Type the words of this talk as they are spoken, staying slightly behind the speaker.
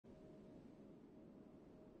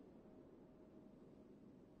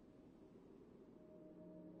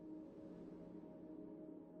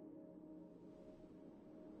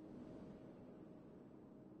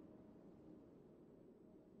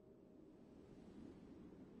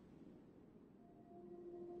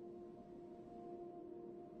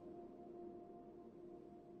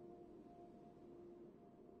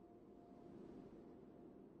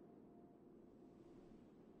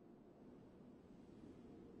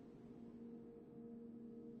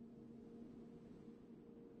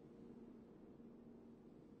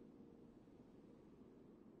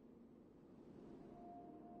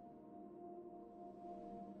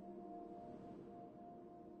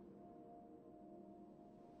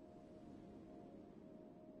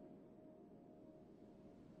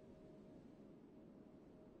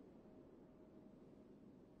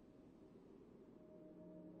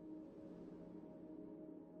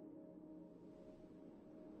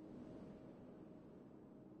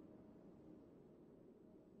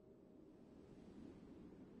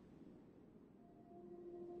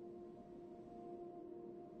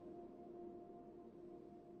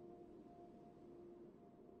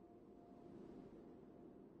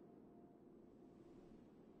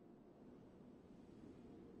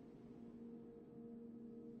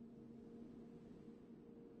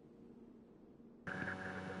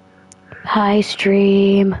Hi,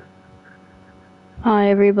 stream.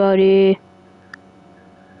 Hi, everybody.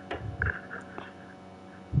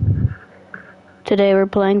 Today we're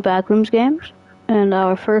playing Backrooms games, and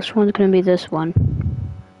our first one's gonna be this one.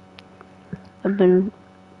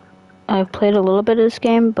 I've played a little bit of this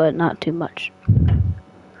game, but not too much.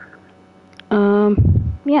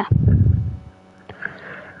 Yeah.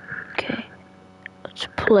 Okay. Let's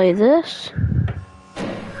play this.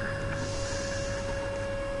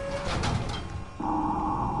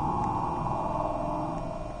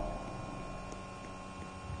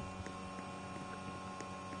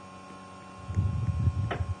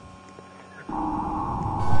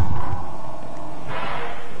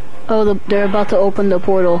 Oh, they're about to open the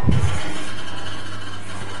portal.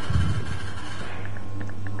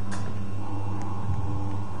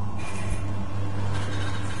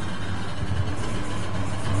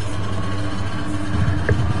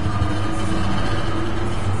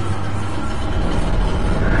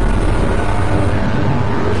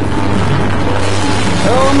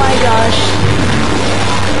 Oh my gosh.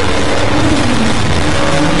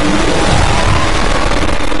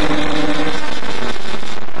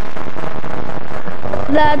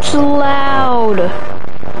 That's loud.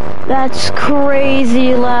 That's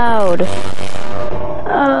crazy loud.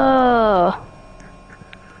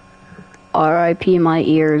 R.I.P. my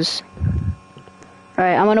ears.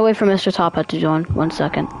 Alright, I'm gonna wait for Mr. Top Hat to join. 1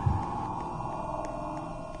 second.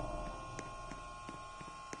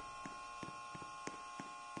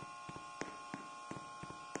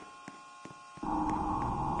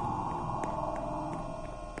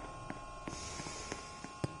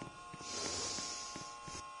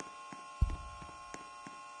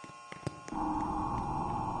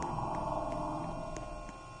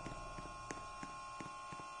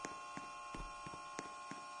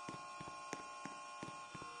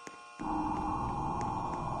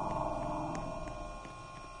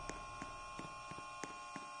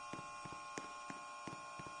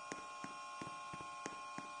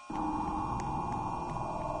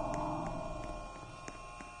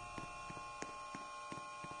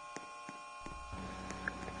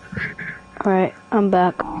 Alright, I'm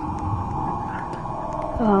back.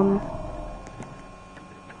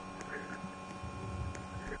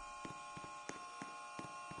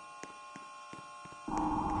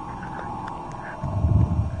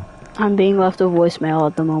 I'm being left a voicemail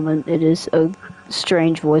at the moment. It is a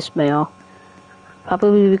strange voicemail.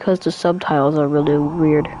 Probably because the subtitles are really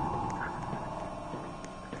weird.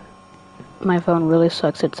 My phone really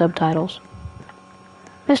sucks at subtitles.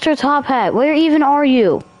 Mr. Top Hat, where even are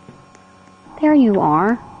you? There you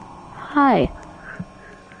are. Hi.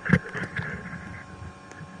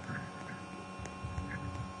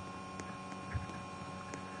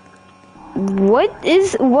 What?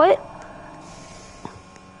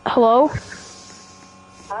 Hello?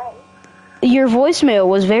 Hi. Your voicemail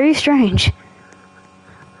was very strange.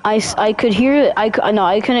 I could hear it. No,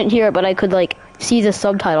 I couldn't hear it, but I could like see the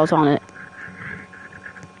subtitles on it.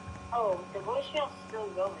 Oh, the voicemail's still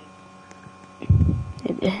going.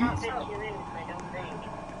 It Not 15 minutes, I don't think.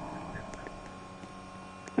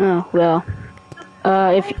 Oh well.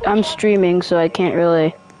 If I'm streaming, so I can't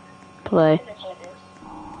really play.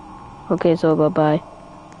 Okay, so bye-bye.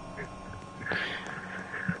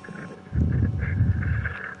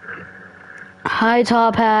 Hi,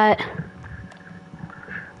 Top Hat.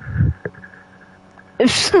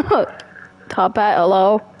 Top Hat,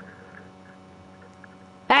 hello?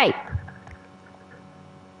 Hey!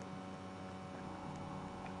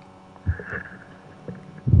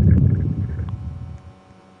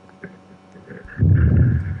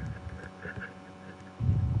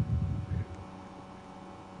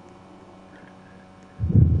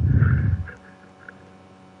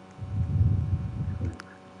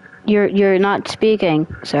 You're not speaking,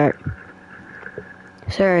 sir.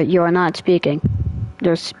 Sir, you are not speaking.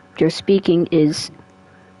 Your speaking is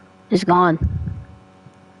gone.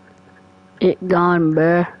 It gone,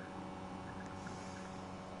 bruh.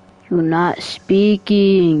 You not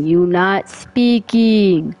speaking. You not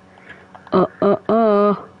speaking.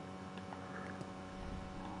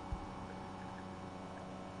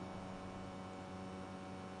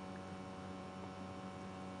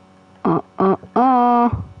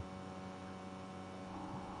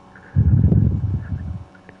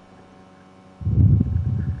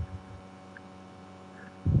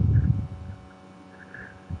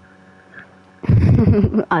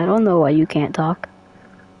 I don't know why you can't talk.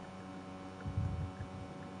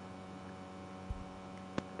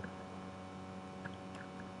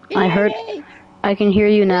 I can hear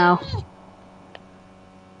you now.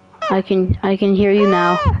 I can hear you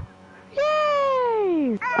now.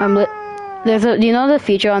 Yay! There's a, you know the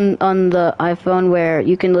feature on the iPhone where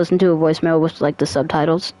you can listen to a voicemail with like the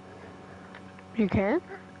subtitles? You can?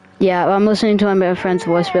 Yeah, I'm listening to my friend's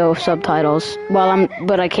voicemail with subtitles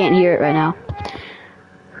but I can't hear it right now.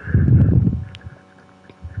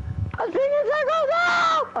 I'm spinning circles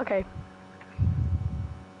now! Okay.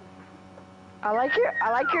 I like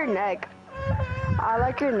your neck. I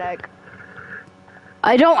like your neck.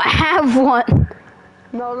 I don't have one.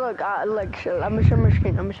 No, look, look, I'm gonna show my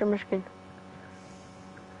screen.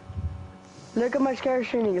 Look at my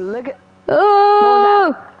screen. Look at.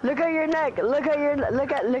 Oh! Look at your neck. Look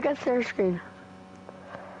at their screen.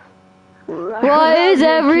 Why is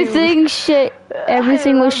everything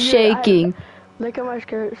everything was shaking? Look at my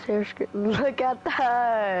screen. Look at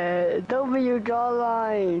that. W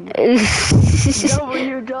jawline.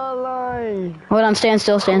 W jawline. Hold on, stand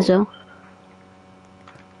still.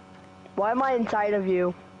 Why am I inside of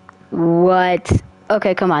you? What?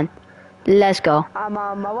 Okay, come on. Let's go. I'm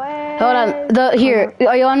on my way. Hold on. Here,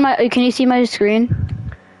 are you on my? Can you see my screen?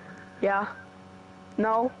 Yeah.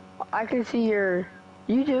 No, I can see your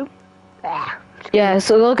YouTube. Yeah.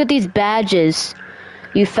 So look at these badges.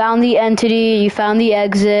 You found the entity. You found the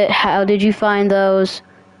exit. How did you find those?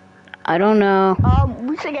 I don't know.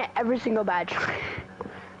 We should get every single badge.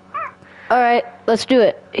 All right, let's do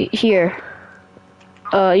it. Here.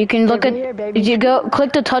 You can look at. You go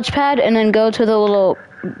click the touchpad and then go to the little,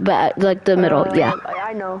 like the middle. Yeah.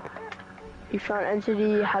 I know. You found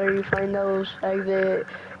entity. How do you find those? Exit.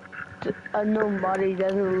 Unknown body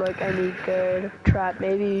doesn't look any good. Trap.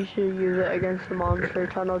 Maybe you should use it against the monster.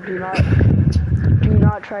 Tunnel. Do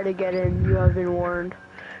not try to get in. You have been warned.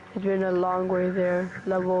 It's been a long way there.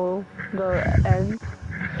 Level the end.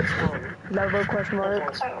 Level question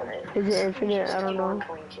mark. Is it infinite? I don't know.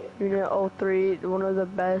 Unit 03, one of the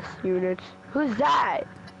best units. Who's that?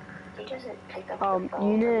 He doesn't pick up the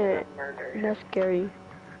phone. Unit. Murder. That's scary.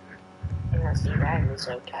 And that's the guy in the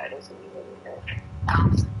subtitles and you wouldn't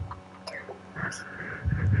know.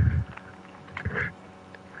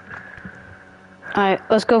 Alright,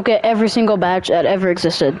 let's go get every single badge that ever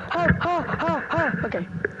existed. Okay.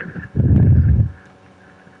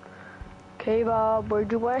 Okay, Bob,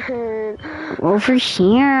 where'd you went? Over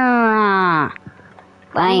here.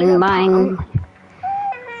 Bang, bang.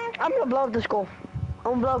 I'm gonna blow up the school.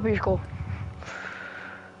 I'm gonna blow up your school.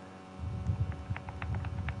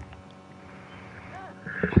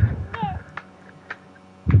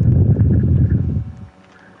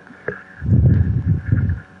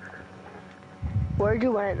 Where'd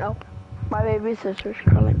you went? Oh, my baby sister's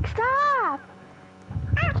calling. Stop!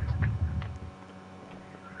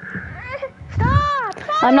 Stop!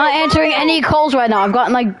 I'm not answering any calls right now. I've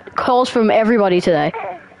gotten like calls from everybody today.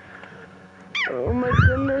 Oh my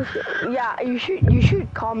goodness. Yeah, you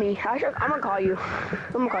should call me. I'm gonna call you.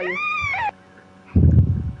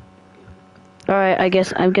 Alright, I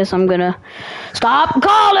guess I'm gonna stop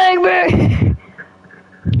calling me.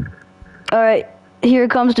 Alright, here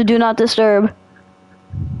comes the do not disturb.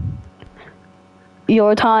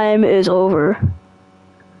 Your time is over.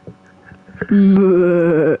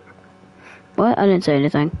 What? I didn't say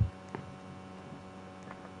anything.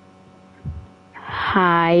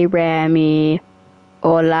 Hi, Remy.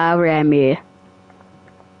 Hola, Remy.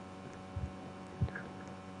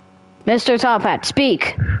 Mr. Top Hat,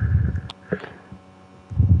 speak.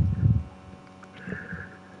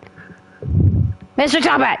 Mr.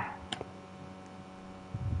 Top Hat!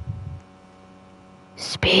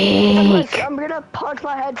 Speak. I'm gonna punch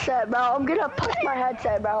my headset, bro.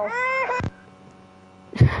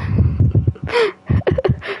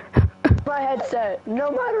 My headset,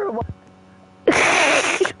 no matter what.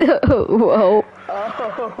 Whoa. Oh.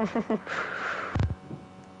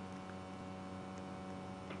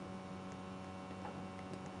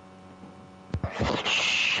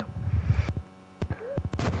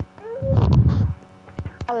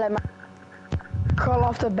 I'll let my crawl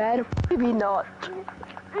off the bed. Maybe not.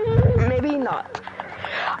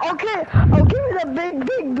 Okay, I'll give you the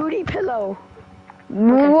big booty pillow.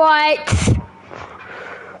 What?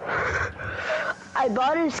 I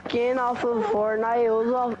bought a skin off of Fortnite. It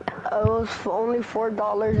was only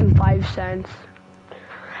 $4.05.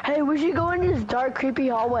 Hey, we should go in this dark, creepy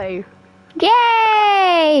hallway.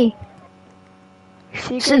 Yay!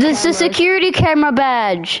 Secret So this is a cameras. security camera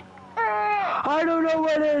badge. I don't know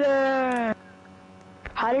what it is.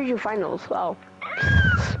 How did you find those? Oh.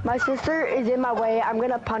 My sister is in my way. I'm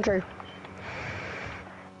gonna punch her.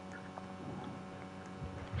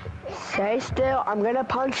 Stay still. I'm gonna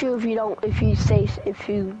punch you if you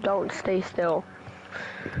don't stay still.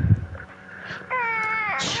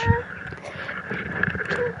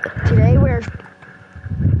 Today we're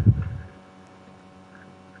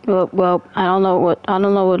Well, I don't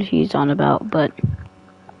know what he's on about, but.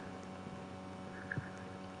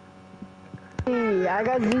 Hey, I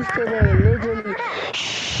got Zeus today, literally.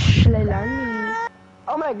 Shh, Leilani.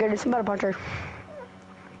 Oh my goodness, I'm about to punch her.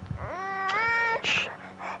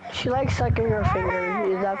 She likes sucking her finger.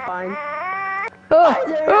 Is that fine? Oh!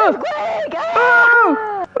 Earthquake!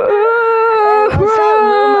 Ah! Hey, what's that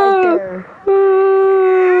room right there?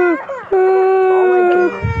 Oh my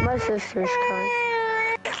goodness, my sister's crying.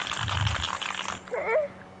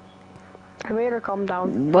 I made her calm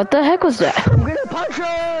down. What the heck was that? I'm gonna punch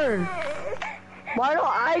her! Why don't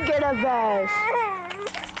I get a vest?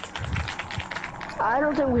 I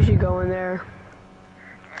don't think we should go in there.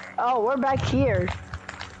 Oh, we're back here.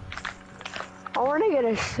 I wanna get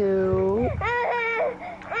a suit.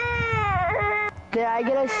 Did I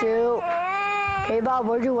get a suit? Hey Bob,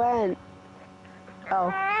 where'd you went?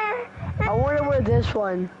 Oh. I wanna wear this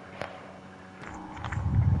one.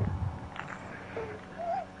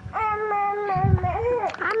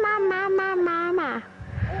 Mama.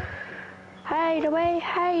 Hide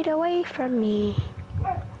away from me.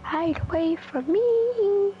 Hide away from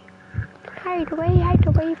me. Hide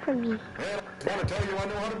away from me. I want to tell you I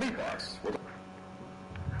know how to beatbox.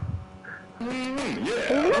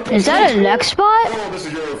 Is that a next spot? Hello, this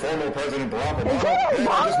is your former President Barack Obama. And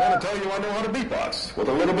I just want to tell you I know how to beatbox with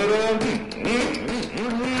a little bit of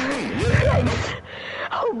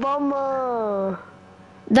Obama.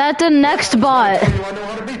 That's the next spot. I know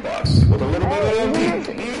how to beatbox with a little bit of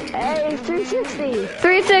Hey, it's 360.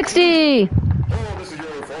 360. Hello, this is your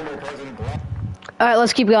former President Barack. All right,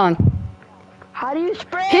 let's keep going. How do you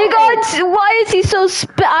spray? He got. Why is he so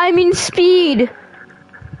speed?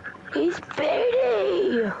 He's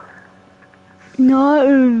speedy. Not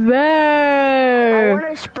I there.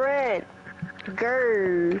 want to sprint.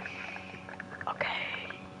 Grr. Okay.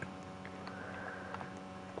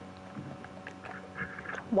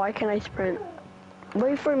 Why can't I sprint?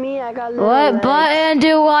 Wait for me, I got little What legs. button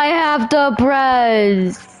do I have to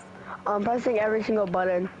press? I'm pressing every single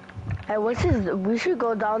button. Hey, what's this? We should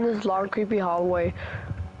go down this long, creepy hallway.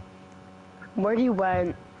 Where do you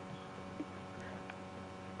went?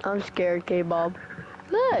 I'm scared, K-Bob.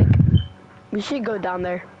 Look! We should go down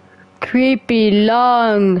there. Creepy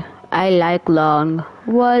long. I like long.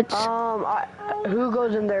 What? Who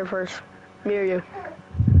goes in there first? Me or you?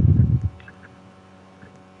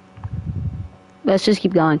 Let's just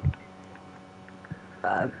keep going.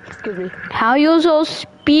 Excuse me. How you so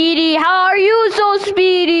speedy? How are you so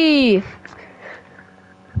speedy?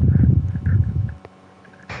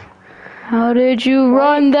 How did you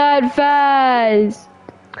run that fast?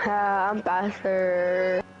 I'm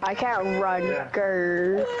faster. I can't run.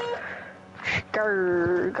 Grr.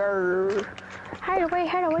 Grr. Grr.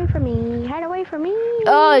 Hide away from me. Hide away from me.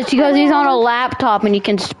 Oh, it's because he's on a laptop and he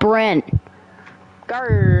can sprint.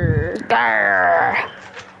 Grr. Grr.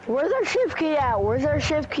 Where's our shift key at? Where's our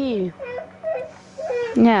shift key?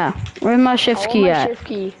 Yeah, where's my shift key at?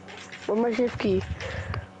 Where's my shift key?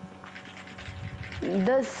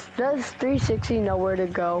 Does 360 know where to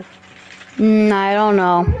go? I don't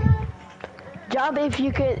know. Jump if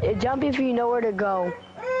you know where to go.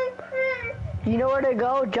 You know where to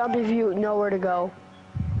go? Jump if you know where to go.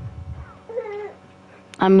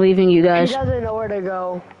 I'm leaving you He guys. doesn't know where to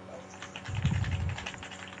go.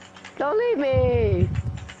 Don't leave me!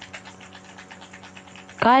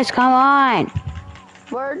 Guys, come on.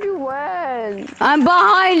 Where'd you went? I'm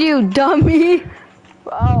behind you, dummy.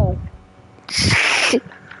 Oh.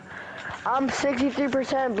 I'm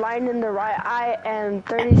 63% blind in the right eye and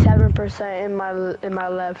 37% in my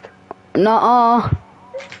left. Nuh-uh.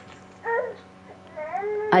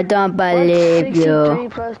 I don't believe What's 63 you.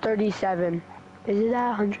 plus 37? Is it that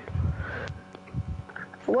 100?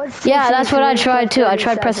 What's Yeah, that's what I 63 tried plus too. I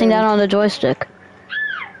tried 37? pressing down on the joystick.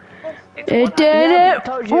 It Yeah, I didn't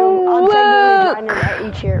told you. I'm technically blind work. at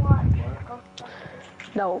each ear.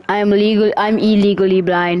 No. I'm illegally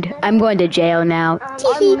blind. I'm going to jail now. I'm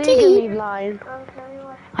legally blind.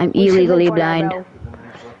 I'm We should illegally make Fortnite, blind. bro.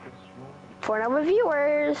 Fortnite with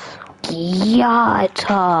viewers.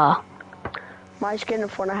 Yata. My skin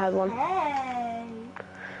of Fortnite has one.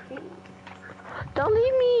 Don't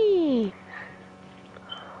leave me.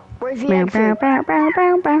 Where's the exit? Bam bam bam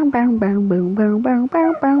bam bam bam bam bam bam bam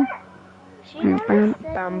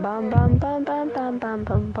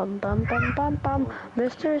bam bam bam bam.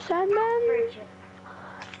 Mr. Sandman,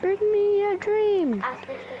 bring me a dream.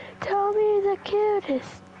 Tell me the cutest.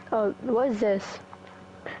 Oh, what is this?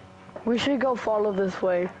 We should go follow this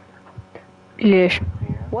way. Yes.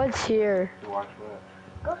 What's here?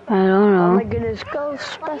 I don't Oh my know. goodness,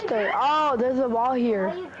 Ghostbuster. Oh, there's a wall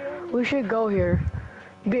here. We should go here.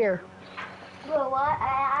 Beer.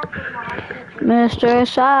 Mr.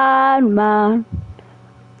 Sandman.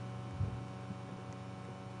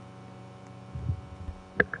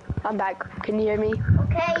 I'm back. Can you hear me?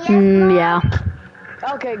 Yeah.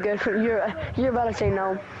 Okay, good. You're about to say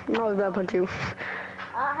no. I was about to punch you.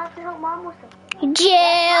 I have to help mom with something.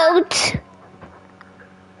 Joked.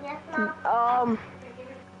 Yes, mom.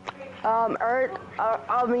 Earth.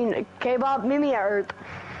 K-Bob, meet me at Earth.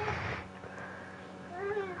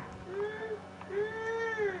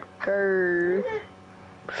 Grr.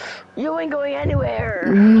 You ain't going anywhere.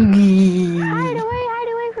 Hide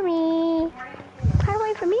away from me. Hide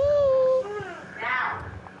away from me. Now.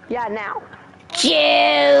 Yeah, now.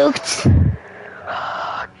 Joked.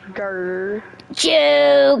 Grr.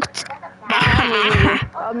 Joked.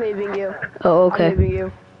 I'm leaving you. Oh, okay. I'm leaving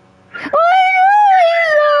you.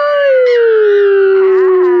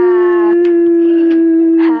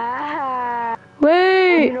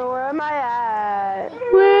 Wait. You know where am I at?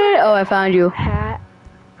 Wait. Oh, I found you.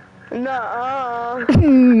 Nuh-uh.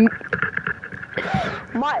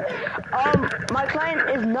 My client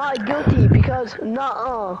is not guilty because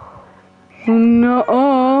nuh-uh.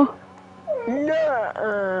 No.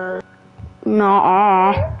 Nuh-uh. No.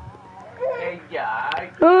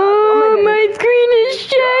 Oh, my screen is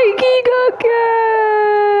shaking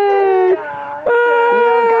again. Yo,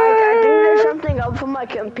 guys, I think there's something up for my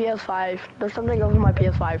PS5. There's something up for my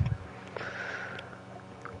PS5.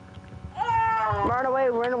 Run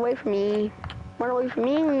away from me. Run away from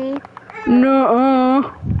me.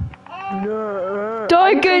 No. Nuh-uh.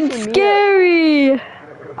 Dark and scary.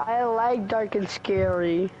 I like dark and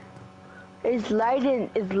scary. It's light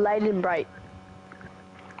and bright.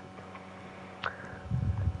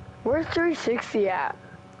 Where's 360 at?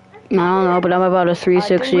 I don't know, but I'm about a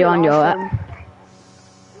 360 on your app.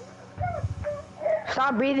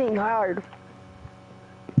 Stop breathing hard.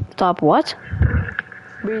 Stop what?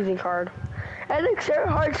 Breathing hard. And look, Sarah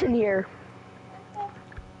Hart's in here.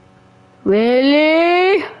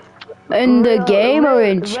 Really? In the game or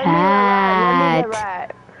in chat?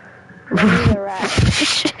 Remy the rat.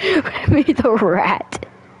 Remy the rat.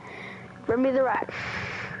 Remy the rat.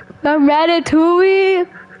 I'm Ratatouille.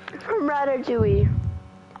 From Ratatouille.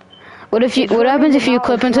 What happens if you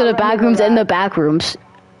clip into the backrooms in the backrooms?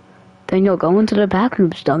 Then you'll go into the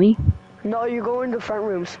backrooms, dummy. No, you go in the front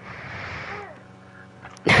rooms.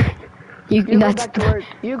 You go back to work.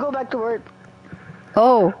 You go back to work.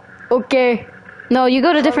 Oh, okay. No, you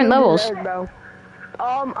go to different levels. Bro.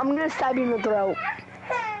 I'm gonna stab you in the throat.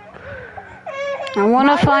 I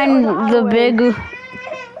wanna find the big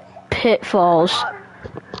pitfalls.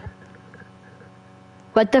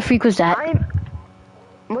 What the freak was that?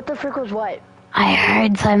 What the frick was what? I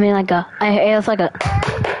heard something like a. It was like a.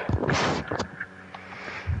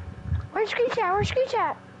 Where's Screech at? Where's Screech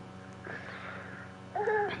at?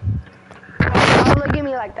 Don't look at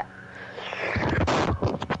me like that.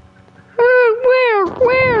 Where?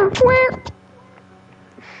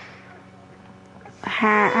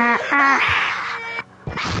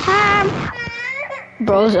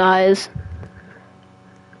 Bro's eyes.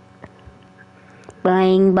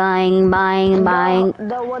 Bang.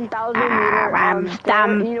 The 1,000 meter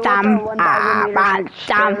stair, you know what the 1,000 meter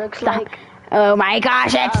stair looks like? Oh my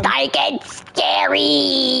gosh, it's like it's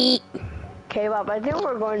scary. Okay, Bob, I think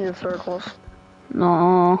we're going in circles.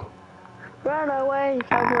 No. Run away,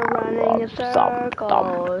 we're running in circles.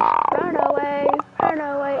 Run away,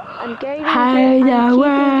 I'm getting Hide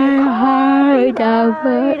away.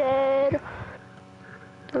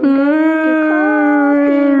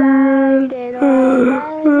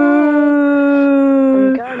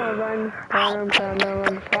 I'm gonna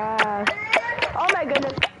run fast. Oh my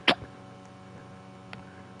goodness.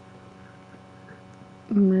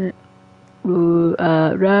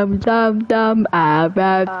 Ram tam tam,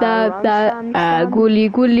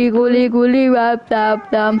 gully rap tam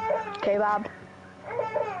tam. Okay, Bob.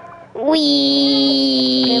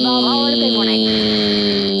 Wee. Okay, Bob, I wanna pay Fortnite.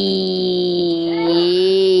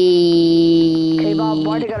 Okay, Bob,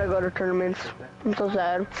 why do you gotta go to tournaments? I'm so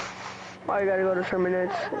sad. Why you gotta go to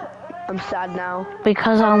tournaments? I'm sad now.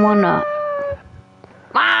 Because I wanna.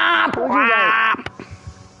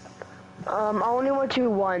 I only went to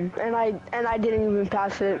 1, and I didn't even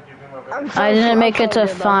pass it. I didn't make it to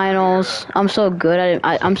finals. I'm so good.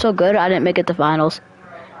 I'm so good. I didn't make it to finals.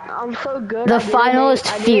 I'm so good. The finalists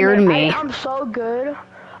feared me. I'm so good.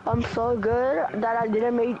 That I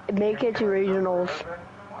didn't make it to regionals.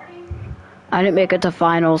 I didn't make it to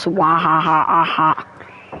finals. Wahaha.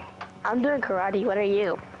 I'm doing karate. What are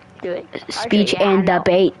you doing? Speech and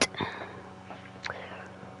debate.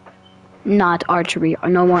 Not archery.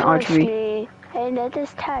 No more archery. And they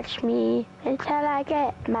just touch me until I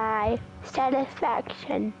get my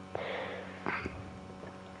satisfaction.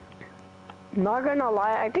 Not gonna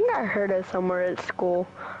lie, I think I heard it somewhere at school.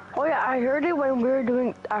 Oh yeah, I heard it when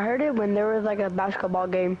there was like a basketball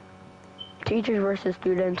game. Teachers versus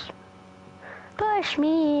students. Push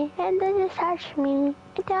me and then just touch me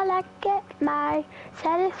until I get my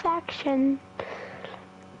satisfaction.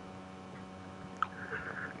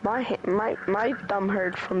 My thumb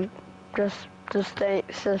hurts from just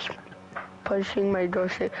pushing my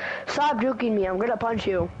joystick. Stop juking me, I'm gonna punch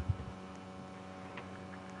you.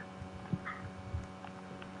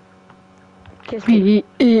 Kiss me.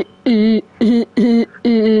 I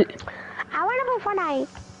wanna play Fortnite.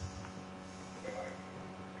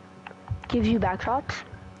 Gives you back shots?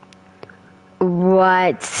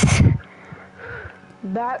 What?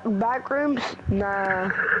 Backrooms? Nah,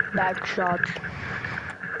 back shots.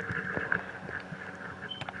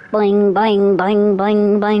 Bling bling bling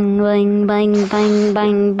bling bling bling bling bling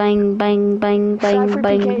bling bling bling bling bling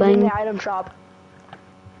bling in bling. the item shop.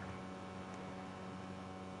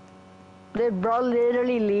 Did bro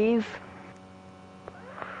literally leave?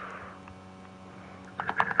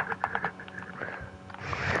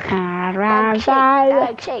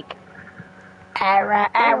 Shake.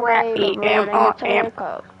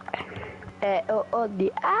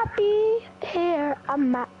 The happy hair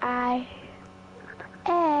on my eye.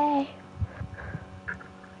 Hey.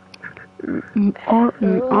 You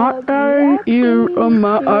on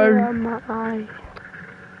my eye.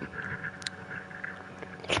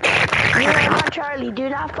 You are not Charlie. Do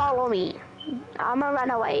not follow me. I'ma run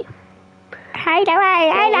away. Hide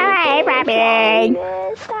away, Robin.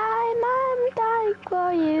 This time I'm dying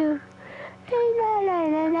for you.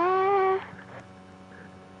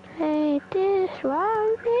 Hey, this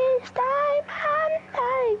wrong. This time I'm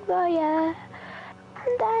dying for you.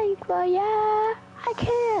 I'm dying for you. I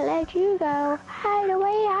can't let you go. Hide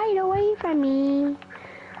away from me.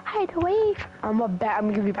 Hide away. I'm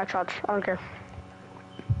gonna give you back shots. I don't care.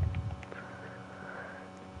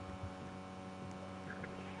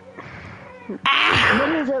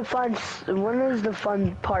 When is the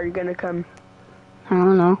fun part gonna come? I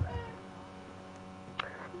don't know.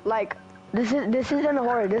 Like, this isn't a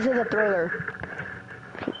horror, this is a thriller.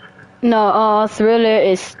 No, thriller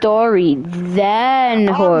is story, then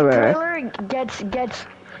horror. Thriller gets,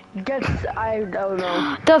 I don't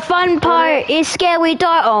know. The fun part is scary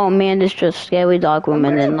dog. Oh man, it's just scary dog room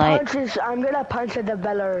and then like. I'm gonna punch the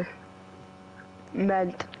developer.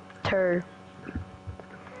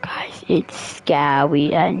 Guys, it's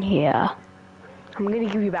scary in here. I'm gonna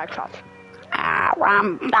give you back shots.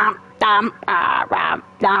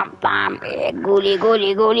 Goody.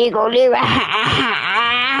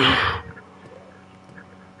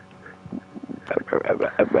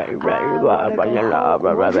 Big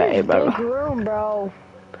room, bro.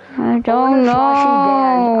 I don't know.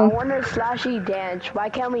 I want a slashy dance. Why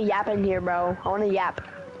can't we yap in here, bro? I want to yap.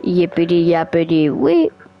 Yippity wee.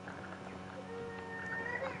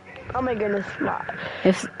 Oh my goodness.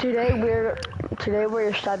 Today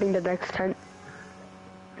we're starting the next tent.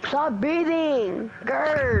 Stop breathing!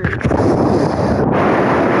 Grr!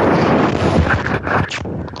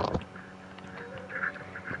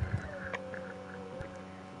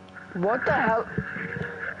 What the hell?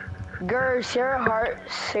 Grr,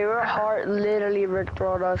 Sarah Hart literally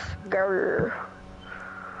rickrolled us. Grr.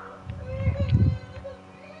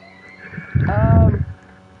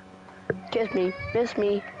 Kiss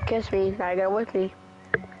me, now get with me.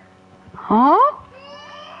 Huh?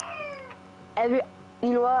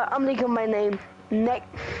 You know what? I'm thinking my name.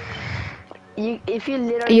 If you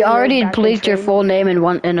literally. You already bleeped your full name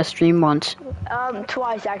in a stream once.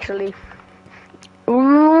 Twice actually.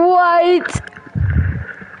 What?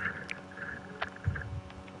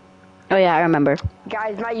 Oh yeah, I remember.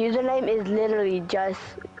 Guys, my username is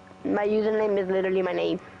literally my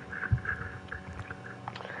name.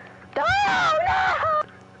 Oh,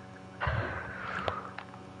 no!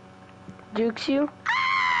 Jukes you?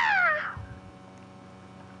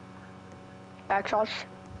 Back shots.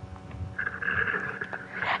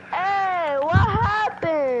 Hey, what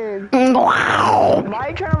happened? Why are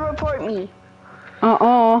you trying to report me?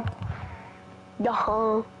 Uh-oh.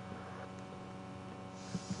 Duh.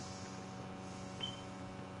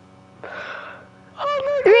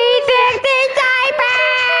 360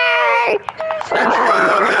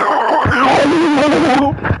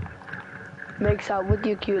 Makes out with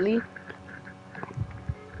you cutely.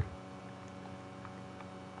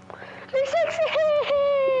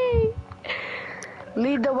 360!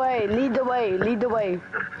 Lead the way, lead the way, lead the way.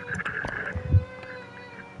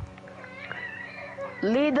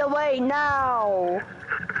 Lead the way now.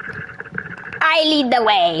 I lead the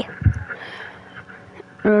way.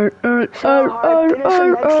 So hard, finish the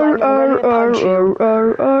next line, I'm ready to punch you.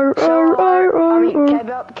 So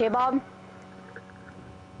hard, K-Bob?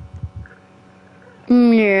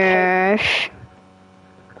 Yes.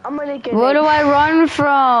 I'm gonna get Where do I run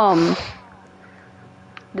from?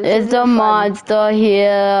 Is the monster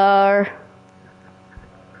here?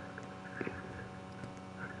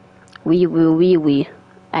 Wee.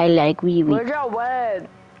 I like wee. Where's your web?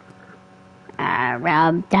 I'm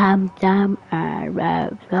I'm gonna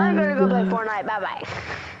go play Fortnite, bye-bye.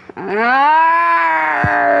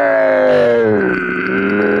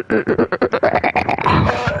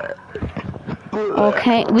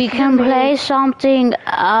 Okay, we can play something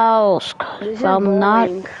else. This is I'm not.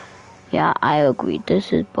 boring. Yeah, I agree.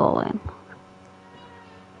 This is boring.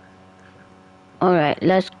 All right,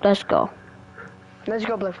 let's go. Let's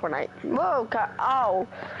go play Fortnite. Whoa, ow.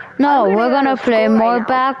 No, I'm we're gonna gonna go to play school more right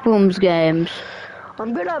now. Backrooms games.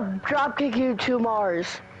 I'm gonna drop kick you to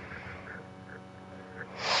Mars.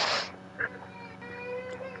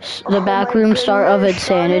 The Backrooms start of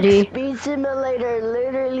insanity. Speed Simulator,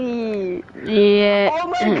 literally. Yeah. Oh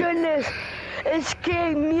my goodness, it's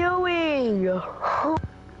getting mewing.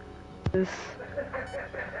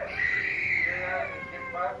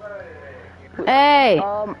 Hey.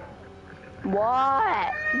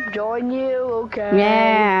 What? Join you? Okay.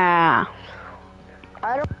 Yeah.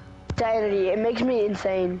 I don't insanity. It makes me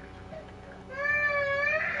insane.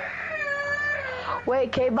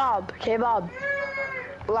 Wait, K-Bob.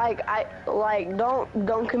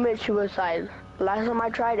 Don't commit suicide. Last time I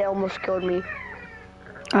tried, it almost killed me.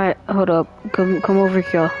 All right, hold up. Come over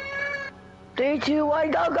here. 3, 2,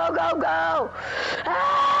 1, go! Ow!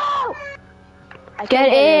 I Get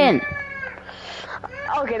can't in.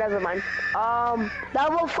 Okay, never mind. That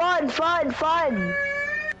was fun.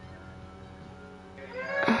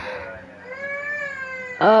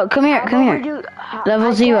 Come here.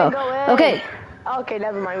 Level 0. Okay. Okay,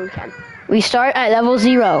 never mind. We can. We start at level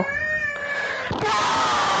 0.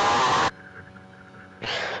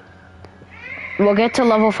 We'll get to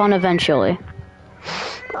level fun eventually.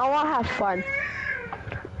 I want to have fun.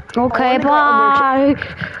 Okay, bye.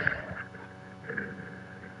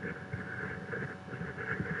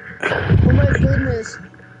 Oh my goodness.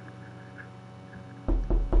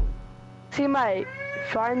 See my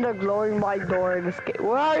find the glowing white door and escape.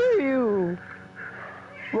 Where are you?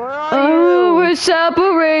 Where are you? We're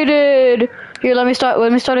separated. Here, let me start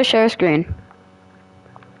a share screen.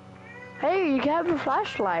 Hey, you can have a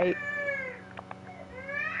flashlight.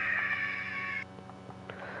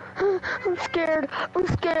 I'm scared.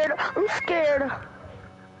 Scared.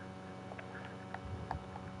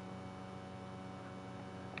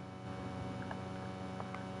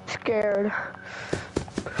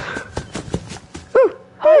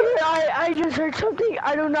 I just heard something.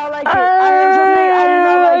 I do not like it. I heard something. I do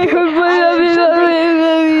not like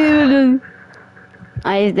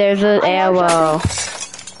it. There's an arrow.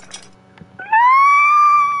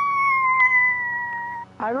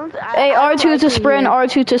 Hey, R2 to sprint,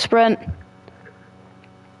 R2 to sprint.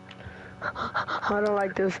 I don't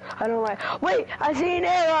like this. Wait, I see an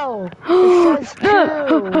arrow. It says 2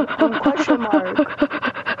 and question mark.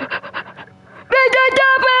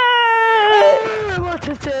 What's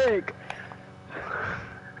it take?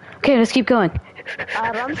 Okay, let's keep going.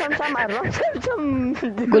 I run some.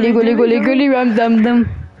 Gully, rum dum.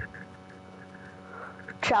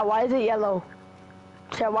 Chat, why is it yellow?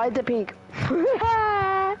 Chat, why is it pink?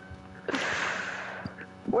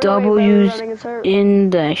 W's in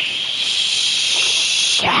the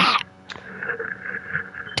chat,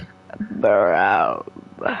 bro.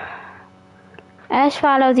 Let's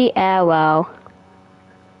follow the arrow.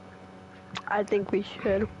 I think we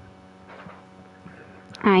should.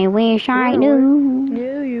 I wish I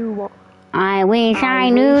knew. I wish I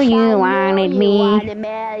knew you wanted me.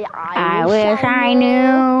 I wish I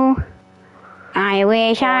knew. I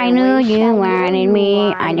wish I knew you wanted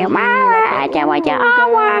me. I know my what you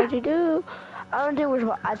all want to do. I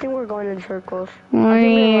think we're going in circles. Oh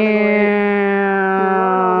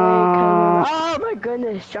my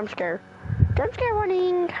goodness, jump scare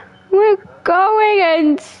warning. We're going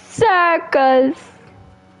in circles.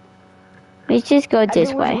 Let's just go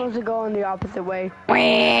this way. We're supposed to go in the opposite way.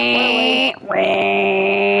 Wait. I'm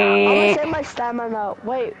gonna save my stamina.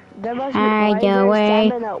 Wait, there must be. Why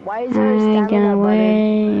is there a stamina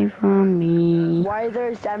button? From me. Why is there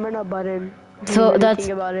a stamina button? So that's.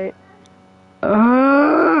 Think about it. No,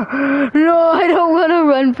 I don't want to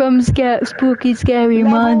run from spooky, scary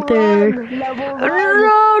monster. Level run.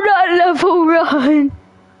 No, not level run.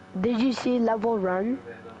 Did you see level run?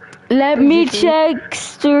 Let me check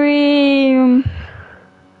stream.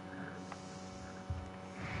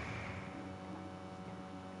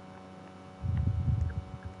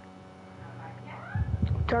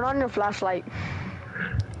 Turn on your flashlight.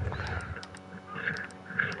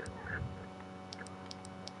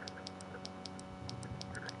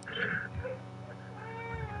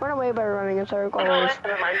 Run away by running in circles. Oh,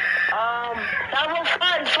 never mind. That was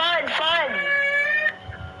fun.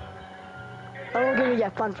 I will give you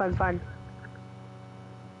fun.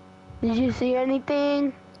 Did you see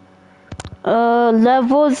anything?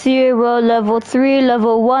 Level 0, level 3,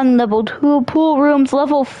 level 1, level 2, pool rooms,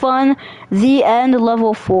 level fun, the end,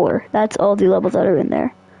 level 4. That's all the levels that are in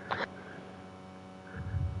there.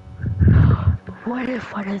 What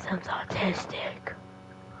if one of them's autistic?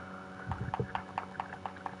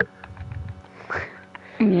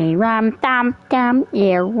 Ram dum dum,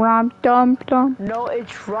 ram dum dum. No,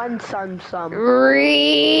 it's run some. Run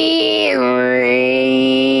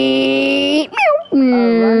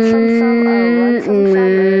Run some.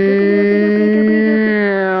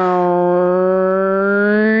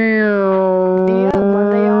 Do you have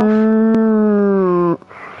Monday off?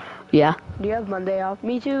 Yeah. Do you have Monday off?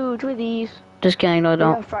 Me too, Twitties. Just kidding, no,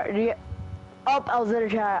 don't. Oh, I was in the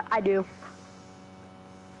chat. I do.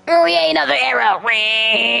 Oh yeah, another arrow. No,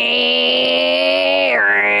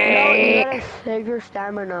 you gotta save your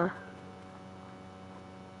stamina.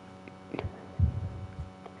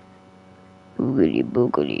 Boogity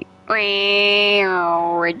boogity.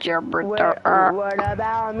 What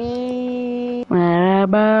about me? What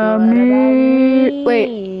about me?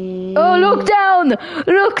 Wait. Oh, look down!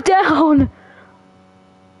 Look down!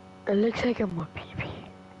 It looks like I'm a pee-pee.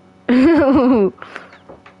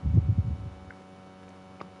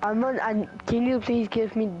 Can you please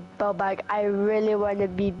give me bell back? I really want to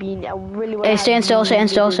be bean. I really want to. Hey, stand still.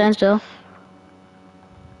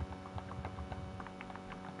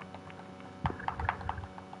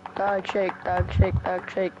 Dog shake.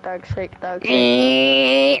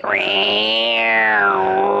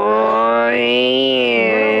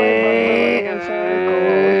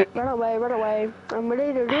 Run away. I'm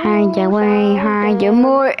ready to do Hide away.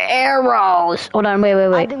 More arrows. Hold on, wait.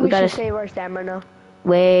 I think we gotta save our stamina.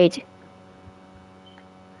 Wait.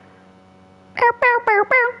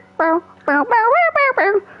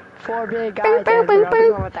 Four big guys.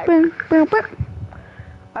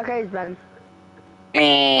 Okay, it's Ben.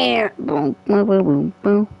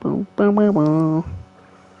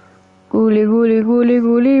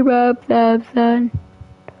 Gooly, rap, son.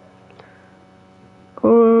 If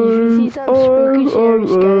you see some spooky scary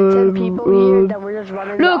skeleton people here, then we're just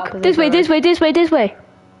running. Look, this way.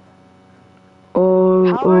 How are we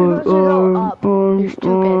supposed to go up? You're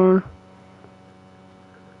stupid.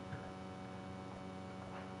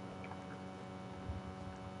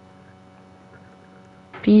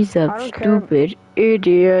 Piece of stupid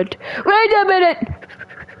idiot. Wait a minute!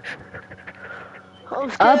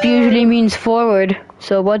 Up usually means forward.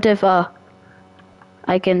 So what if I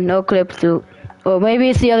can no clip through? Or maybe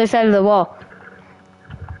it's the other side of the wall.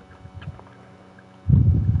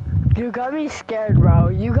 You got me scared, bro.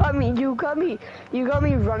 You got me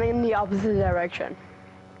running in the opposite direction.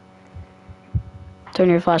 Turn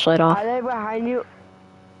your flashlight off. Are they behind you?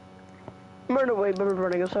 Run away, but we're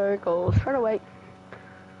running in circles. Run away.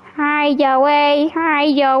 Hide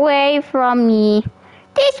away from me.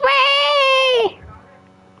 This way!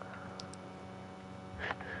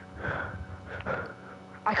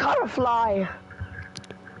 I caught a fly.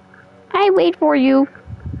 I wait for you.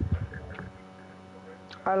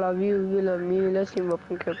 I love you, you love me. Let's team up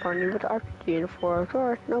and kill Bonnie with RPG and 4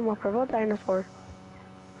 course. No more purple dinosaur.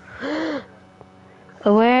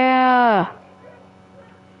 Where?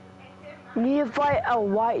 We need to find a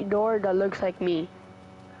white door that looks like me.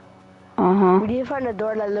 We need to find a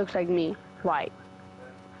door that looks like me. White.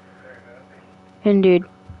 Indeed.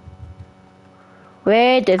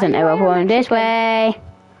 Wait, there's an arrow going this way.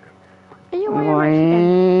 Are you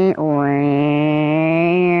wearing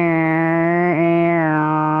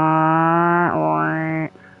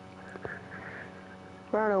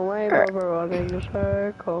Run away, but we're running in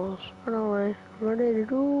circles. Run away, I'm ready to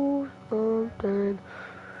do something.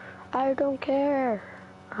 I don't care.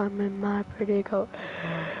 I'm in my pretty coat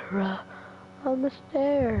era. I'm a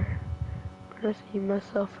stare. I see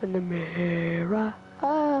myself in the mirror.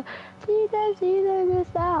 See the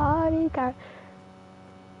starry car.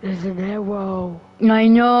 There's an arrow. I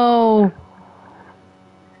know.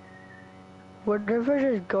 What if we're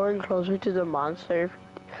just going closer to the monster?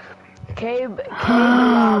 K-Blob,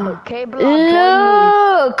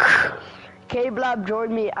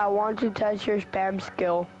 join me. I want to test your spam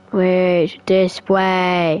skill. Wait, this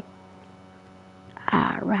way.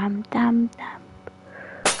 Ram dum dum.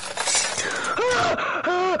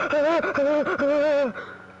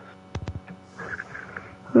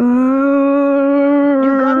 You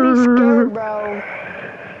got me scared, bro.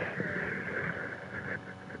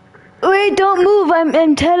 Wait, don't move.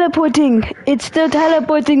 I'm teleporting. It's still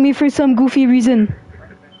teleporting me for some goofy reason.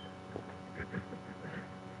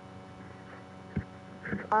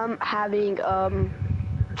 I'm having, how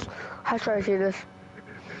should I say this?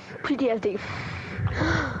 PTSD.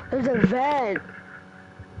 There's a vent.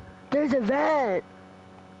 There's a vent.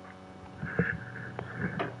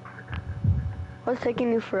 What's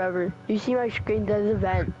taking you forever? You see my screen, there's a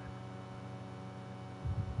vent.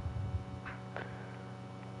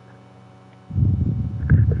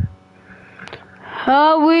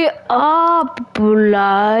 Hurry up,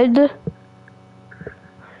 blood.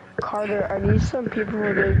 Carter, I need some people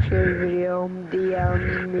for the cheer video.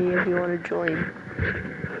 DM me if you want to join.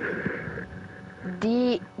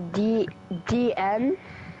 DN?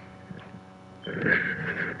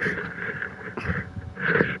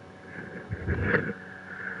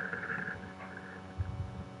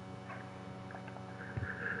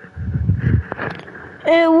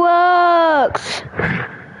 It works.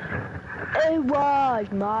 It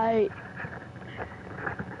was my...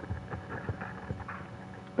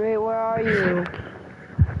 Wait, where are you?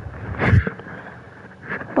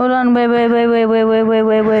 Hold on, wait.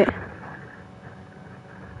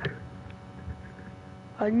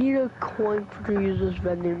 I need a coin to use this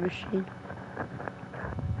vending machine.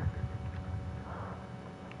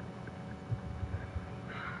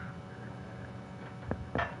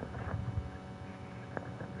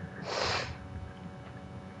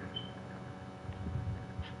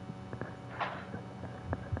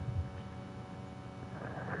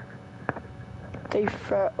 They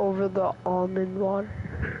fret over the almond water.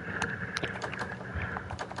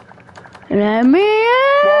 Let me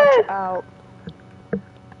in. Watch out.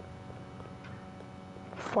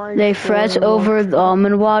 They fret over the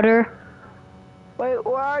almond water. Wait,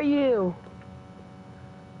 where are you?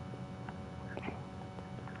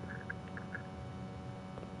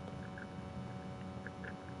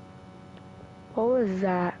 What was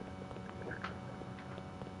that?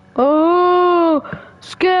 Oh,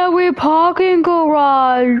 scary parking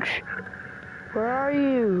garage. Where are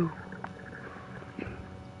you?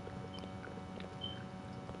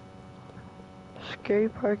 Scary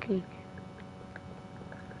parking.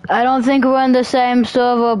 I don't think we're on the same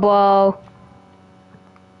server, bro.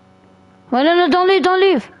 Wait, no, don't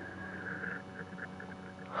leave.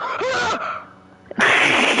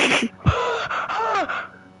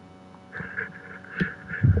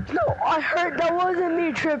 No, I heard that wasn't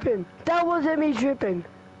me tripping. That wasn't me tripping.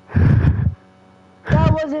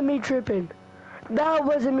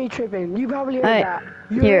 You probably heard that.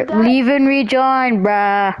 You Here, heard that? leave and rejoin,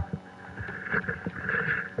 bruh.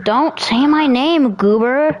 Don't say my name,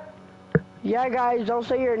 goober. Yeah, guys, don't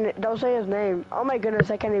say his name. Oh my goodness,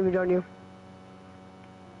 I can't even join you.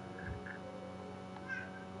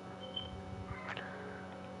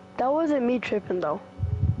 That wasn't me tripping though.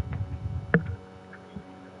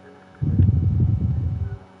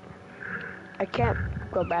 I can't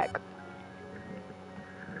go back.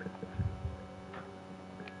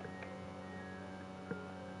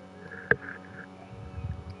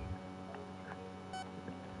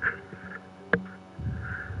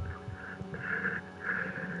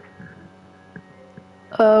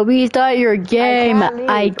 Restart your game,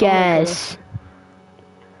 I guess.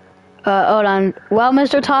 Hold on. While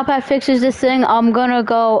Mr. Top Hat fixes this thing, I'm gonna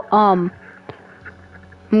go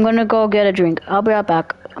get a drink. I'll be right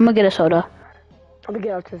back. I'm gonna get a soda. I'm gonna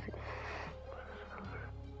get autistic.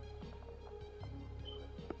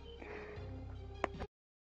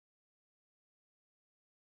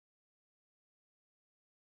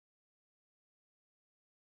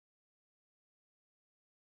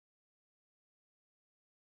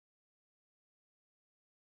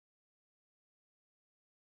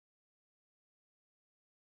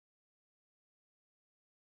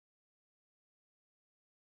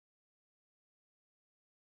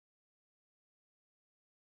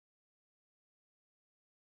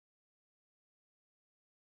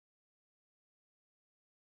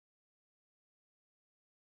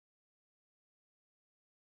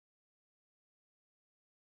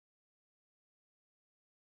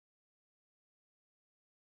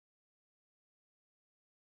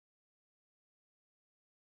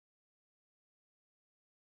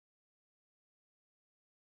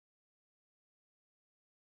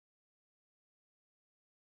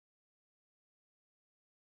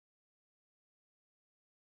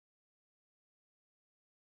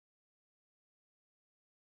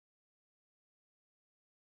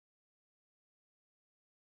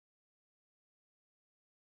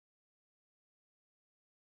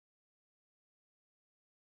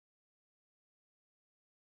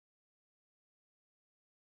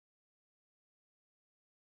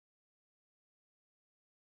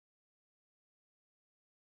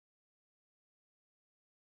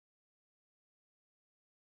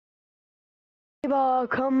 Eva,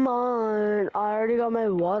 come on. I already got my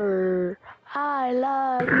water. I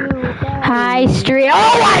love you, baby. High Street.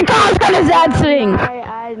 Oh my God, that is that thing.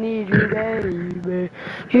 I need you, baby.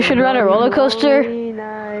 You should ride a roller coaster.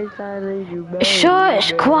 Nights, I need you, baby.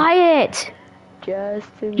 Shush, quiet.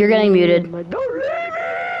 You're getting muted. Don't leave me.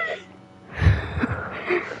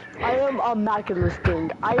 I am a maculous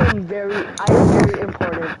king. I am very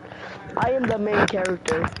important. I am the main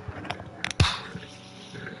character.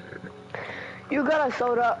 You got a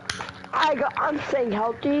soda. I'm staying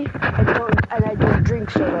healthy and I don't drink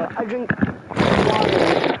soda. I drink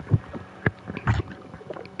water.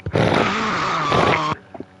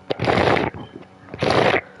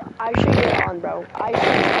 I should get on, bro.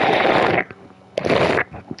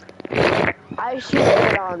 I should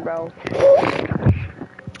get on, bro.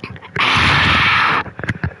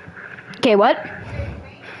 Okay, what?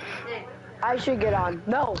 I should get on.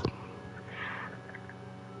 No.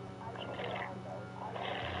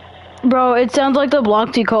 Bro, it sounds like the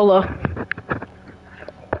Block Tea Cola.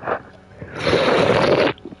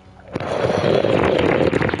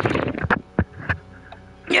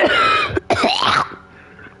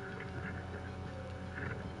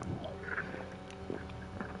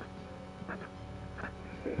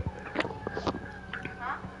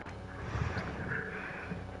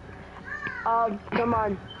 Come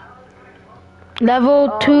on.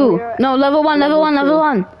 Level 2. No, level 1, level 1, level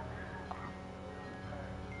 1.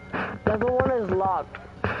 Level 1 is locked.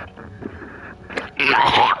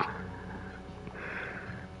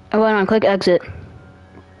 I went on, click exit.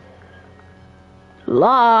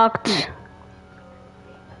 Locked.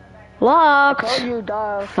 Locked. I told you,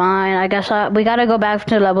 duh. Fine, I guess we gotta go back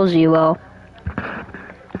to level 0.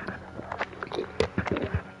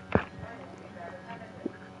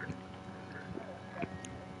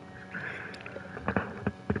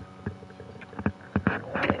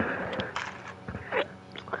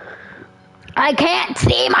 I can't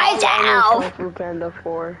see myself! Kung Fu Panda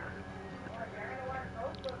 4.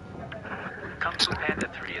 Kung Fu Panda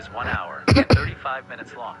 3 is 1 hour and 35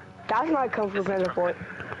 minutes long. That's not Kung Fu Panda 4.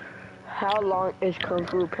 How long is Kung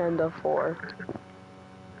Fu Panda 4?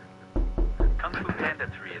 Kung Fu Panda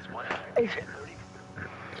 3 is 1 hour and 30.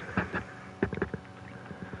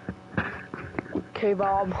 Okay,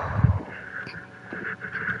 Bob.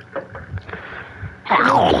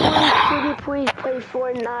 Could you please play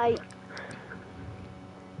Fortnite?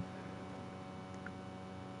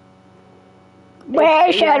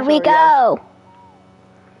 Where should we go?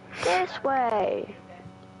 This way.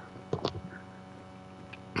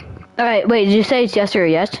 Alright, wait, did you say it's yes or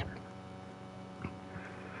yes?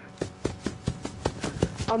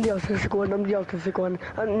 I'm the autistic one,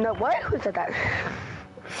 no, what? Who said that?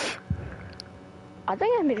 I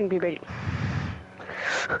think I'm making people ready.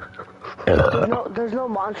 No, there's no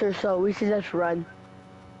monsters, so we should just run.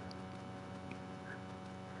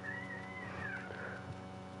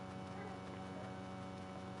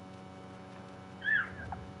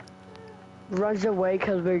 Runs away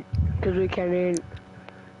because we can't even.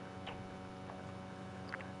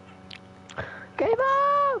 Game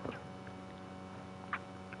up!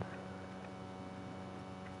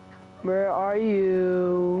 Where are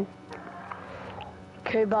you?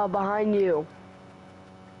 Okay, Bob, behind you.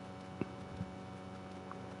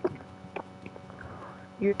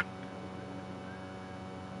 You.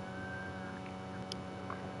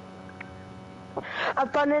 I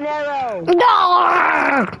found an arrow.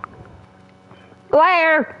 No!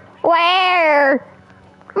 Where?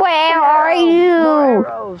 Where are you? More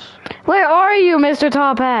arrows. Where are you, Mr.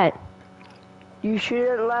 Top Hat? You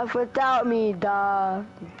shouldn't left without me, duh,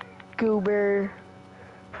 goober.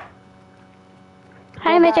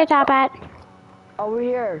 Hi, Mr. Top Hat. Over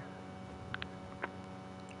here.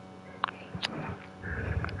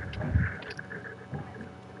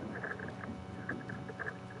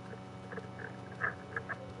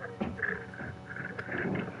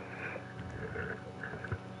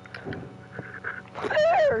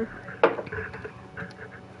 There.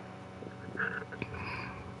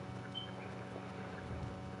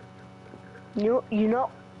 You know,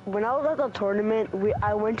 when I was at the tournament,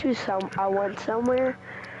 I went somewhere.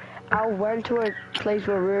 I went to a place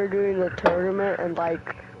where we were doing the tournament, and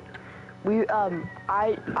like, we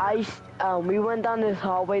went down this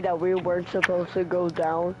hallway that we weren't supposed to go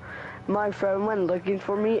down. My friend went looking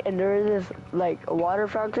for me, and there was this like a water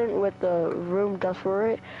fountain with the room just for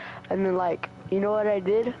it. And then like, you know what I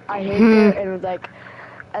did? I hid there, and it was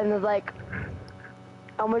like,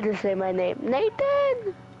 I'm gonna just say my name,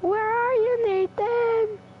 Nathan. Where are you,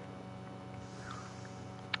 Nathan?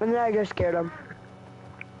 And then I just scared him.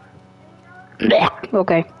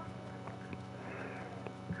 Okay.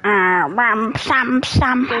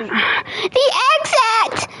 The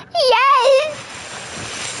exit! Yes!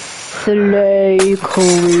 Slay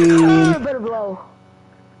queen. Better blow.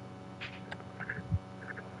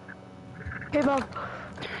 Hey, Bob.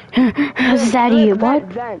 Zaddy, what?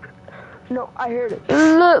 Vent. No, I heard it.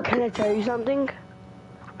 Look. Can I tell you something?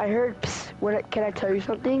 I heard psst. Can I tell you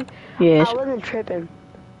something? Yes. I wasn't tripping.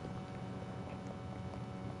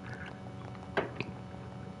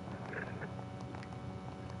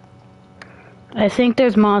 I think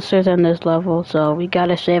there's monsters in this level, so we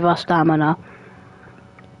gotta save our stamina.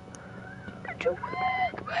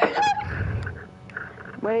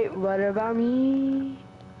 Wait, what about me?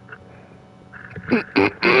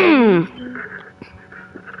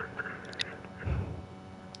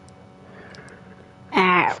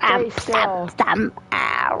 Stay still.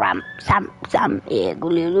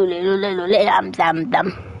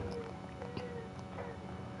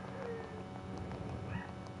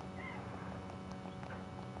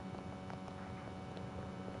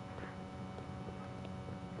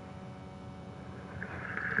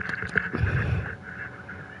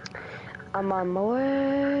 I'm on my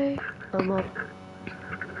way. I'm up.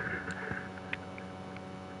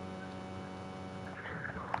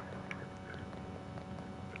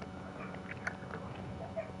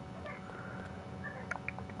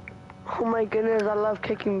 Oh my goodness, I love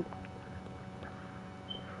kicking.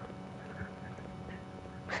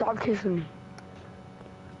 Stop kissing me.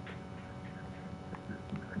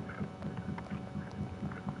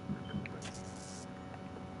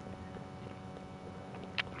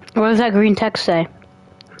 What does that green text say?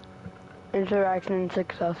 Interaction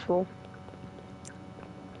successful.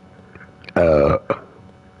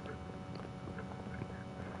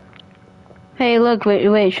 Hey, look,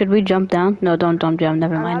 wait, should we jump down? No, don't jump,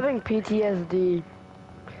 never I'm mind. having PTSD.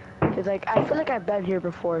 It's like, I feel like I've been here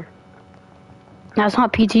before. That's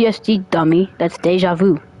not PTSD, dummy. That's deja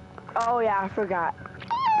vu. Oh yeah, I forgot.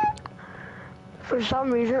 For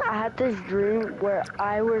some reason, I had this dream where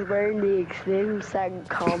I was wearing the extreme set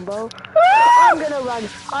combo. I'm gonna run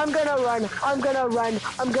as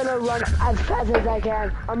fast as I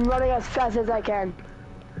can. I'm running as fast as I can.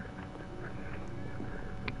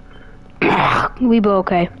 We be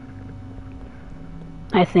okay.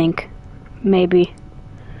 I think. Maybe.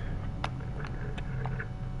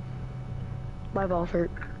 My balls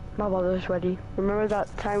hurt. My balls are sweaty. Remember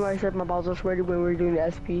that time I said my balls are sweaty when we were doing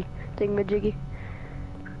the SP thing, Majiggy?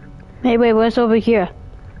 Hey, wait, what's over here?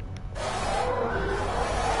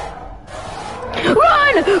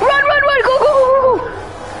 Run! Go!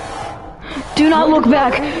 Do not look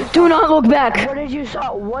back! Do not look back! What did you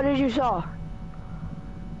saw? What did you saw?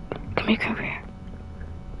 Come here.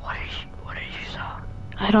 What did you saw?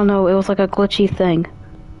 I don't know, it was like a glitchy thing.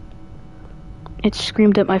 It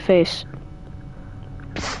screamed at my face.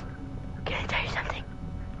 Psst. Can I tell you something?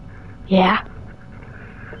 Yeah?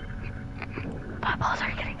 My balls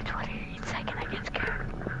are getting sweaty each second. I get scared.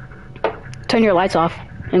 Turn your lights off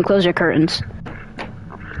and close your curtains.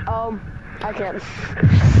 I can't.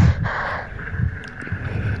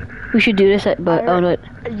 We should do this but oh no.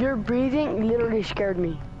 Your breathing literally scared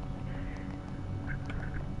me.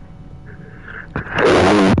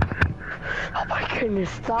 Oh my goodness,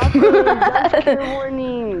 stop it.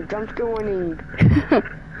 Jump scare warning.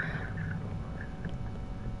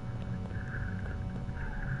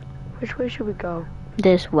 Which way should we go?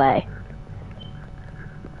 This way.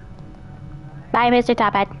 Bye, Mr.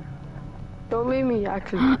 Top Hat. Don't leave me,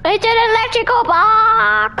 actually. It's an electrical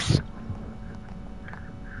box!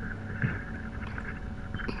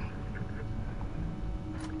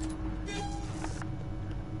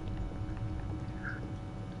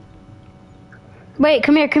 Wait,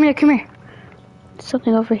 come here. There's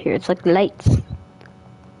something over here. It's like lights.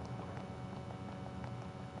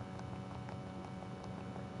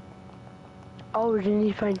 Oh, we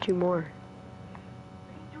need to find 2 more.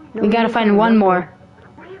 No, We gotta find one more.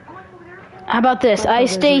 How about this? I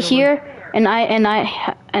stay here,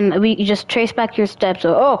 and we just trace back your steps.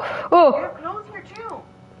 Oh! No's here too.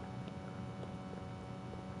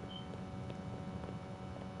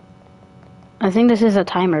 I think this is a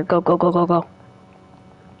timer. Go.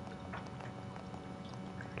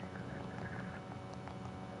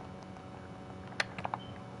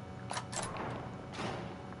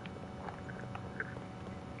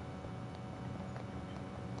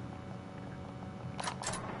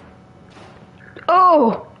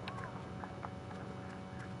 Oh!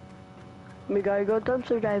 We gotta go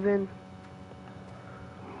dumpster diving.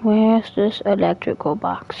 Where's this electrical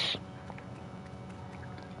box?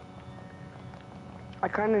 I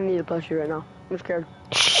kinda need a plushie right now. I'm scared.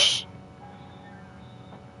 Shh.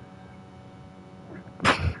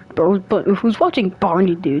 But who's watching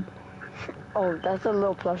Barney, dude? Oh, that's a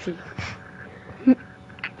little plushie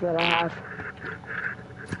that I have.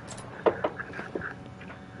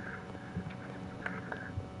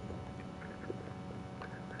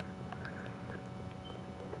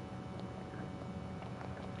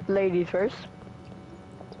 Ladies first.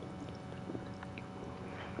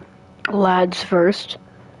 Lads first.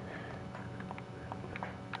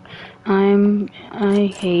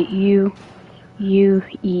 I hate you. You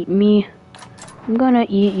eat me. I'm gonna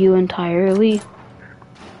eat you entirely.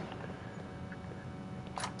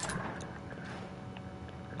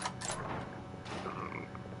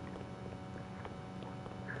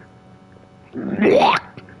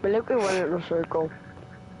 But look, we went in a circle.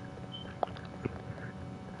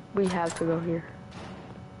 We have to go here.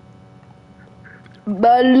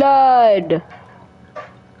 Blood!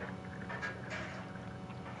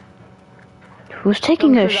 Who's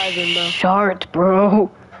taking a shot,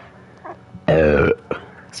 bro?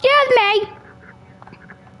 Excuse me!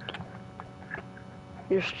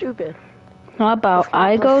 You're stupid. How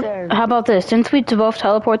about this? Since we both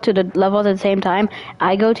teleport to the level at the same time,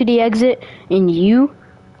 I go to the exit, and you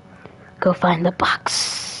go find the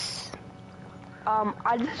box.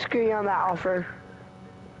 I disagree on that offer.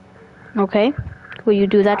 Okay. Will you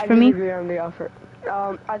do that for me? I disagree on the offer.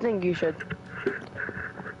 I think you should.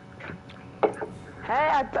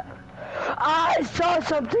 Hey, I saw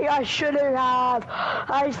something I shouldn't have.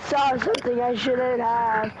 I saw something I shouldn't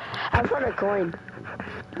have. I found a coin.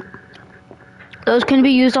 Those can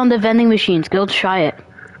be used on the vending machines. Go try it.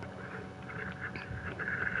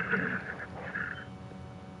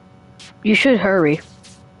 You should hurry.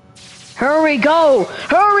 Hurry, go!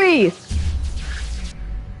 Hurry!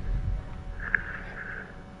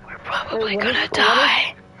 We're probably gonna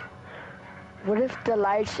die. What if the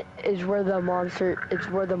lights is where the monster? It's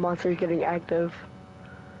where the monster's getting active.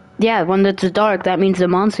 Yeah, when it's dark, that means the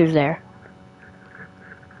monster's there.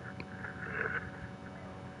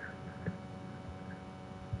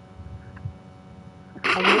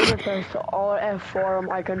 I'm gonna press Alt F4 on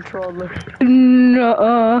my controller.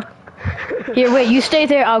 No. Here, wait. You stay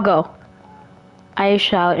there. I'll go. I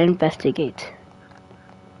shall investigate.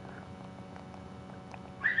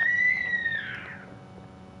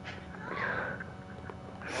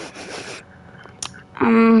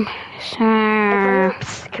 Can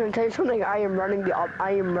I tell you something? I am running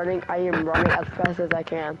as fast as I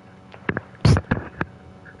can.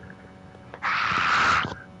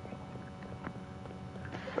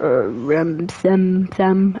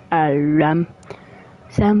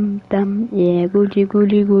 Sam yeah, goody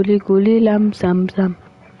lam sam.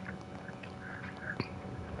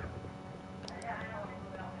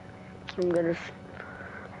 I'm gonna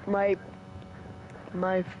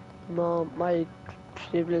my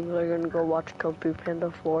siblings are gonna go watch Kung Fu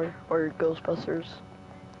Panda 4 or Ghostbusters.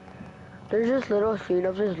 There's this little scene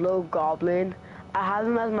of this little goblin. I have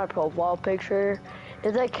him as my profile picture.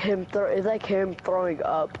 It's like him throwing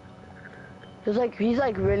up. He's like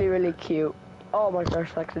really cute. Oh my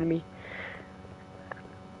gosh, texted me.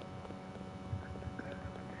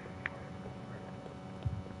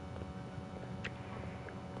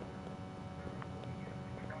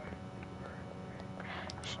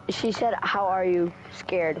 She said, "How are you?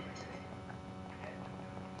 Scared?"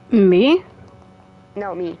 Me?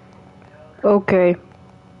 No, me. Okay.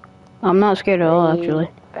 I'm not scared at all, actually.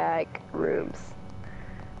 Backrooms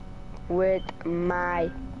with my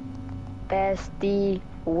bestie,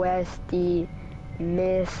 Westie,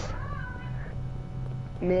 Miss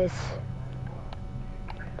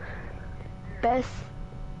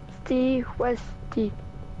Bestie, Westie,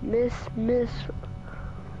 Miss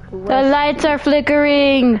Westie. The lights are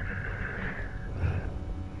flickering.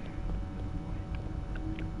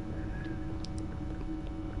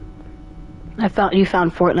 You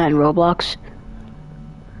found Fortnite and Roblox.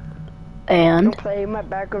 And I'm playing my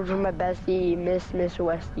Backrooms with my bestie, Miss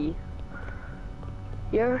Westie.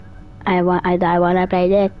 I wanna play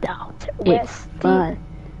this though. It's fun.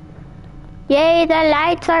 Yay, the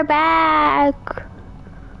lights are back!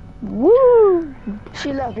 Woo!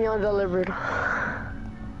 She left me undelivered.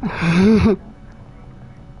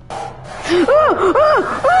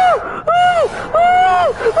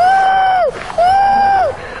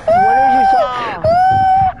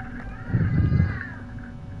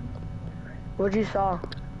 What you saw?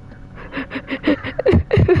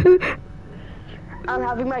 I'm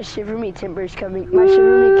having my shiver me timbers coming. My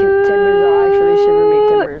shiver me timbers are actually shiver me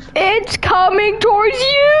timbers. It's coming towards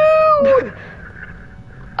you!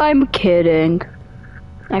 I'm kidding.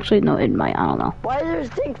 Actually, no, it might. I don't know. Why is there a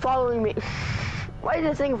thing following me? Why is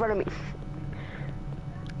there a thing in front of me?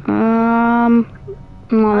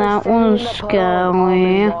 Well, that was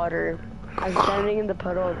scary. I'm standing in the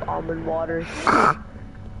puddle of almond water. What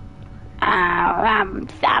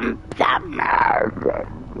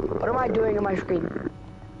am I doing on my screen?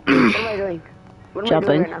 What am I doing? What am I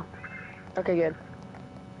doing right now? Okay, good.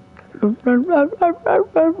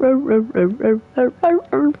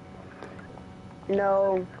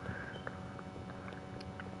 No.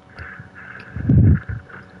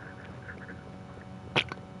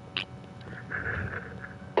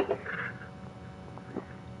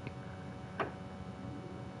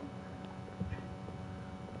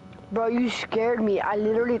 Bro, you scared me. I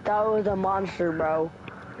literally thought it was a monster, bro.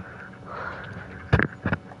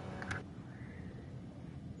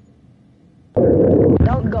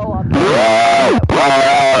 Don't go up there.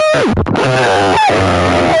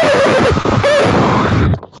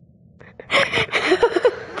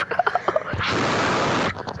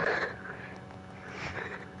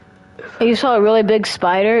 You saw a really big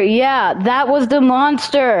spider? Yeah, that was the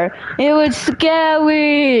monster. It was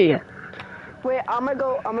scary. Wait, I'm gonna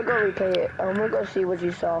go replay it. I'm gonna go see what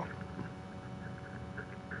you saw.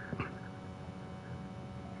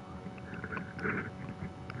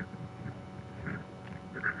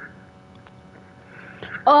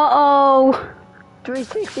 Uh-oh.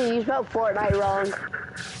 360, you spelled Fortnite wrong.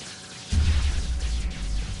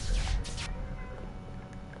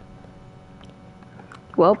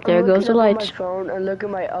 Well, there goes the lights. I'm looking up on my phone and look at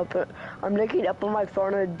my I'm looking up on my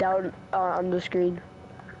phone and down on the screen.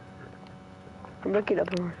 I'm looking up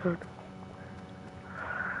on my phone.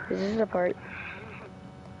 Is this the part?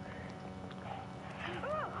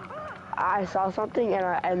 I saw something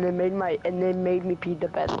and it made me pee the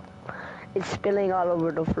bed. It's spilling all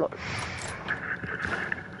over the floor.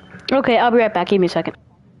 Okay, I'll be right back. Give me a second.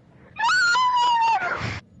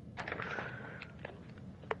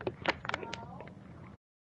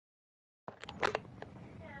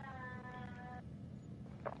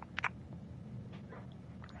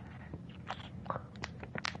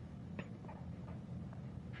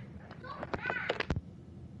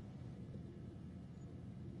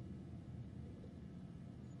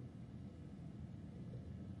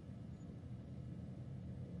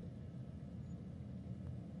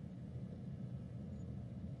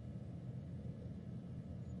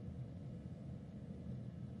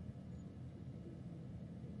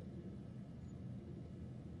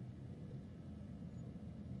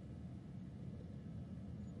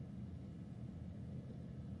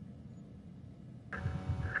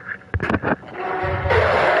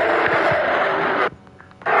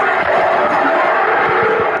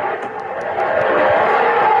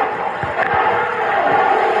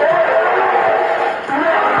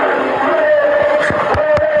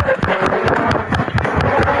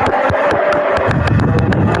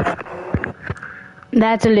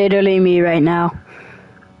 That's literally me right now.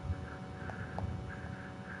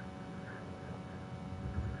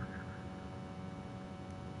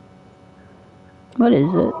 What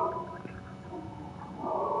is it?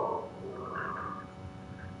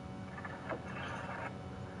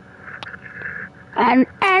 And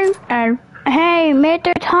hey,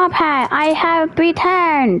 Mr. Top Hat, I have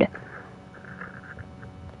returned.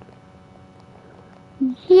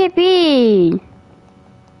 Yippee!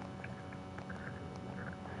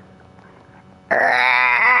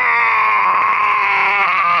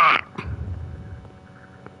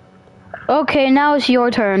 Okay, now it's your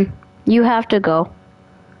turn. You have to go.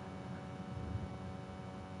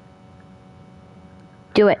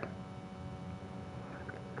 Do it.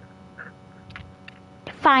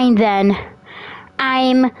 Fine then.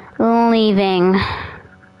 I'm leaving.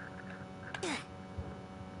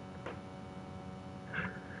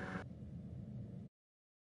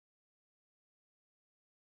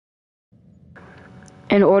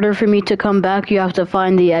 In order for me to come back, you have to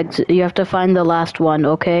find the exit. You have to find the last one,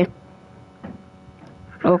 okay?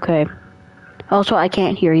 Okay. Also, I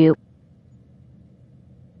can't hear you.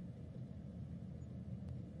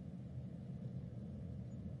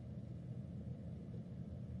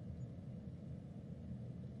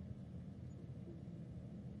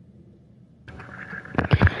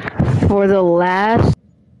 For the last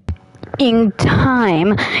in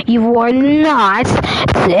time, you are not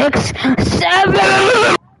 6,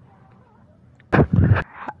 7.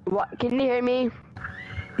 What? Can you hear me?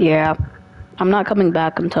 Yeah. I'm not coming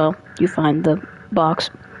back until you find the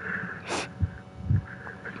box.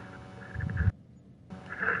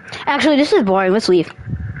 Actually, this is boring. Let's leave.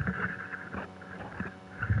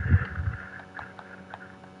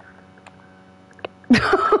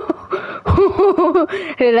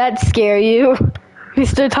 Did that scare you,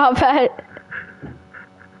 Mr. Top Hat?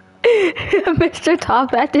 Mr.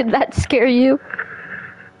 Top Hat, did that scare you?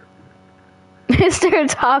 Mr.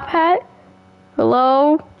 Top Hat?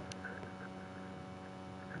 Hello?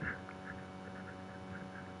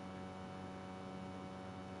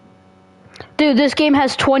 Dude, this game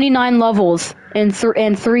has 29 levels and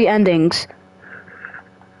 3 endings.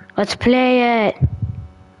 Let's play it.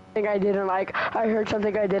 I didn't like. I heard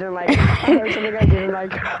something I didn't like. I heard something I didn't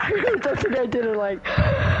like. I heard something I didn't like.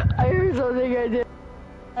 I heard something I didn't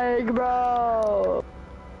like, bro.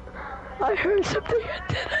 I heard something I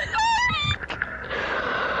didn't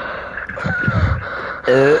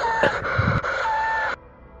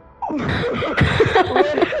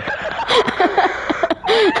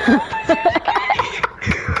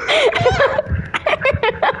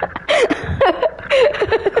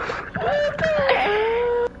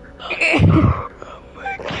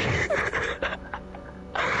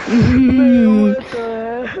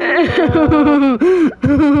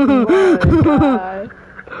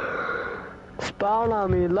Spawn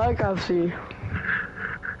on me like I've seen.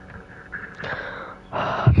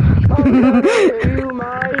 I'm gonna hit you,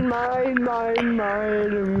 mine. I'm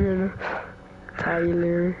gonna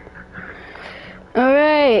Tyler.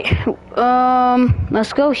 Alright.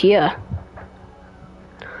 Let's go here.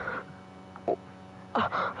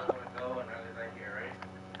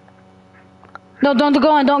 No, don't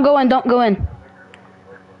go in, don't go in, don't go in.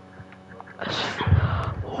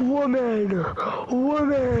 Woman.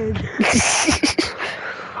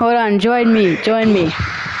 Hold on, join me.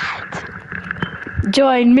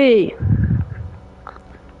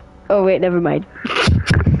 Oh wait, never mind.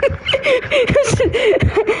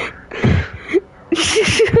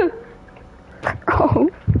 Oh.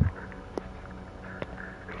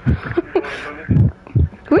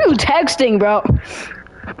 Who are you texting, bro?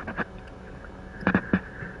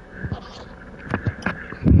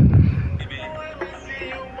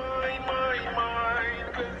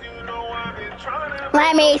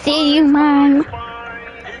 Let me see you mine.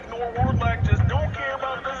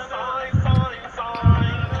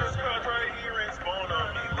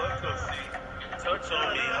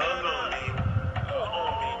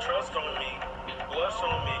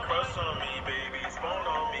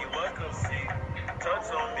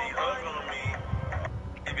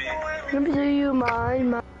 Let me see you,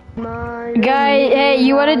 mine. Guy, hey,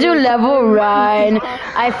 you wanna do level run?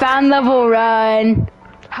 I found level run.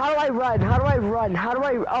 How do I run?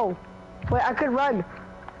 Oh, wait, I could run.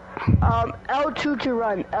 L2 to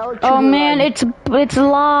run. L2 Oh to man, run. it's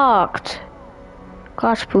locked.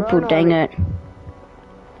 Gosh, poo poo, Run dang on it.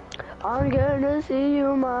 I'm gonna see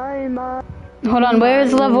you, mine. Hold on,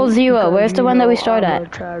 where's level 0? Where's the one that we start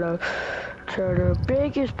at? Try to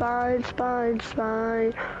break your spine. Wait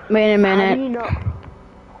a How do minute. you know?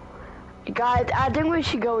 Guys, I think we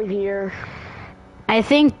should go in here. I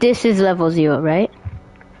think this is level 0, right?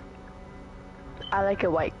 I like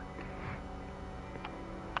it white.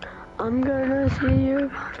 I'm gonna see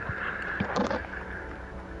you.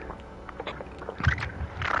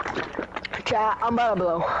 Chat, I'm about to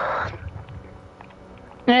blow.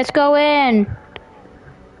 Let's go in.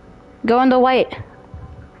 Go on the white.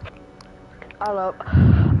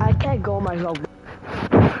 I can't go myself.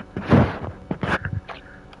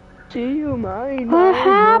 See you, mine. What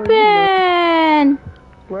happened?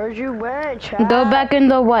 Where'd you went, chat? Go back in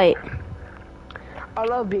the white. I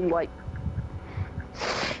love being white.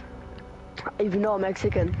 Even though I'm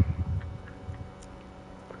Mexican.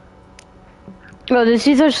 Oh, these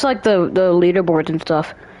are just like the leaderboards and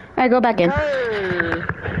stuff. Alright, go back in. Hey.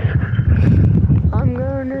 I'm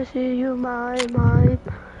gonna see you, mine.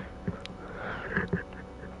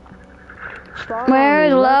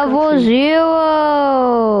 Where's level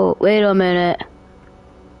 0? Wait a minute.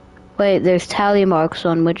 Wait, there's tally marks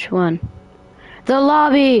on which one? The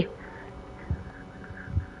lobby!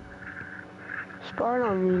 Spawn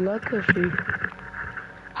on me, lucky.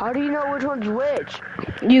 How do you know which one's which?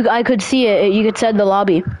 I could see it. You could said the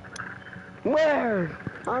lobby. Where?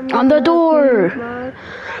 On the door!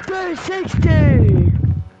 360!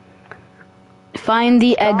 Find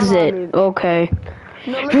the exit. Okay.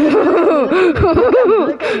 No,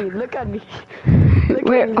 look at me.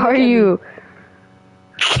 Where are you?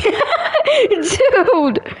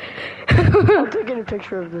 Dude! I'm taking a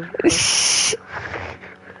picture of this.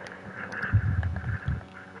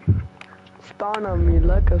 Spawn on me,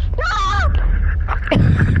 look us.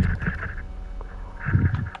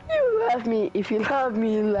 You love me. If you love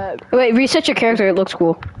me, you love. Wait, reset your character. It looks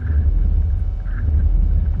cool.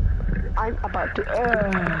 I'm about to.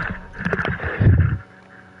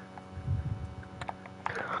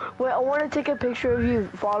 Wait, I want to take a picture of you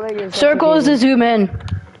falling in. Circles to zoom in.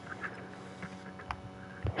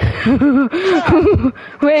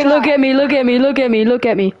 Wait, look at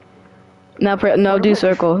me. No, do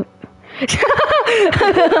circle.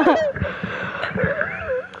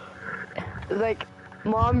 Like,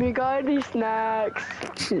 Mom, you got any snacks?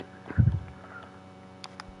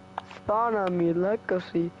 Spawn on me, let go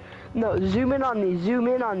see. No, zoom in on me, zoom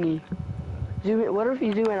in on me. Zoom in, what if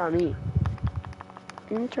you zoom in on me?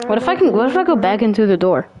 What if I go back into the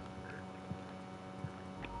door?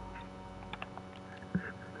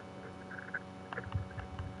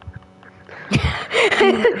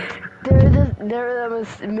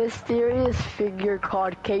 There's a mysterious figure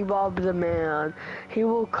called K-Bob the Man. He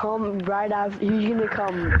will come right after. He's gonna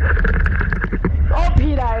come. Oh,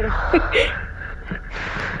 he died.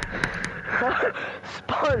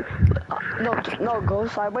 Spawn. No, go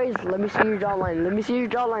sideways. Let me see your jawline. Let me see your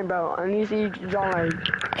jawline, bro. I need to see your jawline.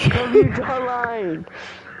 W jawline.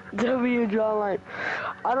 W jawline.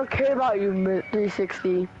 I don't care about you,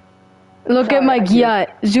 360. Look at my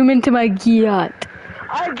gyat. Zoom into my gyat.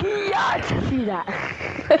 I can't see that.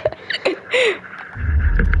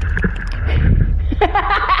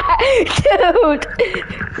 Dude.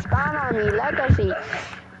 Spawn on me, legacy.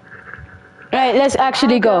 Alright, let's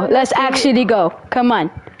actually go. Let's actually go. Come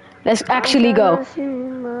on. Let's actually go.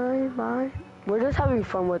 We're just having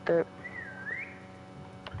fun with it.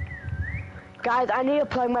 Guys, I need to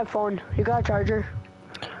plug my phone. You got a charger?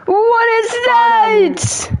 What is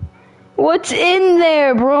that? What's in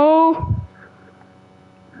there, bro?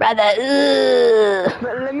 Brother,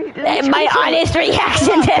 Let me my honest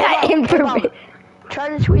reaction to that information. Try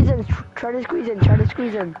to squeeze in. Try to squeeze in. Try to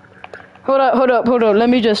squeeze in. Hold up. Let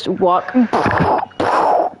me just walk. No,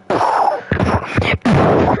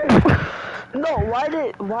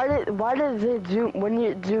 why does it zoom when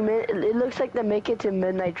you zoom in? It looks like the Make It to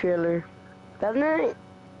Midnight trailer, doesn't it?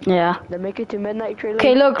 Yeah. The Make It to Midnight trailer.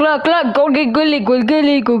 Okay, look. Go get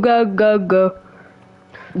go.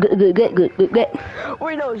 Good.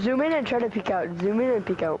 Wait, no, zoom in and try to peek out. Zoom in and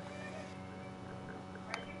peek out.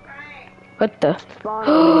 What the? Spawn.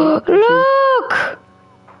 Look!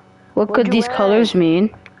 What could these colors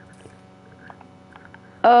mean?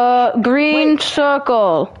 Green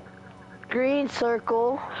circle. Green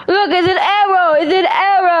circle. Look, it's an arrow.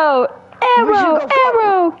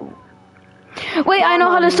 Arrow. Wait, I know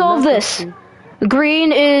how to solve this.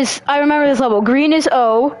 Green is, I remember this level. Green is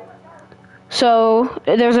O. So,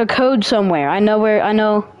 there's a code somewhere. I know.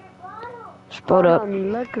 Hold up.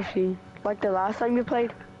 Legacy. Like the last time you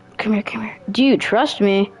played? Come here. Do you trust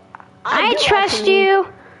me? I trust you.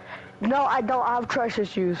 No, I don't have trust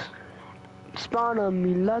issues. Spawn on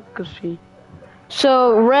me, legacy.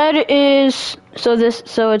 So, red is, so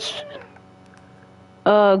it's,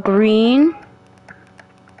 green.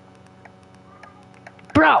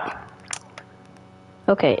 Bro!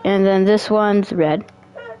 Okay, and then this one's red.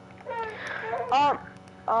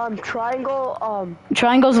 Triangle,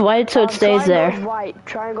 Triangle's white, so it stays there.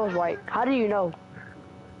 Triangle's white. How do you know?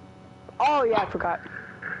 Oh, yeah, I forgot.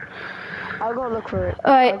 I'll go look for it.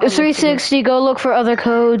 Alright, 360, go look for other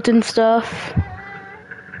codes and stuff.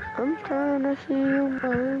 I'm trying to see you,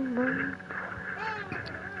 man.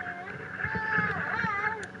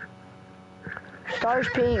 Star's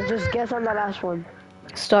pink, just guess on the last one.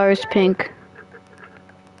 Star's pink.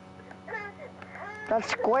 That's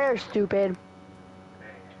square, stupid.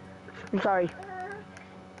 I'm sorry.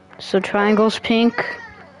 So triangle's pink.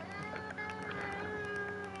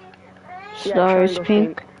 Star's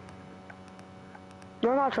pink.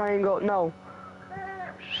 No, not triangle, no.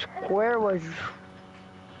 Square was...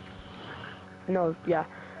 No, yeah.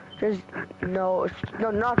 Just, no,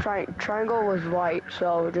 not triangle. Triangle was white,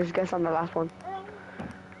 so just guess on the last one.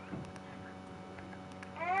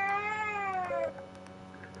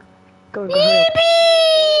 Go.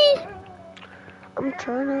 Yippee! I'm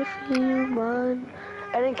trying to see you, man.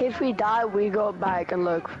 And in case we die, we go back and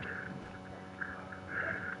look.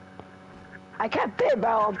 I can't fit,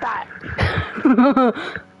 bro. I'm fat.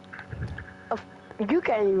 You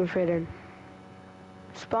can't even fit in.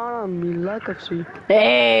 Spawn on me, legacy.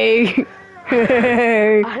 Hey!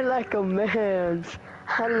 I like them mans.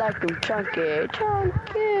 I like them chunky.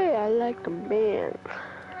 I like them man.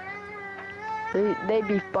 They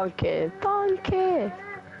be funky.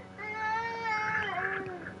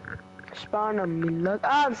 Spawn on me, look. Oh,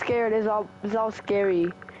 I'm scared. It's all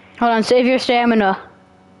scary. Hold on, save your stamina.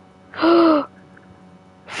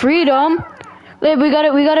 Freedom. Wait, we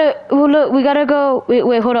gotta. Oh, look, we gotta go.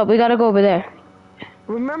 Wait, hold up. We gotta go over there.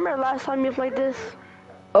 Remember last time you played this?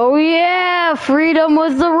 Oh yeah, freedom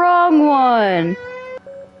was the wrong one.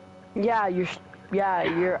 Yeah,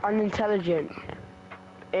 you're unintelligent.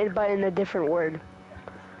 But in a different word.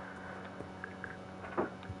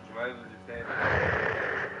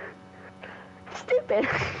 Stupid.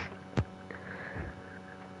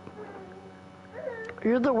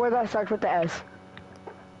 You're the word that starts with the S.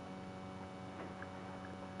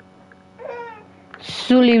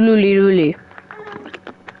 Suli luli luli.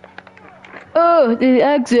 Oh, the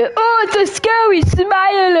exit. Oh, it's a scary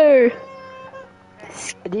smiler.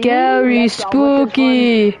 Scary,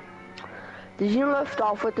 spooky. Did you lift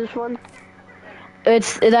off with this one?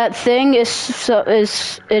 It's that thing is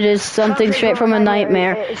something straight from a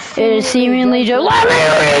nightmare. It is seemingly just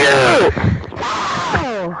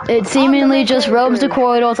it seemingly just roams the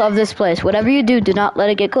corridors of this place. Whatever you do, do not let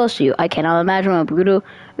it get close to you. I cannot imagine what brutal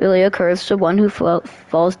really occurs to one who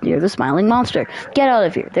falls near the smiling monster. Get out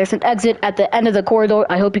of here. There's an exit at the end of the corridor.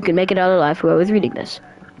 I hope you can make it out alive. Whoever's reading this.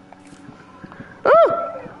 Ooh!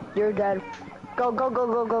 You're dead. Go, go, go,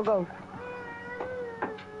 go, go, go.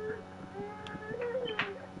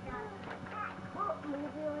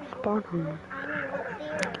 Look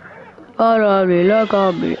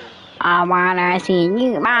at me. I wanna see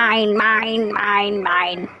you. Mine.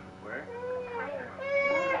 Where?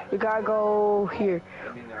 You gotta go here.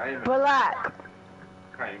 Black.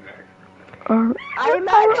 IMAX. Oh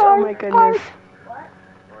my goodness.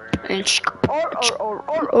 Or.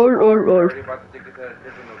 Already about to take us at a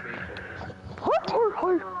different location.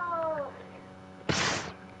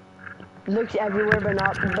 Looks everywhere, but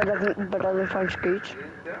doesn't find Screech. You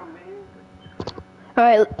didn't tell me. All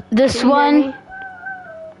right, this Can you hear one. me?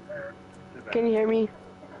 Can you hear me? I'm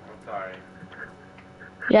sorry.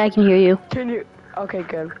 Yeah, I can hear you. Can you? Okay,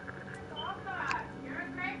 good.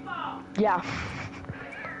 Yeah.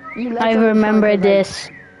 You left I on the remember front, this.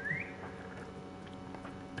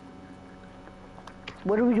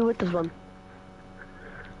 What do we do with this one?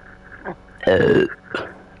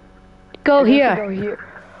 Go I guess we here. Go here.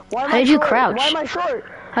 Why am How I did you short? crouch? Why am I short?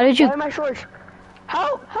 How did you? Why am I short?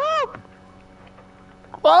 Help! Help!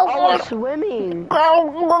 Oh, we're swimming.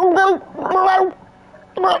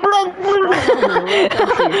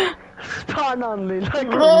 Spawn on me,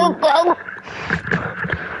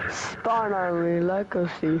 Spawn on me,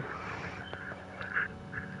 legacy.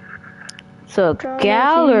 So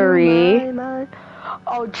gallery.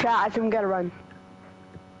 Oh, chat, I think we gotta run.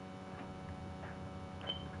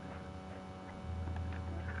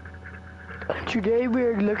 Today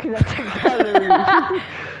we're looking at the gallery.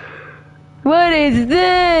 What is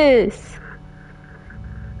this?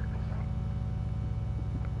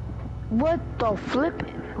 What the flip?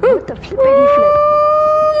 What the flippity flip?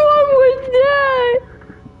 What was that?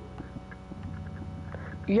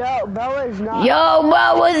 Yo, Bella is not. Yo,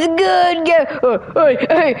 that was good.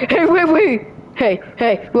 Hey, wait.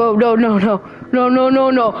 Hey, whoa, no.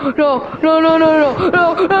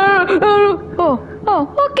 Oh,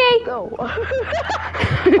 okay. Go.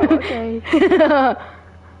 Okay.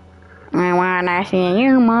 I wanna see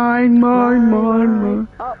you, mine.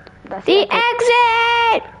 Oh, that's The it.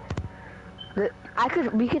 exit!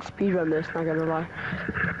 We could speedrun this, not gonna lie.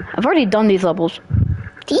 I've already done these levels.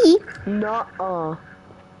 Nuh-uh.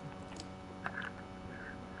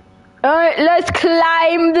 Alright, let's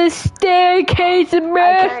climb the staircase, I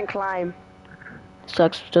bruh. can't climb.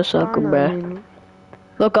 Sucks to suck, bruh.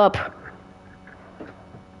 Look up.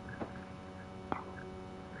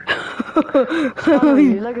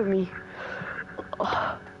 Look at me.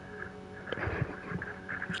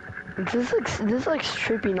 This looks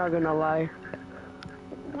trippy, not gonna lie.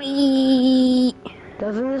 Wee.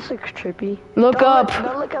 Doesn't this look trippy? Look up.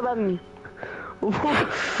 Don't look up at me.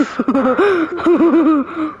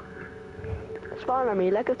 Spawn on me,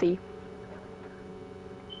 legacy.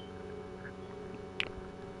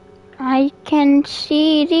 I can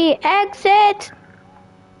see the exit.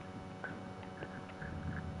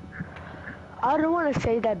 I don't want to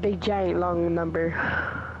say that big giant long number.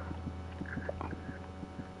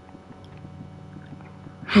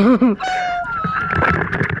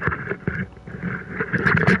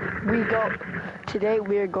 Today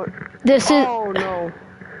we are going. This is. Oh no.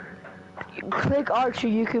 Click R so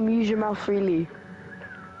you can use your mouse freely.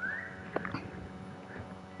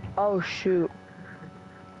 Oh shoot.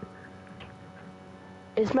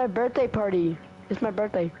 It's my birthday party. It's my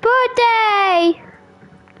birthday. Birthday!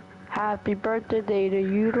 Happy birthday to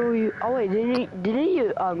you, to you. Oh wait, didn't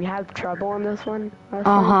you have trouble on this one?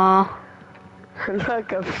 Uh-huh.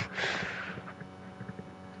 Look up.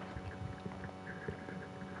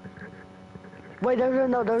 Wait, there's a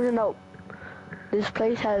note. This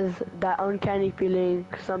place has that uncanny feeling,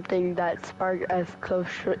 something that sparks as close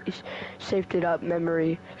shaped up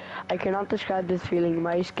memory. I cannot describe this feeling.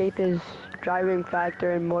 My escape is driving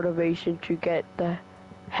factor and motivation to get the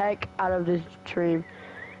heck out of this dream.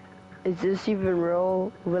 Is this even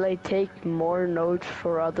real? Will I take more notes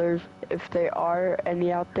for others if there are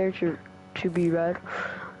any out there to be read?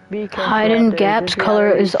 Be careful. Hidden out there. gaps This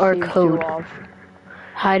color guy is our seems too code. off.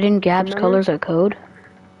 Hidden gaps Remember? colors are code.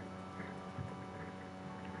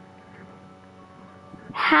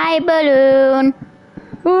 Hi, balloon.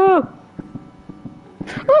 Ooh.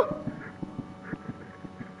 Ooh.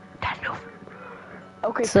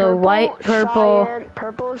 Okay, So purple, white, purple. cyan,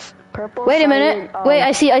 purple. Wait a cyan, minute. Wait,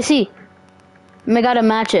 I see. I gotta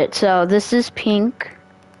match it. So this is pink.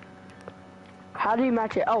 How do you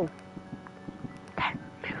match it? Oh.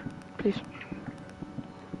 Please.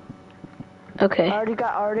 Okay. I already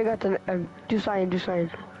got the, do cyan.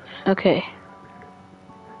 Okay.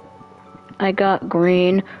 I got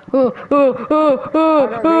green. I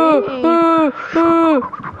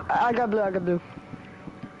got blue.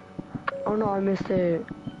 Oh no, I missed it.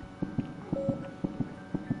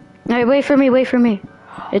 Alright, wait for me.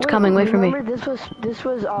 It's coming, wait for me. Remember this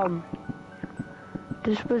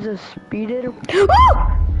was a speeded.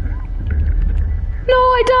 No,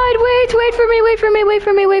 I died. Wait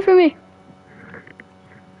for me.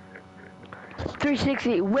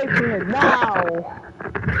 360, wait for him now.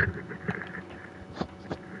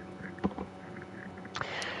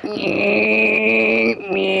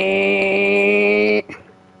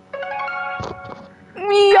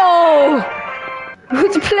 Yo!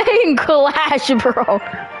 Who's playing Clash, bro?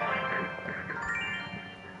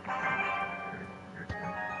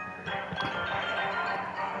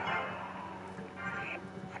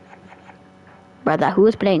 Brother,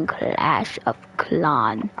 who's playing Clash of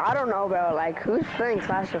Clans? I don't know, bro. Like, who's playing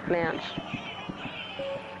Clash of Clans?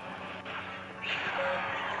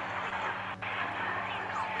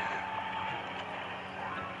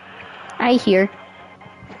 I hear.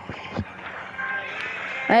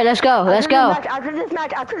 Alright, let's go. After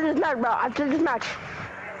this match.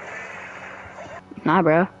 Nah,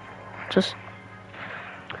 bro. Just...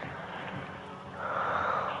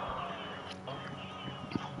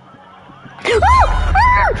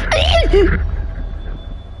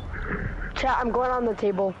 Chat, I'm going on the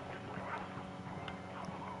table.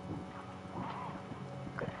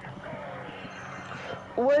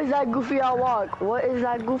 What is that goofy y'all walk?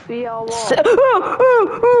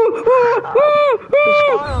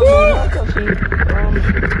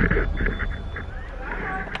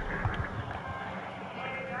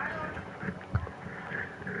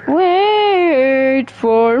 Wait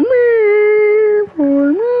for me.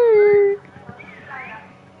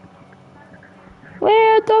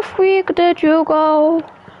 Where the freak did you go?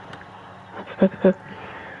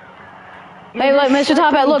 Hey, look, Mr.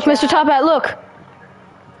 Top Hat, look.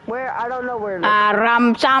 Where? I don't know where.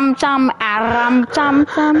 Aram cham cham. I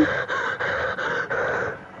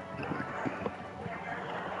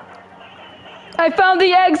found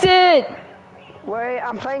the exit! Wait,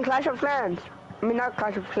 I'm playing Clash of Clans. I mean, not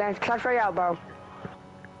Clash of Clans, Clash Royale, bro.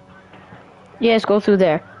 Yes, go through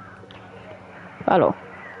there. Follow.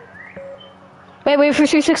 Wait for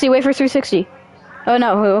 360, Oh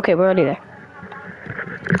no, okay, we're already there.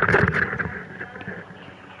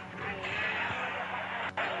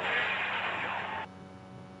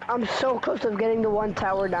 I'm so close to getting the one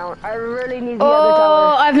tower down. I really need the Oh, other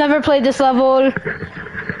tower. I've never played this level.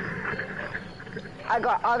 I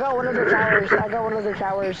got one of the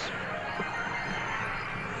towers.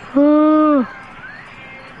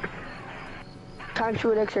 Time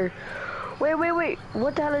to elixir. Wait.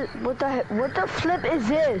 What the flip is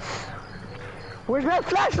this? Where's my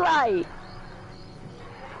flashlight?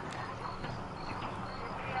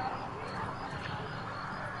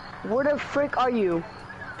 Where the frick are you?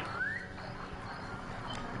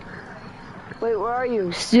 Wait, where are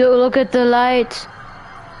you? Still look at the lights.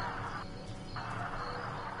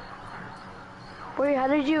 Wait, how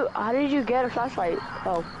did you get a flashlight?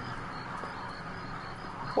 Oh.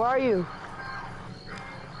 Where are you?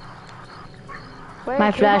 Wait,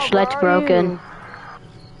 My flashlight's broken.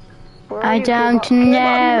 I don't know.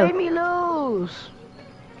 know. You made me lose.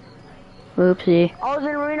 Oopsie. I was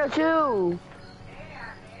in arena 2.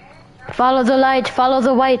 Follow the light, follow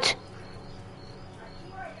the white.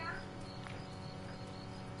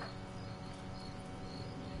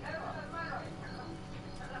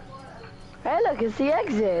 Hey, look, it's the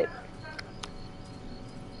exit.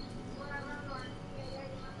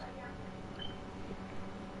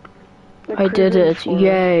 I did it,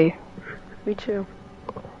 yay. Me too.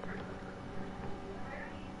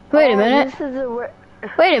 Wait a minute. This is where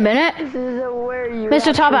Mr.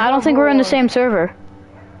 you Taba, I don't think we're in the same server.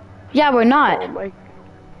 Yeah, we're not. Oh my.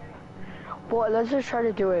 Well, let's just try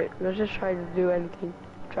to do it. Let's just try to do anything.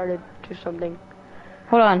 Try to do something.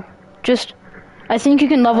 Hold on. I think you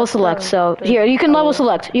can level select, so... Here, you can level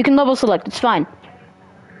select. It's fine.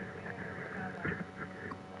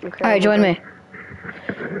 Okay, Alright, join me.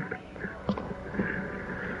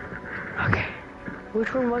 Okay.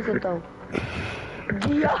 Which one was it though?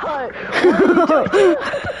 Yeah.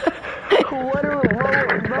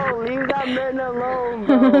 Bro, leave that man alone,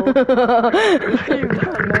 bro. Leave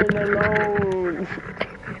that man alone.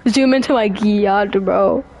 Zoom into my Giat,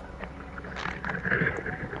 bro.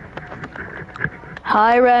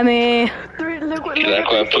 Hi, Remy. Look what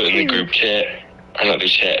I put in the group chat. I'm not the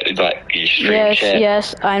chat. It's like the stream Yes, chat.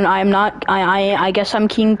 yes. I'm not. I guess I'm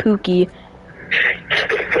King Pookie.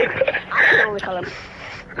 I can only call him.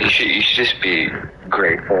 You should just be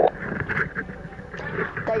grateful.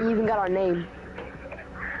 That you even got our name.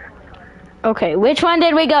 Okay, which one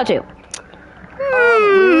did we go to?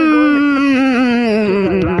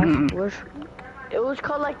 It was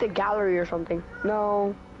called like the gallery or something.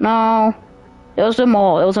 No. No. It was a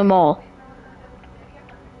mall. It was a mall.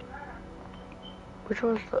 Which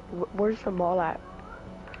one's the, where's the mall at?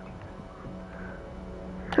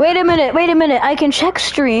 Wait a minute. I can check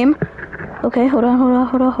stream. Okay, hold on.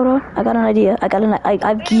 I got an idea. I've got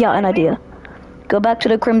an idea. Go back to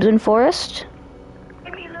the Crimson Forest.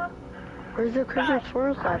 Where's the Crimson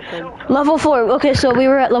Forest at then? Level 4. Okay, so we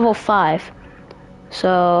were at level 5.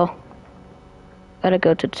 So, gotta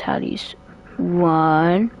go to tallies.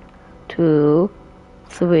 1, 2,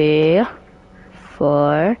 3,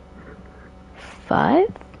 4, 5.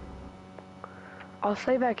 I'll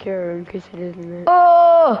stay back here in case it isn't it.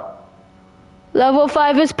 Oh! Level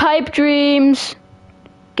 5 is Pipe Dreams.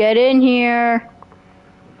 Get in here.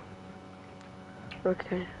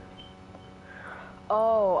 Okay.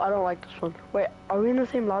 Oh, I don't like this one. Wait, are we in the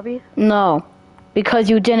same lobby? No, because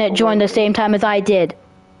you didn't join the same time as I did.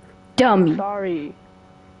 Dummy. Sorry.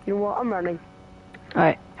 You know what? I'm running.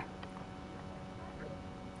 Alright.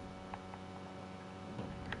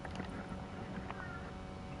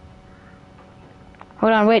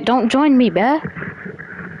 Hold on, wait, don't join me, bruh.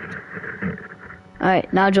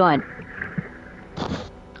 Alright, now join.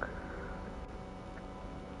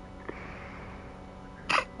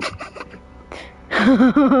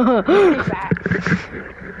 You're pretty fat.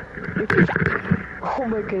 You're pretty fat. Oh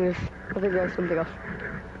my goodness. I think that's something else.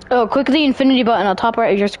 Oh, click the infinity button on top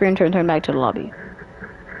right of your screen to return back to the lobby.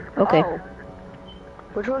 Okay. Oh.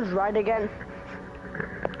 Which one's right again?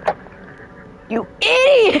 You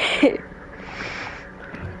idiot!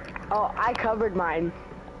 Oh, I covered mine.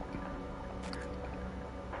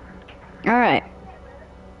 Alright.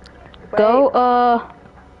 Wait. Go,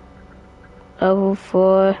 level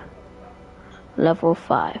 4, level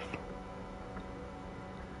 5.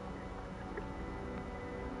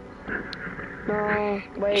 No,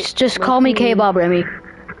 wait. Just call me K-Bob, Remy.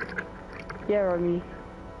 Yeah, Remy.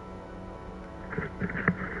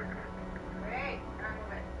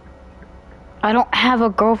 I don't have a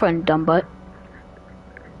girlfriend, dumb butt.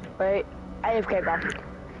 Wait, AFK Bob.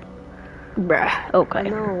 Bruh, I okay.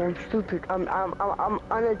 know, I'm stupid. I'm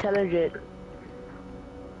unintelligent.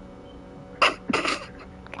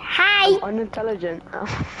 Hi! I'm unintelligent.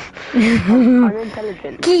 I'm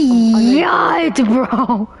unintelligent. Yeah,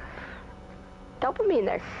 bro. Don't put me in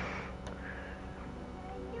there.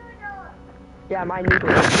 Yeah, my noodle.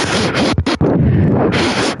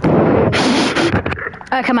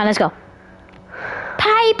 Alright, come on, let's go.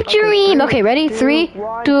 Pipe dream! Okay, ready? 3,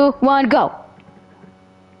 2, 1, go.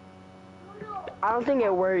 I don't think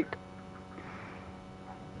it worked.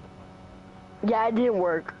 Yeah, it didn't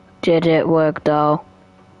work. Did it work, though?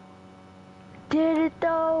 Did it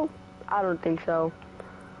though? I don't think so.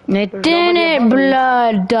 It There's didn't, nobody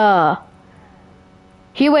blood.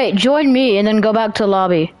 Here, wait, join me and then go back to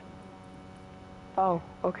lobby. Oh,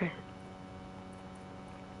 okay.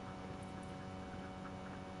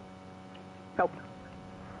 Nope.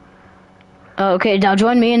 Oh, okay, now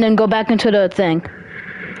join me and then go back into the thing.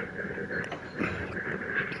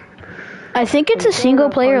 I think it's a single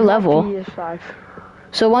player level. PS5.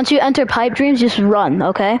 So once you enter Pipe Dreams, just run,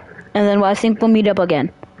 okay? And then I think we'll meet up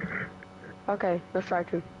again. Okay, let's try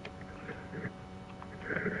to.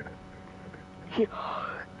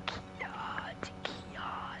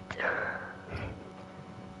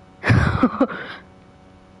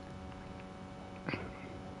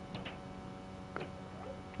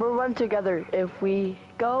 We'll run together. If we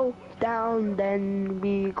go down, then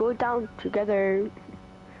we go down together.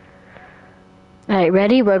 Alright,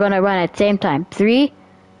 ready? We're gonna run at the same time. 3, I'm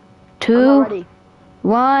 2, not ready.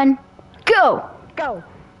 1, go! Go!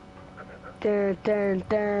 Dun, dun,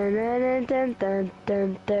 dun, dun, dun, dun,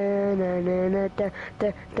 dun, dun, dun, dun, dun, dun,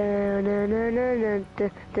 dun, dun, dun,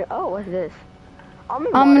 dun, dun. Oh, what's this?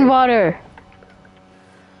 Almond water.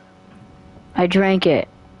 I drank it.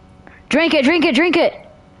 Drink it, drink it, drink it!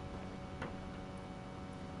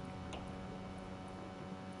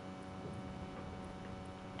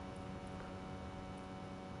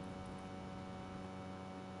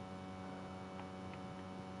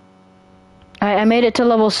 Alright, I made it to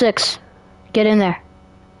level 6. Get in there.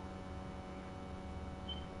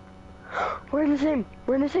 We're in the same.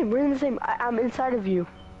 We're in the same. We're in the same. I'm inside of you.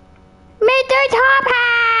 Mr. Top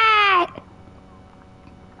Hat!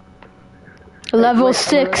 Level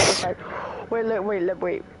 6.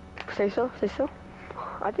 Wait. Say so.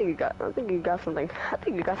 I think you got something.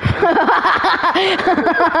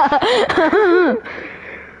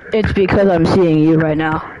 It's because I'm seeing you right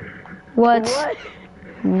now. What?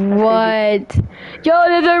 What? Yo,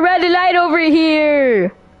 there's a red light over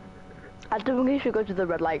here! I think we should go to the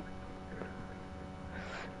red light.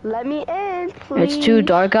 Let me in, please. It's too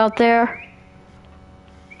dark out there.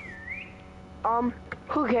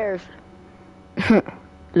 Who cares?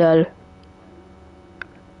 Lol.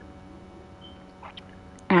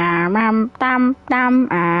 Hide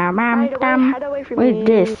away from me. What is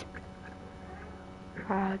this?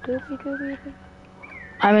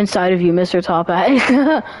 I'm inside of you, Mr. Top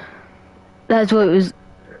Hat. That's what it was.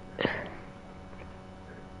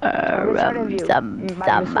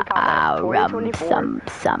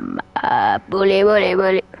 Bully.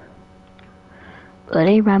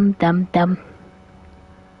 Bully rum dum dum.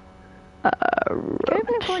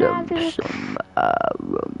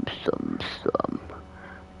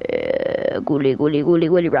 Gooly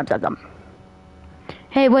rum dum dum.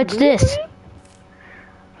 Hey, what's this?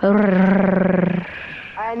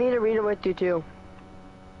 I need to read it with you too.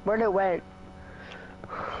 Where'd it went?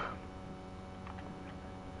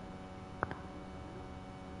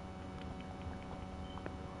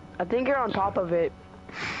 I think you're on top of it.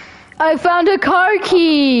 I found a car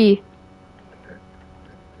key.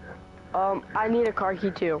 I need a car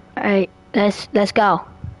key too. Alright, let's go.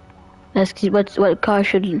 Let's see what car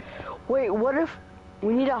should. Wait, what if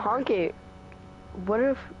we need to honk it? What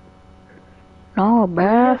if? No,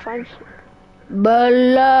 bruh.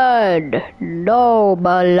 Blood. No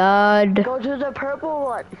blood. Go to the purple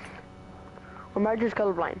one. Or am I just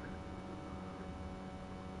colorblind?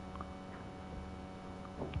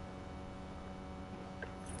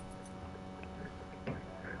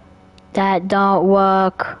 That don't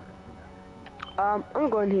work. I'm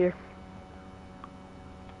going here.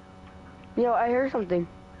 Yo, I heard something.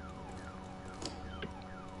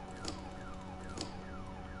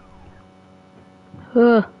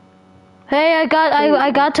 Hey, I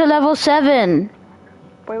got to level 7.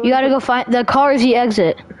 Wait, You gotta go find the car is the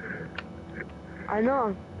exit. I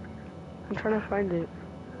know. I'm trying to find it.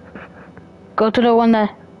 Go to the one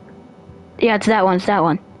that. Yeah, it's that one. It's that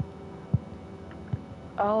one.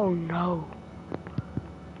 Oh no.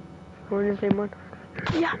 We're in the same one.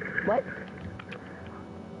 Yeah. What?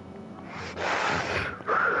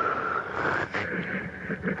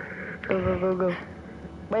 Go.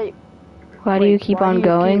 Wait. Why do you keep on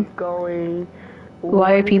going? Keep going?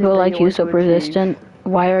 Why are people like you so persistent?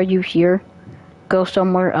 Why are you here? Go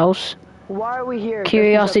somewhere else. Why are we here?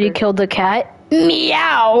 Curiosity killed the cat.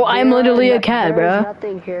 Meow! I'm literally a cat, There's bruh.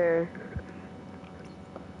 nothing here.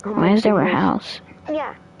 Oh Why is there a house?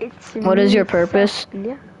 Yeah, it's. What is your purpose?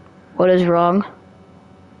 Yeah. What is wrong?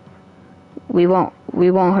 We won't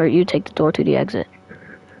hurt you. Take the door to the exit.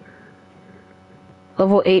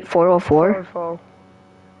 Level 8, 404.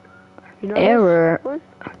 You know Error.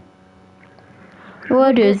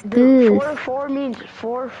 What is this?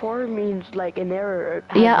 404 means like an error.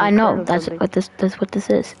 Yeah, I know. That's what this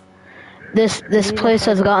is. This place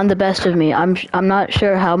has gotten the best of me. I'm not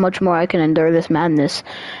sure how much more I can endure this madness.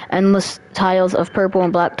 Endless tiles of purple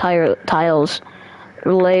and black tiles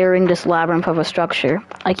layering this labyrinth of a structure.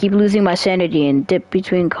 I keep losing my sanity and dip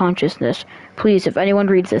between consciousness. Please, if anyone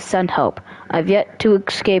reads this, send help. I've yet to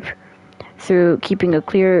escape through keeping a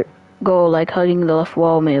clear goal like hugging the left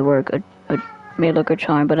wall may look a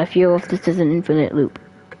charm, but I feel if this is an infinite loop.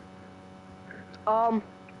 I'm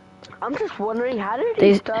just wondering, how did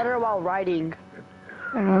he stutter while writing?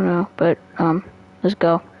 I don't know, but let's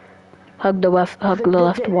go. Hug the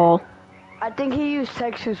left wall. I think he used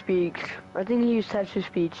text to speech.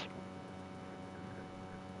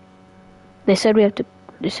 They said we have to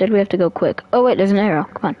go quick. Oh wait, there's an arrow.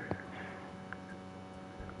 Come on.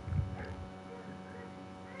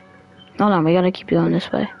 Hold on, we gotta keep going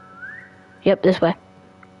this way. Yep, this way.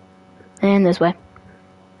 And this way.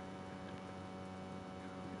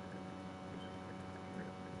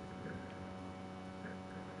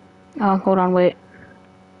 Oh, hold on, wait.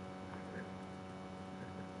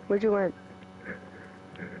 Where'd you went?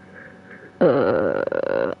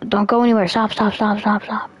 Don't go anywhere. Stop.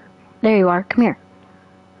 There you are. Come here.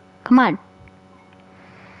 Come on,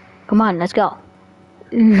 let's go.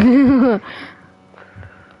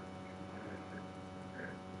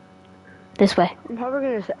 This way. I'm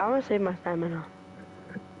gonna save my stamina.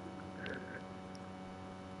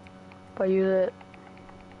 I use it.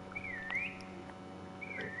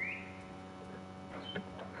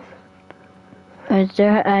 Is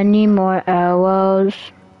there any more arrows?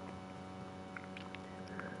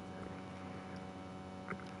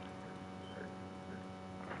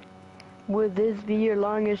 Would this be your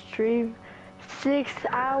longest stream? 6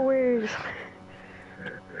 hours.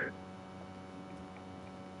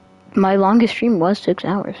 My longest stream was 6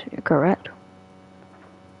 hours. You're correct.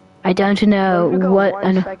 I don't know What if we go what.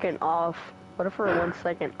 1 second off? What if we're 1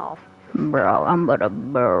 second off? Bro, I'm gonna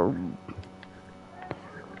burn.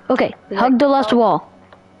 Okay, hug the left wall.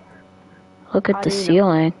 Look at the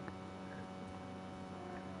ceiling.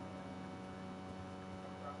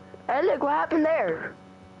 Hey, look what happened there.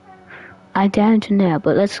 I don't know,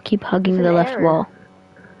 but let's keep hugging the left wall.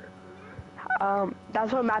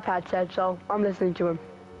 That's what my pad said, so I'm listening to him.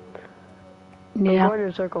 Yeah. I'm going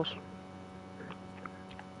in circles.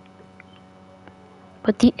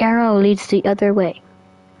 But the arrow leads the other way.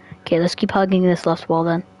 Okay, let's keep hugging this left wall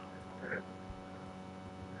then.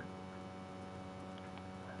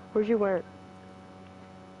 Where'd you went?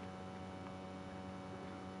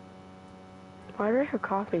 Why do I hear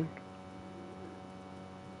coughing?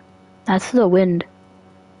 That's the wind.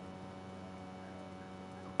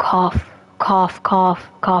 Cough, cough, cough,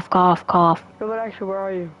 cough, cough, cough. No, but actually, where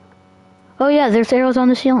are you? Oh yeah, there's arrows on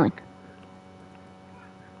the ceiling.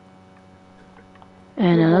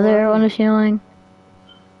 And another arrow on the ceiling.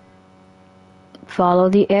 Follow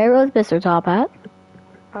the arrows, Mr. Top Hat.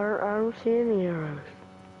 I don't see any arrows.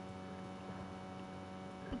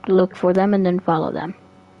 Look for them and then follow them.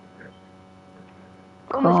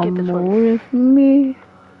 Let's get this one. With me.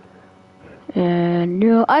 And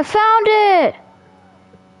I found it!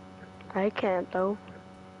 I can't though.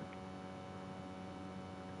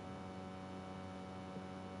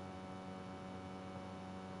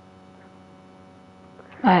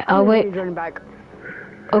 Alright, I'll wait. Turn back.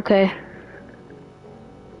 Okay.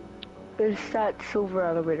 It's that silver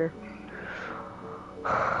elevator.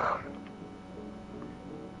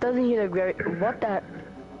 Doesn't he look very... What that?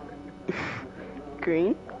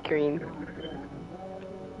 Green? Green.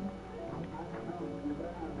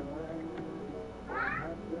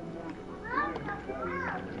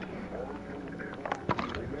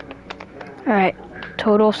 Alright,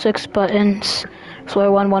 total 6 buttons.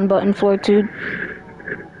 Floor 1, 1 button, floor 2.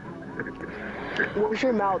 Where's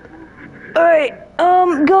your mouth? Alright,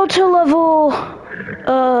 go to level,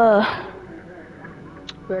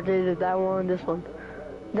 Where did that one? This one.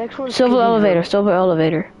 Next one's silver Kitty's elevator, room. silver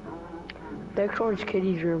elevator. Next one's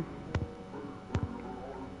Kitty's room.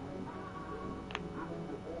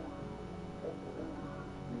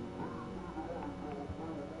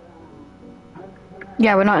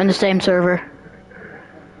 Yeah, we're not in the same server.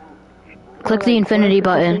 Click the infinity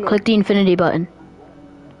button. Click the infinity button.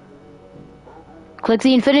 Click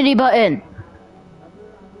the infinity button.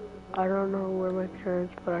 I don't know where my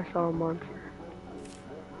parents, but I saw them once.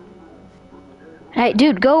 Hey,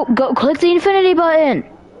 dude, go, click the infinity button.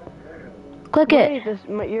 Click it.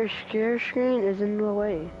 Wait, your share screen is in the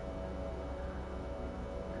way.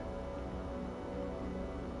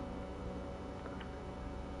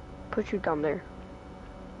 Put you down there.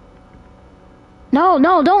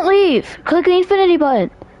 No, don't leave. Click the infinity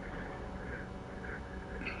button.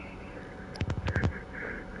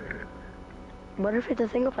 What if it's a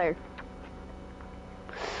single player?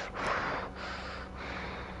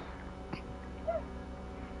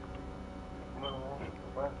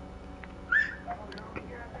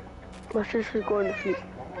 My sister's going to sleep.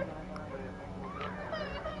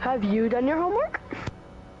 Have you done your homework?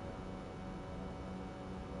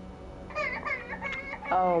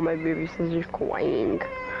 Oh, my baby sister's crying.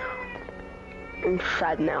 I'm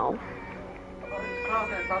sad now.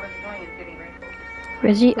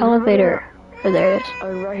 Where's the elevator? Oh, there it is.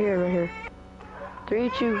 Oh, right here.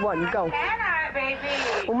 3, 2, 1, go.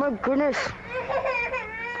 Oh my goodness.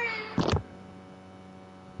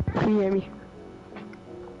 Can you hear me?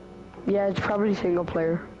 Yeah, it's probably single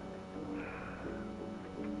player.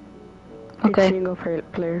 Okay. It's single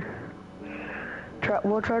player.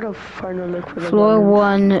 We'll try to find a look for the Floor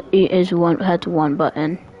buttons. 1 has 1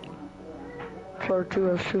 button. Floor 2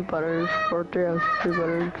 has 2 buttons. Floor 3 has 2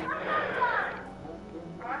 buttons.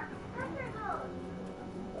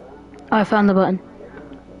 I found the button.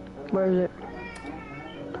 Where is it?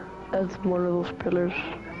 That's one of those pillars.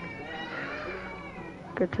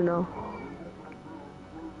 Good to know.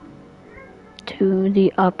 To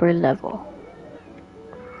the upper level.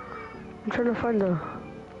 I'm trying to find the...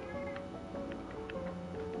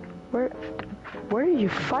 Where did you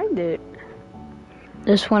find it?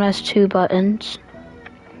 This one has 2 buttons.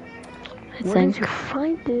 Where did you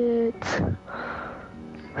find it?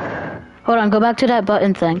 Hold on, go back to that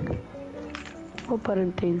button thing. What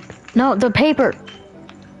button thing? No, the paper.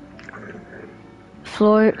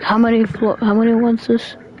 Floor. How many ones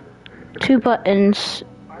this? 2 buttons.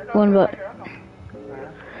 1 button.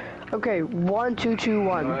 Okay, 1, 2, 2,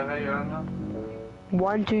 1.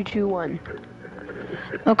 1, 2, 2, 1.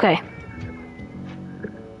 Okay.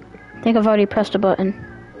 I think I've already pressed a button.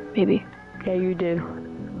 Maybe. Yeah, you did.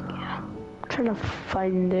 Yeah. I'm trying to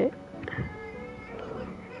find it.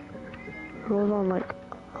 Hold on, like.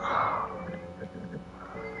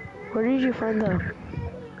 Where did you find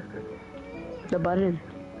the button?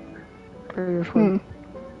 Or this one?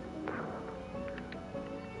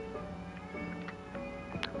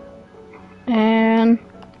 And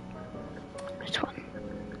this one.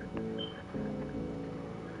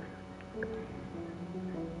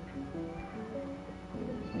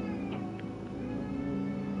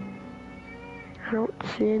 I don't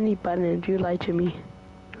see any buttons. You lied to me.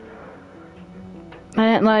 I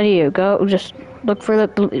didn't lie to you. Go, just look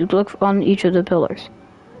on each of the pillars.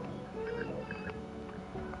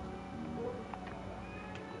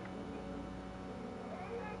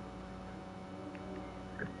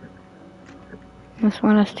 This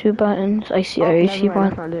one has 2 buttons. I see. I see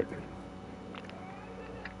one. I found it.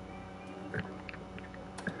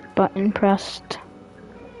 Button pressed.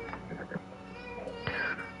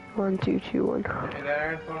 1, 2, 2, 1. Is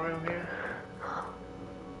there a room here?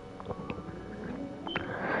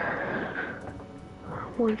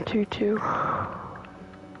 One, two, 2.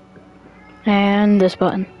 And this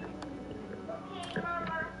button.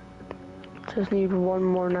 Just need one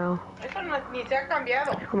more now. Eso no, ni se ha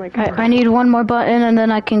cambiado. Oh my god. I need 1 more button and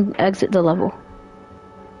then I can exit the level.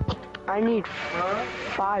 I need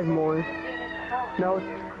 5 more. No,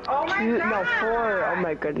 2, no, 4. Oh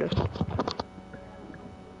my goodness.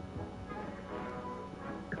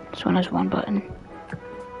 This one has 1 button.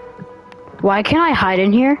 Why can't I hide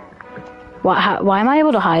in here? Why am I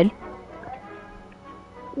able to hide?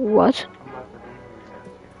 What?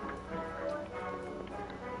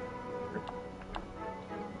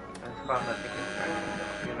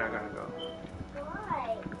 You're not gonna go.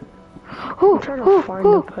 Ooh, I'm trying to find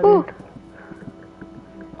the button.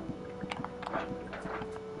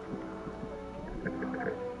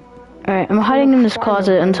 Alright, I'm hiding in this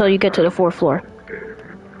closet until you get to the 4th floor.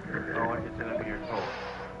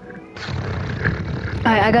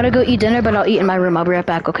 Alright, I gotta go eat dinner, but I'll eat in my room. I'll be right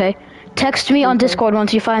back, okay? Text me on Discord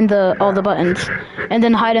once you find all the buttons. And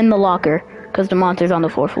then hide in the locker, because the monster's on the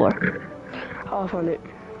 4th floor. I'll find it.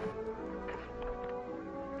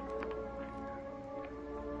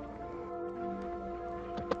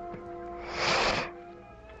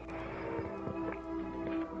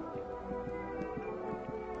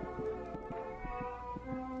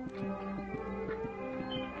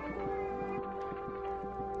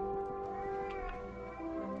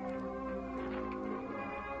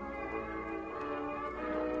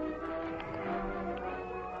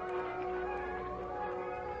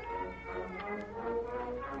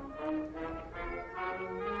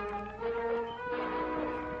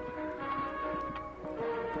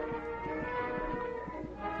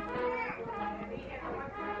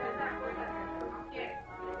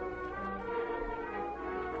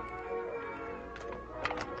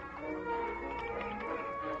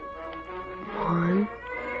 One.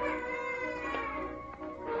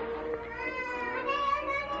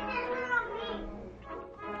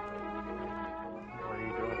 What are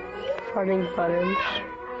you doing? Finding buttons.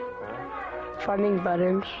 Finding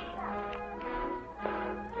buttons.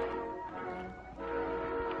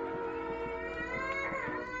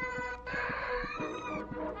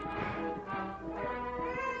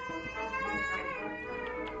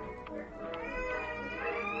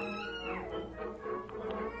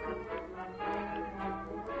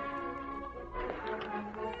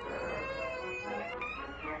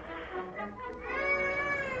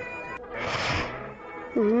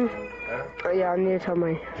 Oh yeah, I need to tell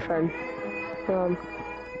my friend.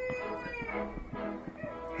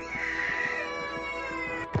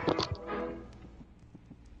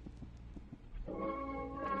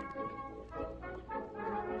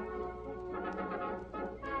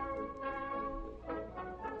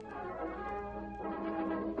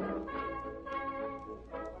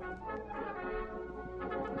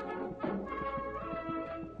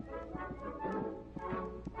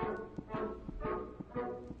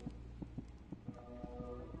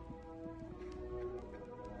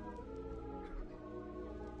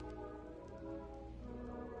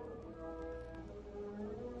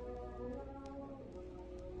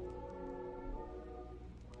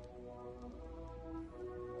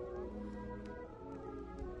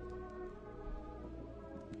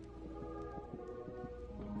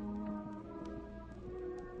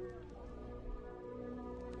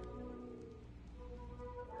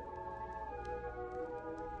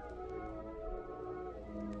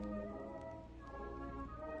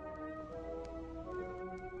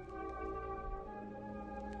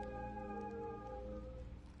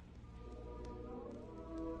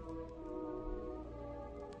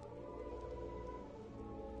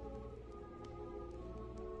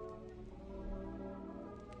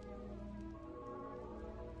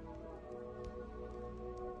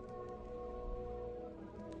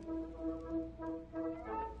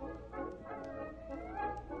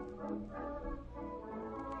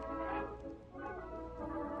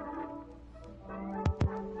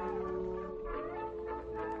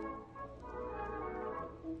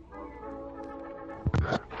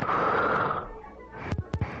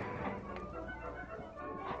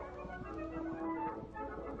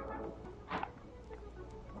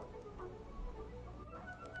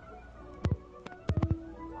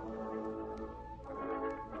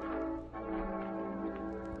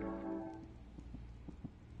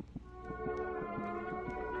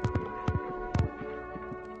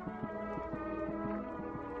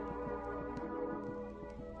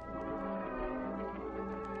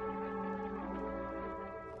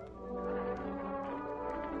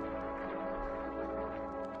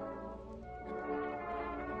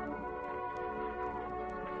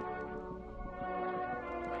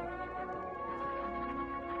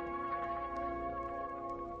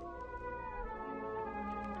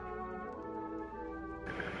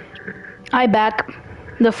 I back.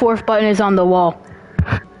 The fourth button is on the wall.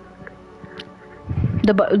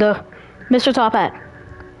 The Mr. Top Hat.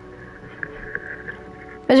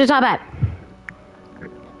 Mr. Top Hat.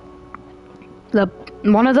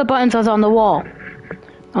 One of the buttons is on the wall.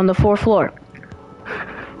 On the fourth floor.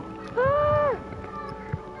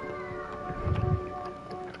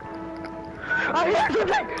 I hear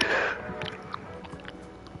something!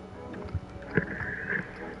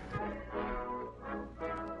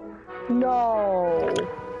 No.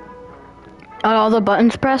 Are all the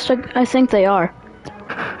buttons pressed? I think they are.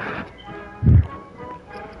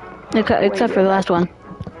 Except for the last one.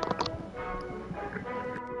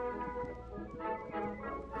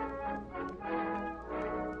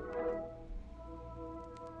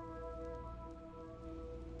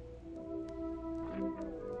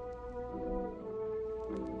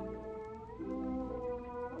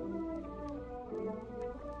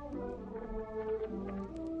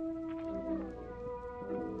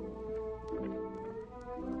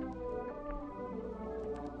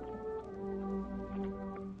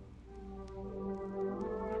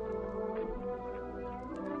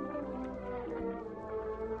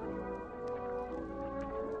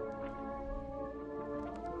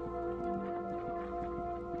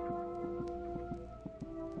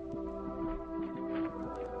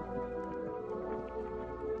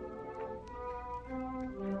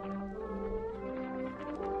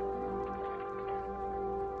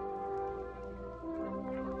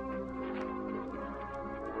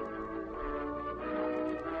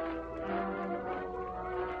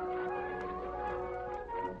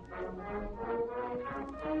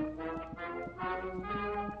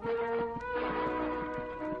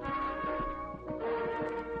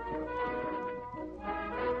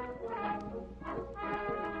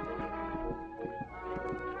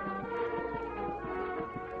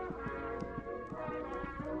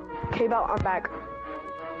 K-Bop, I'm back.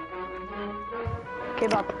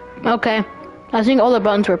 K-Bop. Okay. I think all the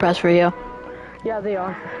buttons were pressed for you. Yeah, they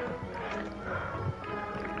are.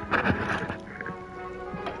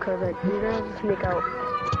 Cause like, you're gonna have to sneak out.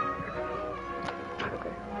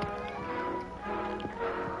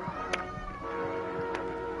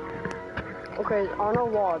 Okay, on a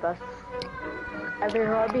wall, that's... As a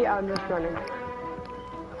hobby, I'm just running.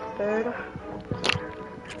 Third.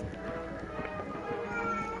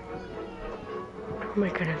 Oh my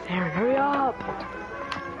goodness, Aaron, hurry up!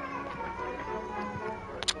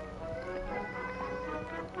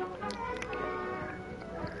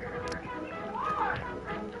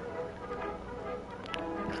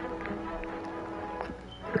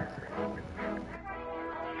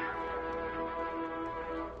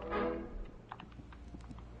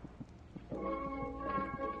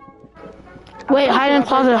 Wait, hide in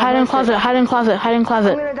closet, hide in closet, hide in closet, hide in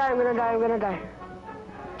closet. I'm gonna die, I'm gonna die, I'm gonna die.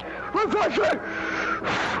 Run, run, run!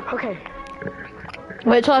 Okay.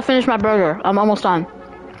 Wait till I finish my burger. I'm almost done.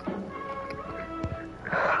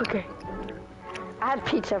 Okay. I had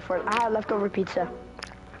pizza for it. I had leftover pizza.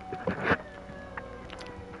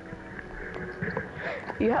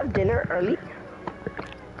 You have dinner early?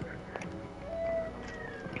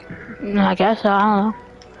 I guess, I don't know.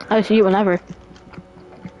 I see you whenever.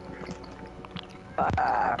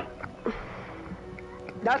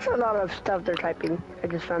 That's a lot of stuff they're typing. I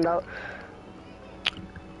just found out.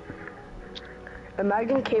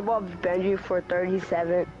 Imagine K-Bop's banned you for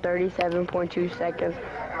 37.2 seconds. ...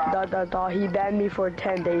 He banned me for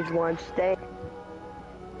 10 days once. Dang.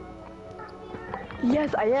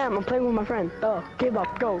 Yes, I am. I'm playing with my friend. Oh,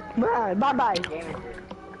 K-Bop, go. Bye-bye.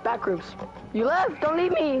 Backrooms. You left. Don't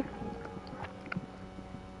leave me.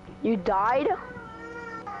 You died?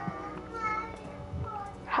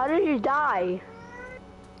 How did you die?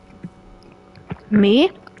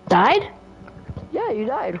 Me? Died? Yeah, you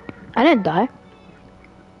died. I didn't die.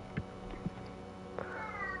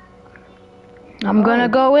 I'm gonna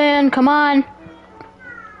go in. Come on.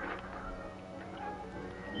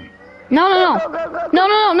 No, no, no. Go, go, go, go. No,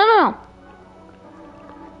 no, no, no, no.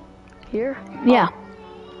 Here? Yeah.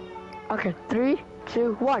 Okay, 3,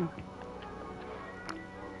 2, 1.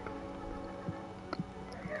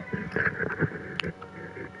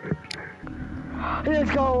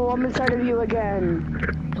 Let's go, I'm inside of you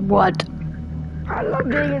again. What? I love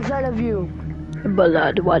being inside of you.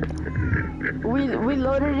 Blood, what? We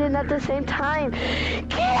loaded in at the same time.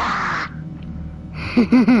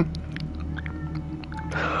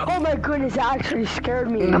 Oh my goodness, that actually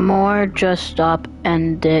scared me. No more, just stop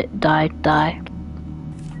and die.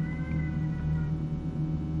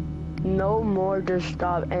 No more, just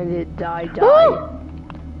stop and it die. Woo!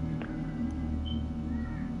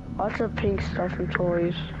 Lots of pink stuff and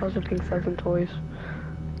toys. Lots of pink stuff and toys.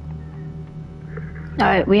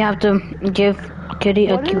 Alright, we have to give Kitty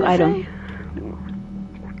a What did cute it item. say?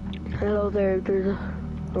 Hello there, there's a,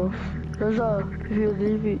 if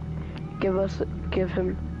you give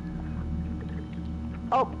him.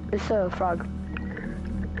 Oh, it's a frog.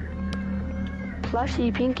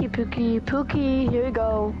 Plushy, Pinky, Pookie, here we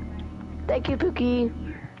go. Thank you, Pookie.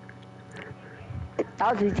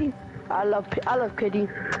 That was easy. I love Kitty.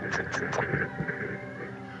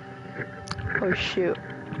 Oh shoot.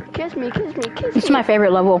 Kiss me. This is my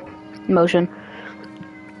favorite level. Motion.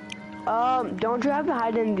 Don't you have to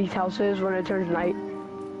hide in these houses when it turns night?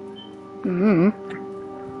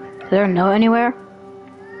 Is there a note anywhere?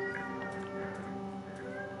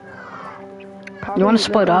 You want to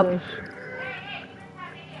split up?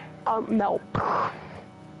 No.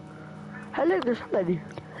 Hello, there's somebody.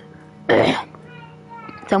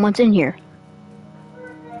 Someone's in here.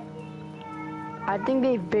 I think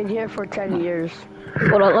they've been here for 10 years.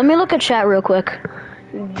 Hold on, let me look at chat real quick.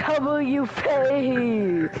 W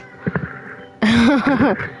face.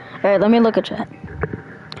 Alright, let me look at chat.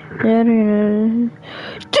 Dude,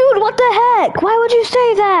 what the heck? Why would you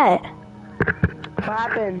say that? What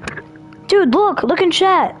happened? Dude, look in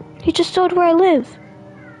chat. He just told where I live.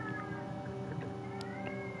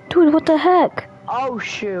 Dude, what the heck? Oh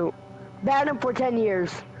shoot. Banned him for 10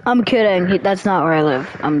 years. I'm kidding. That's not where I live.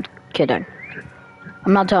 I'm kidding.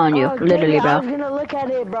 I'm not telling you, Oh, literally, dang it, bro. I was gonna look at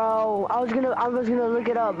it, bro. I was gonna look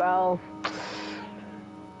it up, bro.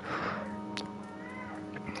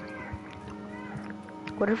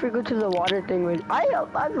 What if we go to the water thing?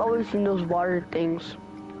 I've always seen those water things.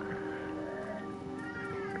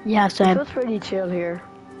 Yeah, It same. feels pretty chill here.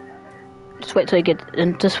 Just wait till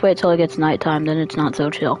it gets nighttime. Then it's not so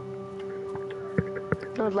chill.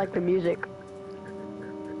 Not like the music.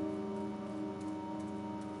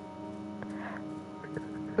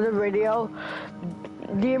 The radio.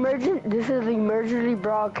 This is the emergency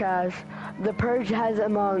broadcast. The purge has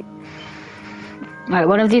among. All right,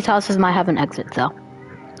 one of these houses might have an exit, so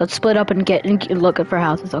let's split up and look for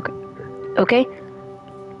houses. Okay. Okay.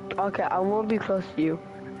 Okay, I won't be close to you.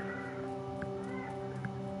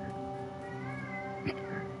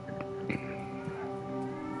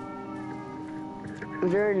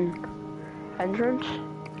 Is there an entrance?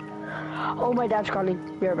 Oh, my dad's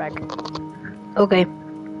calling. Be right back. Okay.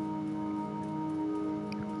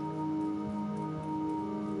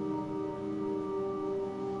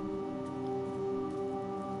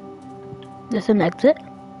 This an exit?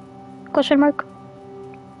 Question mark.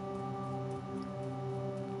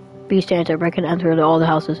 B stands are breaking and enter all the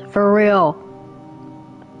houses. For real.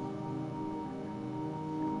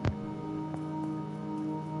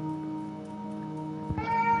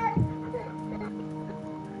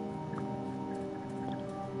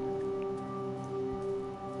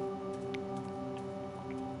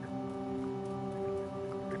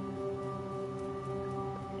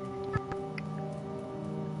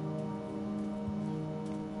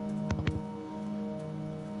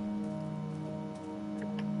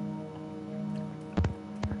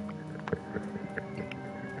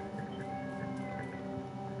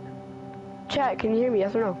 Chat, can you hear me?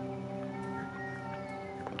 Yes or no?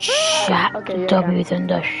 Chat. Okay, yeah, W's in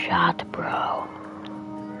the shot, bro.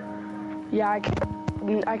 Yeah, I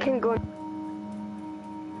can go.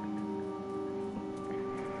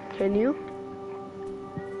 Can you?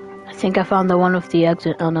 I think I found the one with the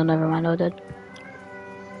exit. Oh no, never mind. I did.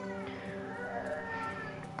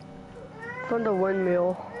 From the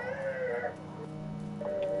windmill.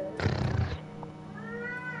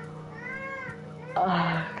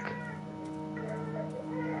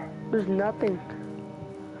 There's nothing.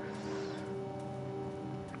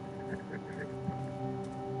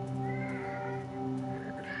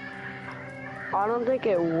 I don't think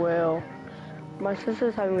it will. My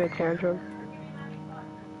sister's having a tantrum.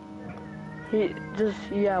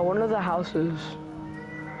 Yeah, one of the houses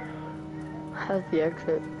has the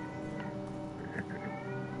exit.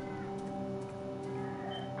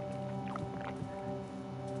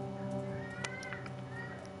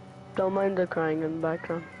 Don't mind the crying in the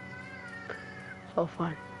background. It's all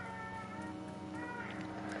fine.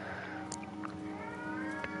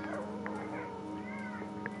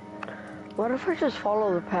 What if I just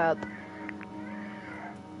follow the path?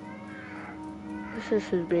 My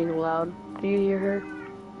sister's being loud. Do you hear her?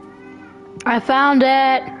 I found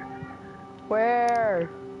it! Where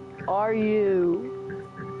are you?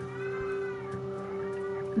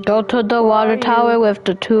 Go to the water tower with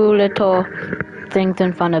the 2 little things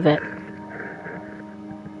in front of it.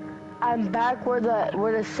 I'm back where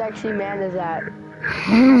the sexy man is at.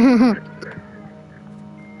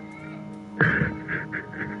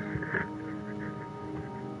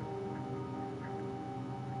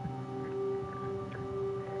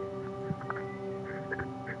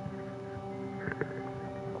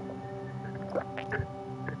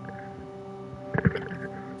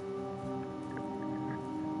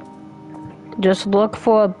 Just look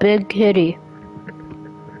for a big kitty.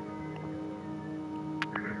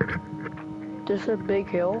 Just a big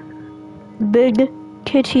hill? Big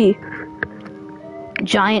kitty.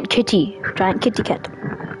 Giant kitty. Giant kitty cat.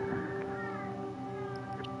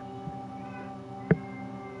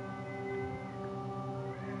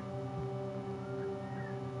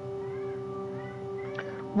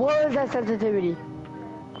 What is that sensitivity?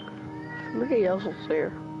 Somebody else will see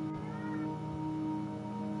her.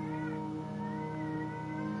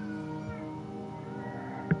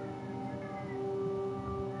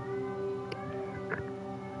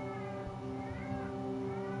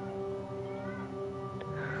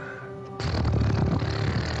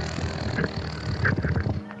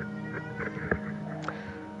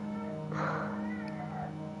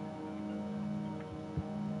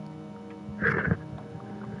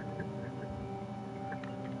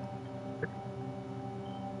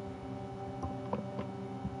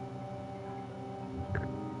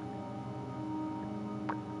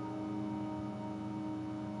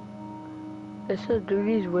 It said, do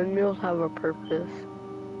these windmills have a purpose?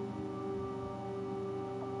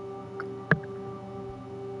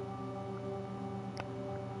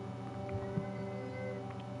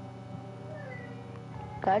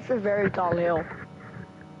 That's a very tall hill.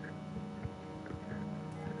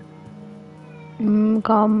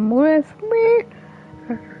 Come with me,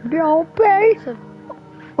 baby.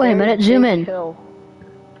 Wait a minute, zoom in. Hill.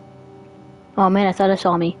 Oh man, I thought I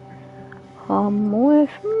saw me. Come with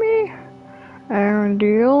me, and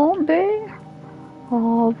you'll be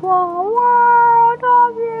of a world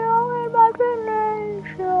of your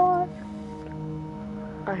imagination.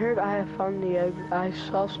 I heard I have found the egg. I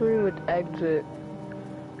saw something with exit.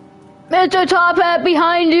 Mr. Top Hat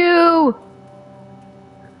behind you!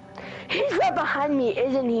 He's right behind me,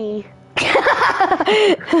 isn't he?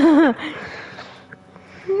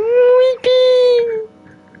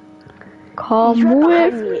 Come He's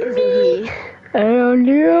right with behind me, isn't he? and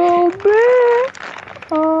you'll be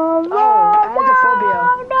Oh, I had the phobia.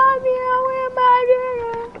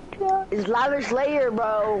 It's Lavish Layer,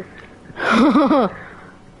 bro.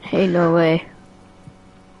 Hey, no way.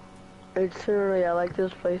 It's really, I like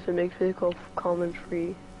this place. It makes me feel calm and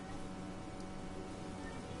free.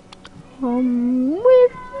 Come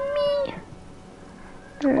with me.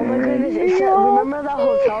 Oh my goodness! It said, remember that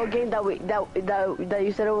hotel game that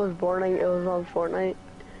you said it was boring? It was on Fortnite.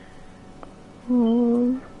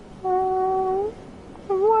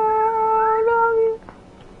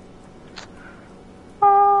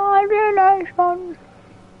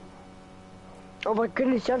 Oh my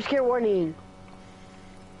goodness! Jump scare warning.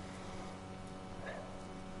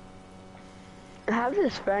 I have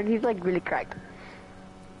this friend. He's like really cracked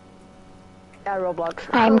at Roblox.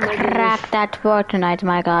 I'm cracked at Fortnite,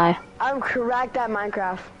 my guy. I'm cracked at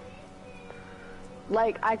Minecraft.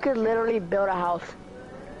 Like, I could literally build a house.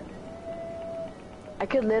 I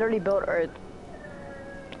could literally build Earth.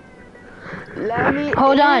 Let me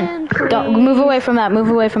Hold on. Don't move away from that. Move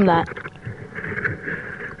away from that.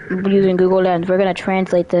 I'm using Google Lens. We're gonna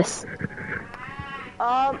translate this.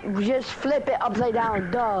 Just flip it upside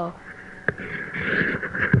down. Duh.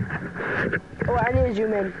 Oh, I need to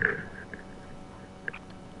zoom in.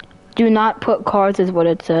 Do not put cars is what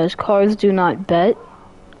it says. Cars do not bet.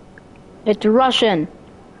 It's Russian.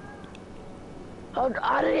 Oh,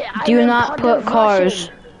 Do not put cars.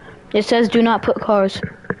 It says do not put cars.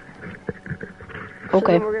 So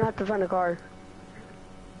Okay. then we're gonna have to find a car.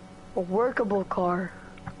 A workable car.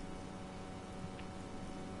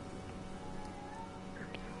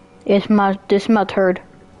 This is my turd.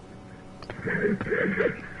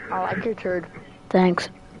 I like your turd. Thanks.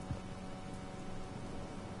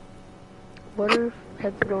 What if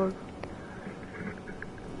heads going?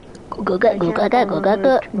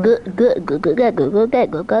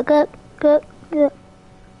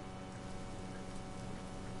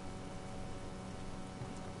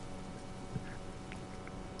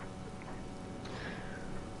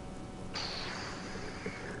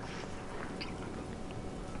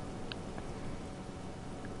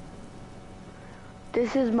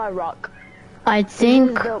 This is my rock. I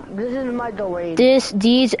think This is my domain.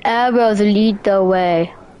 these arrows lead the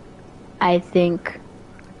way. I think.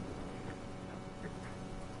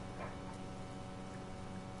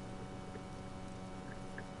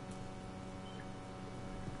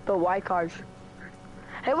 The white cards.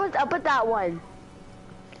 Hey, what's up with that one?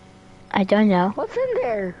 I don't know. What's in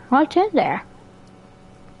there? What's in there?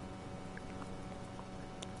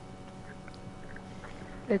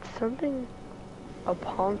 It's something. A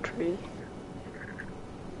palm tree.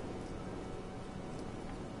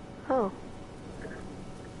 Oh.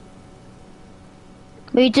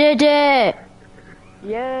 We did it!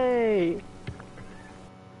 Yay!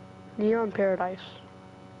 Neon Paradise.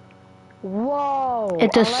 Whoa!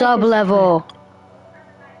 It's a I like sub-level. this.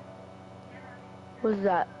 What does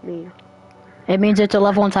that mean? It means it's a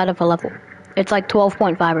level inside of a level. It's like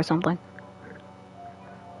 12.5 or something.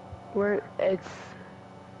 Where it's...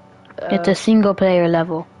 It's a single-player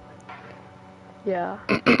level. Yeah.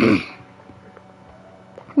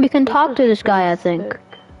 We can talk to this guy, I think.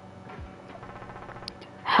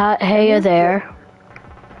 Hey there.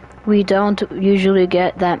 We don't usually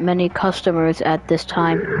get that many customers at this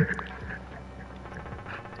time.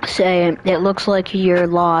 Say, it looks like you're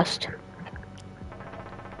lost.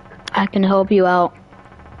 I can help you out.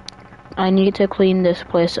 I need to clean this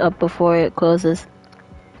place up before it closes.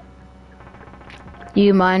 Do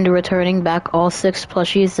you mind returning back all 6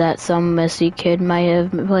 plushies that some messy kid might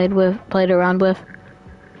have played around with?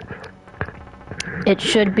 It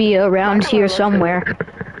should be around here somewhere.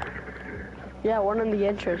 Yeah, one in the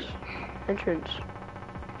entrance.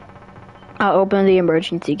 I'll open the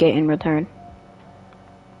emergency gate and return.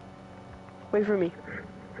 Wait for me.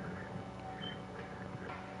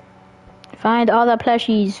 Find all the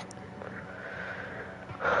plushies.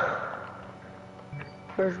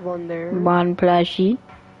 There's one there. One plushie.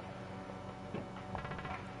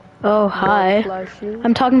 Oh, hi.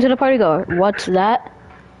 I'm talking to the party goer. What's that?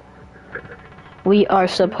 We are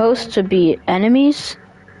supposed to be enemies?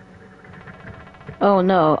 Oh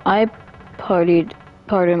no, I partied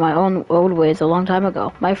my own old ways a long time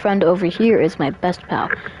ago. My friend over here is my best pal.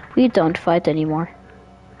 We don't fight anymore.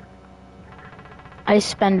 I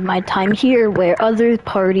spend my time here where other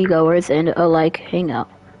party goers and alike hang out.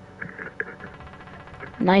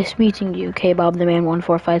 Nice meeting you, K-Bob the Man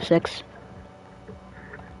 1456.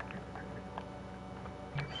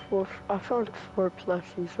 I found 4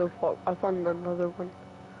 plushies so far. I found another one.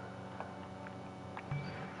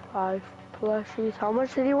 5 plushies. How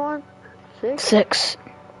much did he want? 6? 6.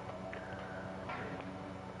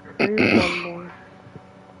 Here's one more.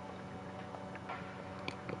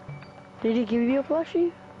 Did he give you a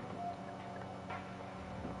plushie?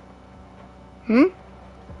 Hmm?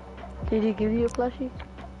 Did he give you a plushie?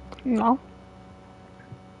 No.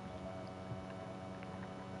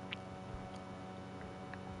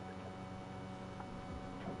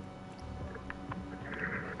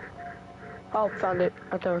 Oh, found it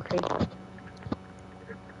at the arcade.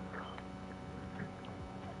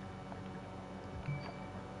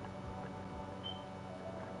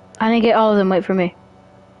 I didn't get all of them. Wait for me.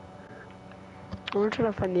 I'm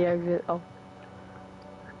trying to find the exit. Oh.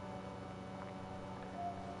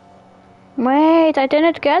 Wait, I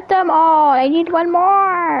didn't get them all. I need one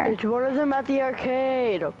more. It's one of them at the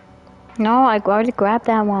arcade. No, I already grabbed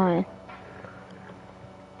that one.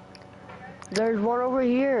 There's one over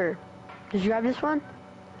here. Did you grab this one?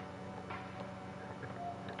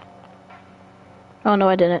 Oh no,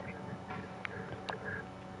 I didn't.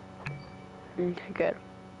 Okay, good.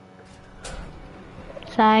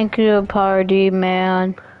 Thank you, party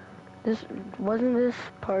man. Wasn't this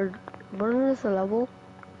a level?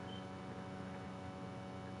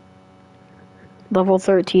 Level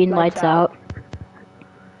 13, lights out.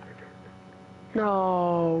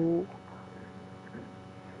 No.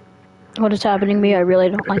 What is happening to me? I really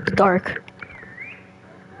don't like the dark.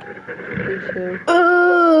 Me too.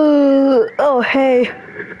 Oh, hey.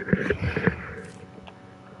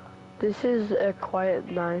 This is a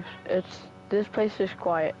quiet, nice. This place is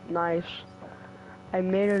quiet, nice. I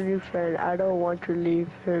made a new friend. I don't want to leave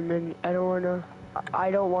him, and I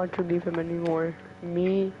don't want to leave him anymore.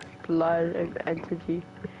 Me blood entity.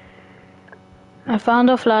 I found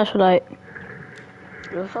a flashlight.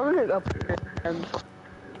 There's something up there.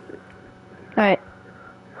 Alright,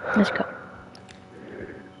 let's go.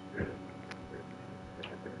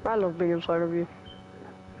 I love being inside of you.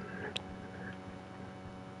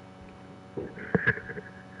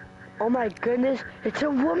 Oh my goodness, it's a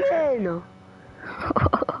woman!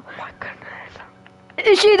 Oh my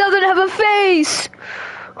goodness. She doesn't have a face!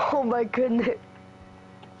 Oh my goodness.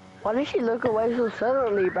 Why did she look away so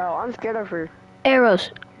suddenly, bro? I'm scared of her.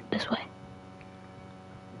 Arrows. This way.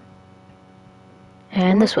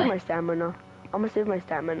 And this way. My stamina. I'm gonna save my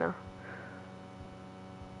stamina.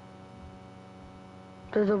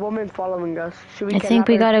 There's a woman following us. Should we I think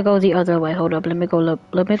we gotta go the other way. Hold up, let me go look.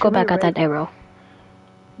 Let me go back at that arrow.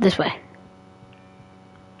 This way.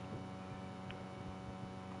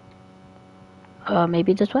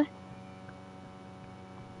 Maybe this way?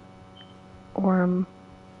 Or,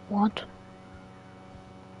 what?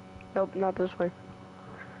 Nope, not this way.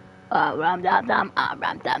 Ram dam dam,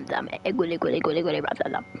 ram dam dam, gully gully gully gully ram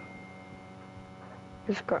dam dam.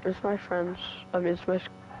 It's my friends. I mean, it's my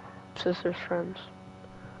sister's friends.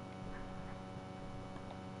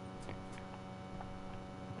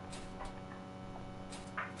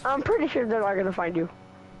 I'm pretty sure they're not gonna find you.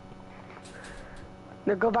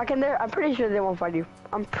 No, go back in there. I'm pretty sure they won't find you.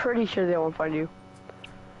 I'm pretty sure they won't find you.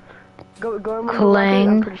 Go in one.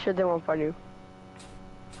 I'm pretty sure they won't find you.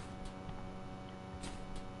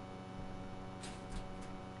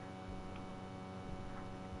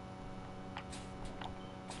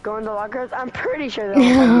 Go in the lockers. I'm pretty sure they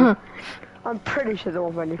won't find you. I'm pretty sure they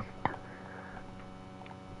won't find you.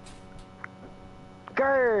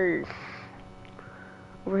 Grr.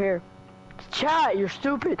 Over here. Chat, you're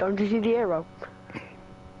stupid. Don't you see the arrow?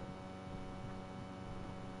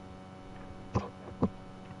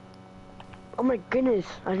 Oh my goodness.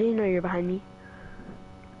 I didn't know you're behind me.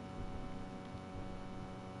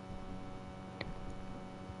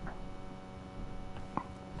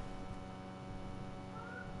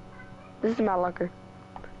 This is my locker.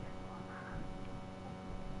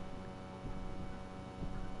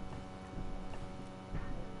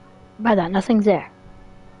 By that, nothing's there.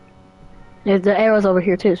 The arrow's over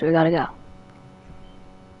here too, so we gotta go.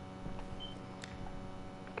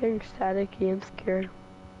 Getting staticky and scared.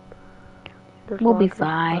 We'll be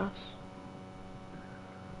fine.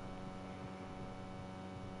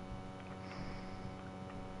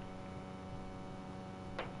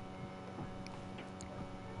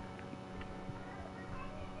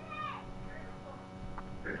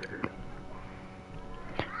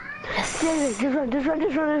 Yes. Just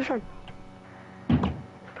run.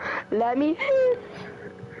 Let me.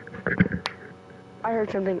 I heard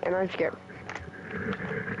something and I'm scared.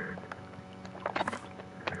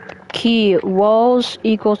 Key, walls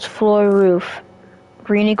equals floor roof.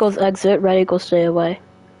 Green equals exit, red equals stay away.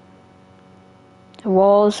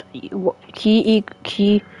 Walls, key,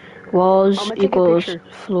 walls equals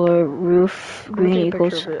floor roof. Green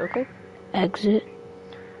equals exit.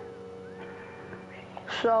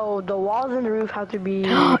 So the walls and the roof have to be.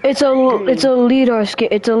 It's a lidar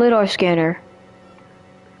scanner.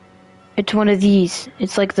 It's one of these.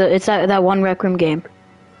 It's like that one Rec Room game.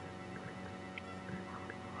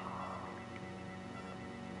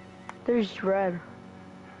 There's red.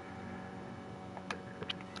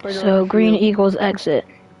 So green equals exit.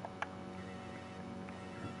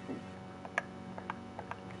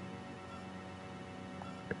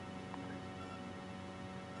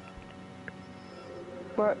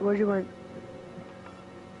 Where'd you went?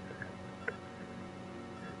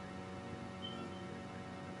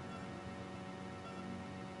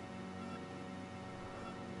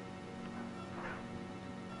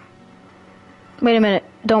 Wait a minute.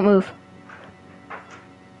 Don't move.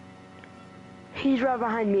 He's right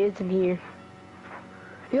behind me, isn't he?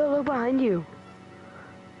 Yo, look behind you.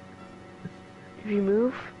 If you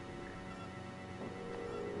move.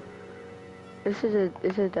 This is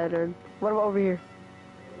a dead end. What about over here?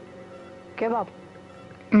 Give up.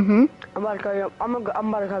 Mm-hmm. I'm about to call you. I'm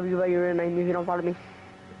about to call you by your name if you don't follow me.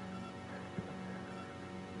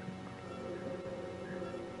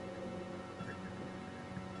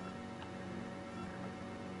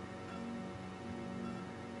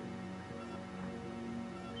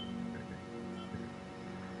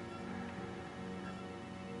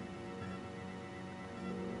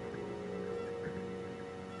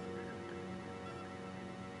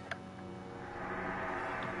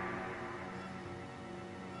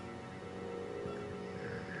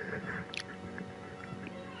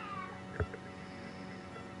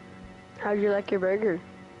 How'd you like your burger?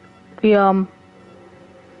 Yum.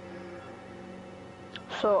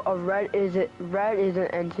 So a red is an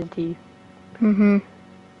entity. Mm-hmm.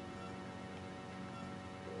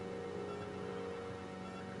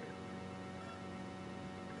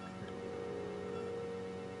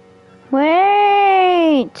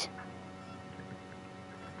 Wait!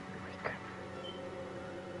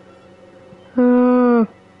 Hmm.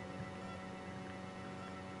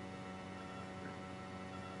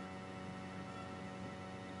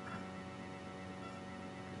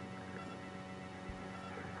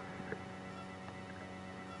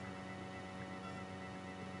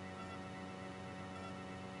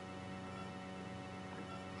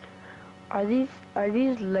 Are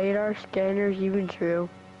these LiDAR scanners even true?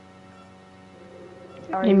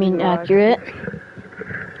 Are You mean even real accurate?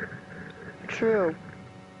 True.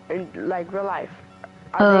 In like real life.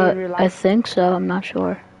 Are they in real I life? think so. I'm not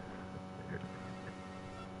sure.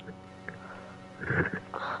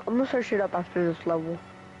 I'm gonna search it up after this level.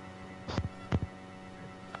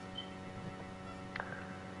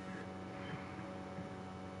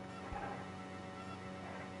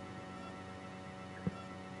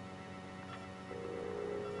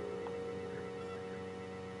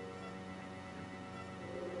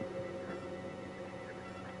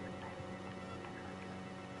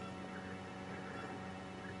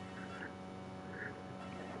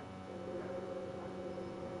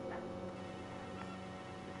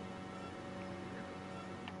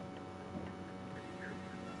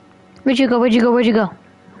 Where'd you go? Where'd you go? Where'd you go?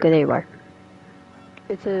 Okay, there you are.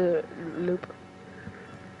 It's a loop.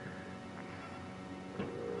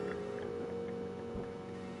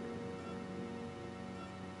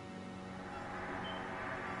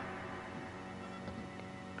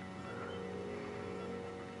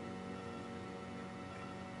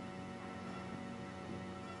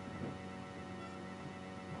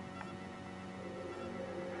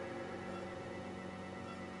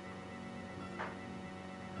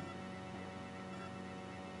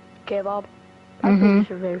 Okay, Bob. I think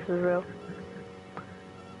your face is real.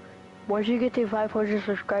 Once you get to 500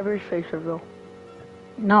 subscribers, face is real.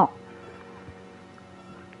 No.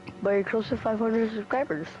 But you're close to 500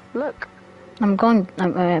 subscribers. Look.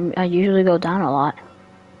 I usually go down a lot.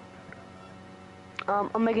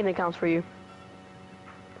 I'm making accounts for you.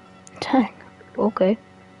 Dang. Okay.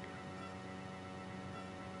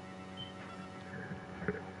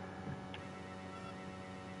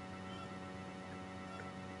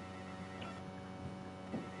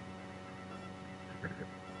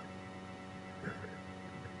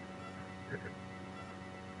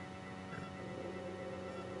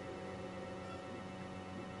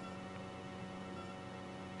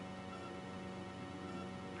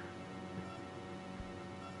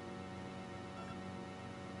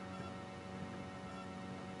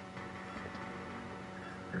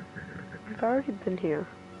 I've already been here.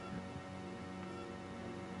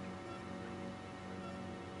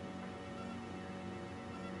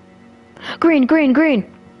 Green, green,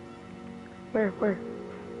 green! Where?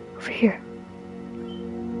 Over here.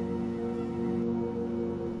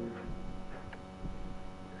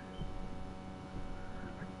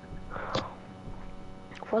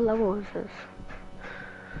 What level is this?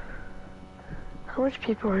 How much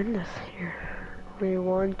people are in this here? Only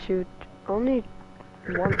only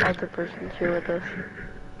one other person's here with us.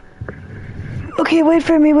 Okay, wait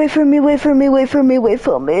for me, wait for me, wait for me, wait for me, wait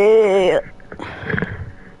for me.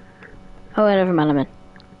 Oh, wait, never mind, I'm in.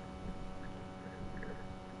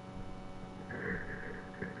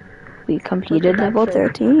 We completed level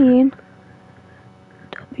 13.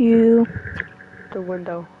 W. The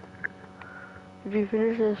window. If you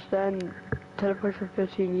finish this, then teleport to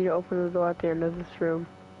 15, you need to open the door at the end of this room.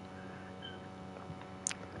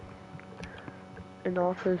 In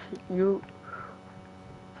office,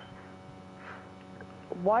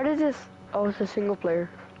 why does this, oh, it's a single player.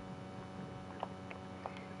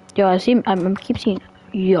 Yo, I'm keep seeing,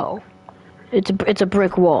 yo. It's a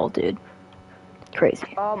brick wall, dude.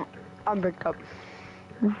 Crazy. I'm bricked up.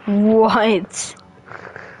 What?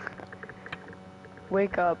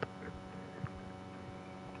 Wake up.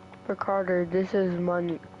 For Carter, this is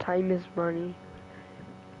money. Time is money.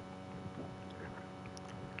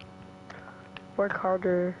 Work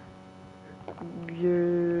harder.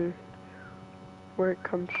 Your work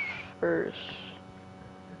comes first.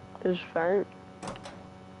 There's vent.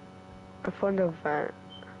 I found a vent.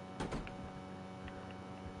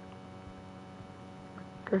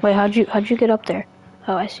 Wait, how'd you get up there?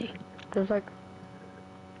 Oh, I see. There's like,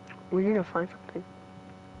 we need to find something.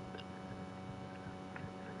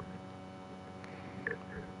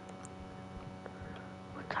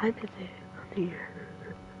 What time is it on here?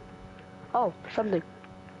 Oh, something.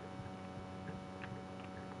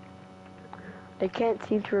 I can't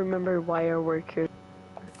seem to remember why I work here.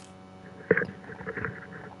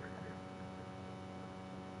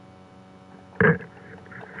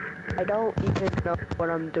 I don't even know what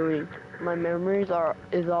I'm doing. My memories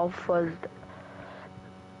is all fuzzed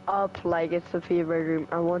up like it's a fever dream.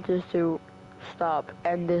 I want this to stop.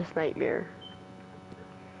 End this nightmare.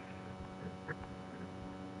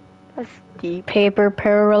 That's deep. Paper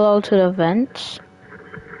parallel to the vents?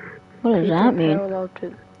 What does that mean?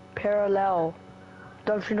 Parallel.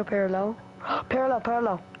 Don't you know parallel?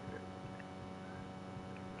 Parallel.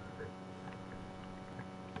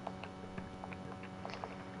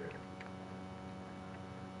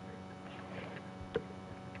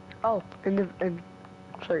 Oh, in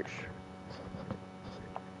search.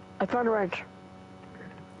 I found a wrench.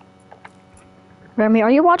 Remy,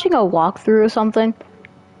 are you watching a walkthrough or something?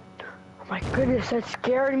 Oh my goodness, that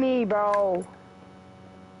scared me, bro.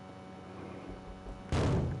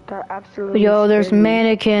 That absolutely Yo, there's scared me.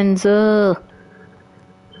 mannequins, ugh.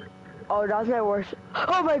 Oh, that's my worst.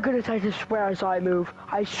 Oh my goodness, I just swear I saw it move.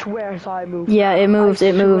 I swear I saw it move. Yeah, it moves,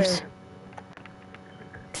 it swear. moves.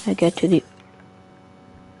 Can I get to the...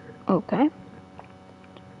 Okay.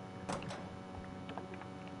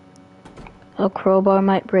 A crowbar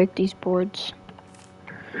might break these boards.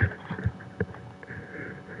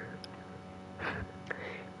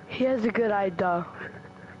 He has a good idea.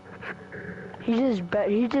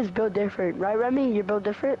 He just built different, right, Remy? You built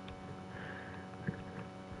different.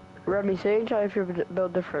 Remy, say and try if you're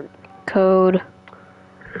built different. Code.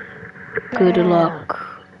 Good Bam.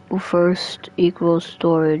 luck. First equals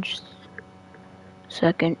storage.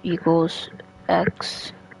 Second equals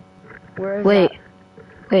X. Where is Wait.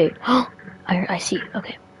 that? Wait. I see.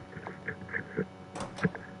 Okay.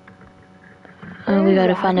 And we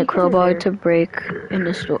gotta find a crowbar to break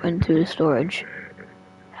into the storage.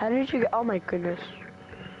 How did you get? Oh my goodness.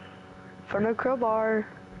 Find a crowbar.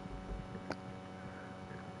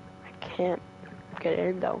 I can't get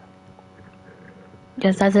in though.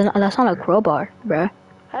 Yes, that's not a crowbar, bruh.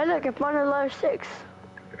 Hey, look, I found a letter 6.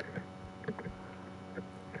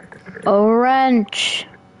 A wrench.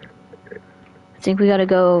 I think we gotta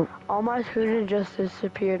go. All my students just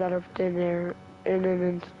disappeared out of thin air in an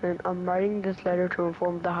instant. I'm writing this letter to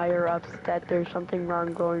inform the higher ups that there's something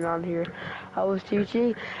wrong going on here. I was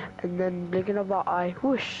teaching, and then blinking of an eye,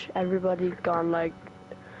 whoosh, everybody gone. Like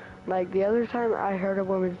the other time I heard a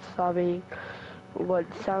woman sobbing, what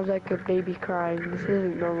sounds like a baby crying. This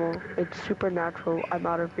isn't normal. It's supernatural. I'm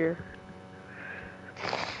out of here.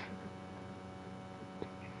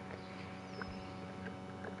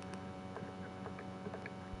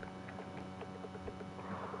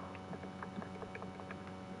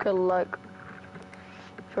 Good luck.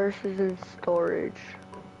 First is in storage.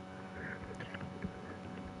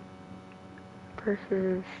 First is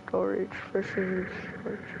in storage.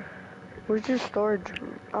 Where's the storage?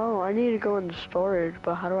 Oh, I need to go into storage,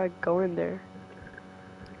 but how do I go in there?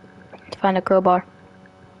 Find a crowbar.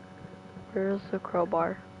 Where's the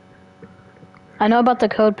crowbar? I know about the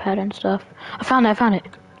code pad and stuff. I found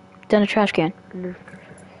it. It's in a trash can.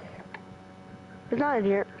 It's not in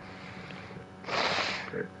here.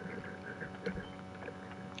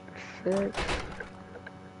 Shit.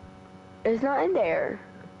 It's not in there.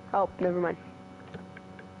 Oh, never mind.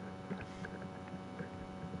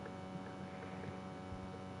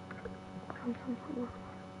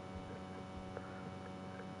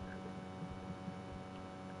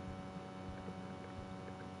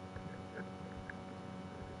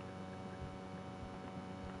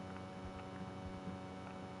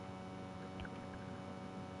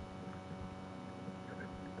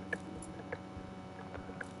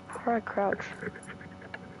 How do I crouch?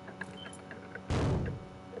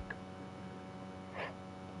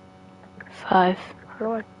 Five.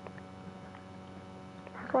 How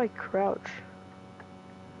do I crouch?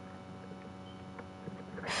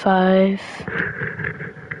 5.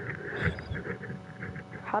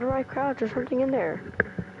 How do I crouch? There's something in there.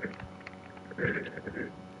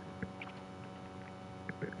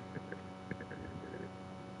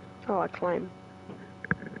 Oh, I climb.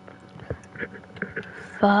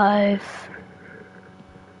 5.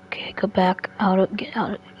 Okay, go back get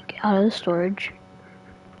out of the storage.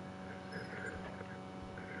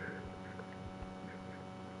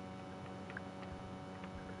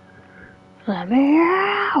 Let me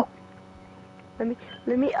out.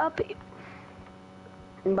 Let me up.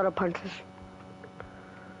 I'm about to punch this.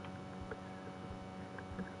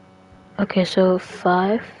 Okay, so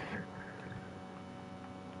 5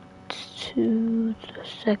 to the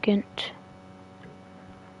second.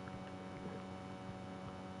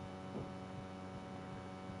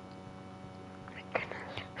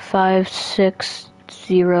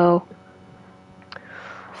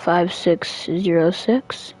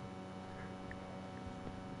 5606.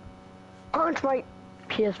 Punch my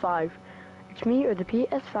PS5. It's me or the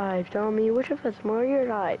PS5. Tell me which of us more your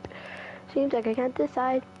type. Seems like I can't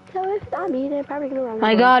decide. So if it's not me, then probably gonna run.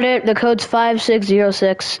 I got it. The code's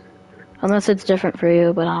 5606. Unless it's different for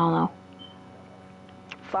you, but I don't know.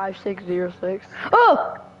 5606.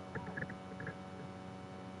 Oh!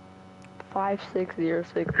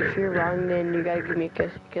 5606. If you're wrong, then you gotta give me a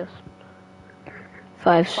kiss.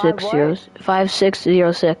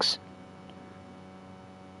 5606.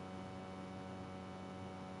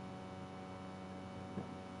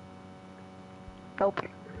 Nope.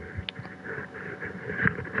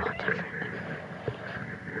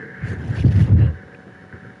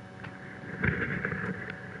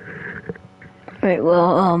 Right,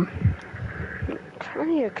 well,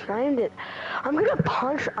 Trying to climb it. I'm gonna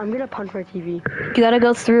punch my TV. you gotta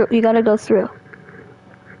go through.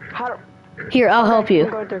 How do... Here, I'll help I'm you.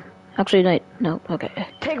 going through. Actually, no, okay.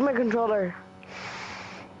 Take my controller.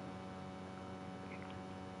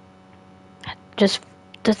 That's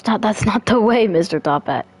not the way, Mr. Top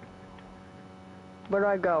Hat. Where do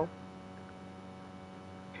I go?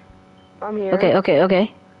 I'm here.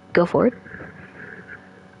 Okay. Go forward.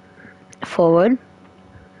 Forward.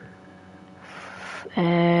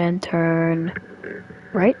 And turn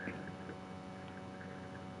right.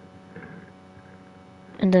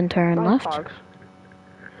 And then turn left. Fox.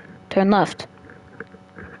 Turn left.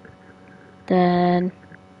 Then,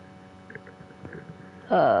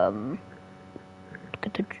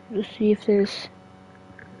 let's see if there's...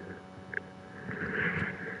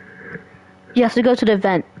 You have to go to the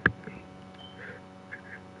vent.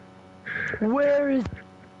 Where is...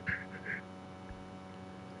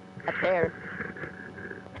 Up there.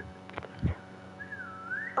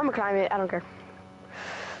 I'm gonna climb it, I don't care.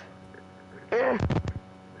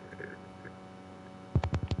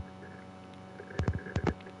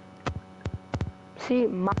 See,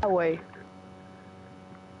 my way.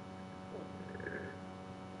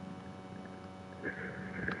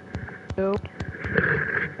 Nope.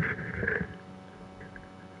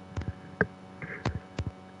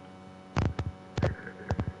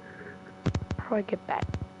 How do I get back?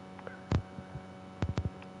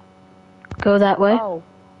 Go that way. Oh.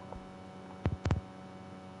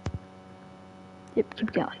 Yep,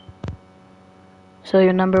 keep going. So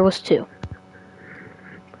your number was 2.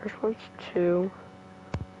 First one's 2.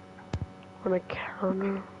 On a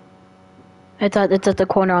counter. It's at the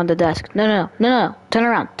corner on the desk. No. Turn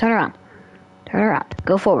around.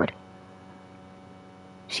 Go forward.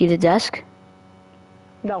 See the desk?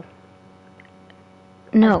 No.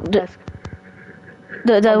 No, Desk.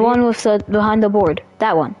 the one with the behind the board.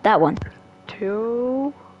 That one.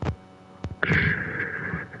 2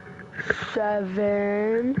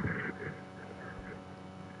 7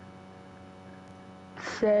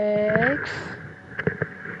 6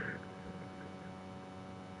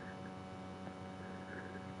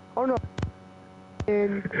 Oh no.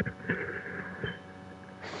 6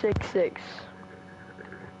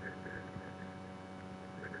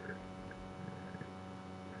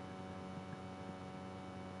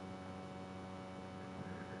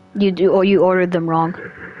 You ordered them wrong.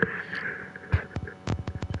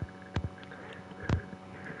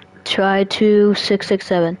 Try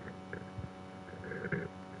 2667.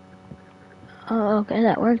 Oh, okay,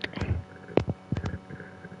 that worked.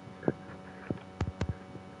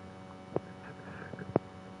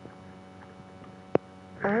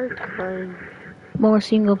 Time. More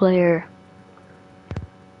single player.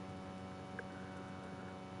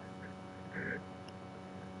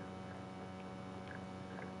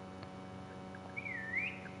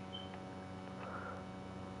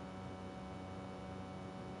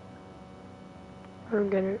 I don't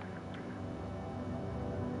get it.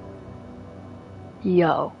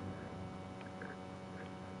 Yo.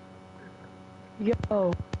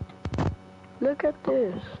 Look at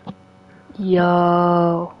this.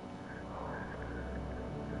 Yo.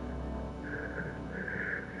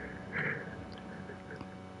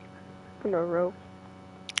 On a rope.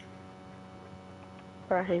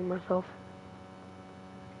 Or I hang myself.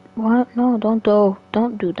 What? No, don't do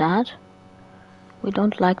that. We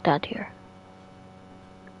don't like that here.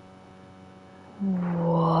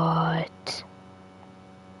 What?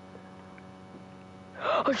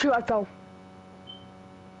 Oh shoot, I fell.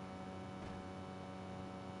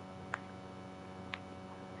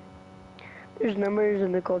 There's numbers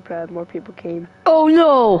in the cold pad, more people came. Oh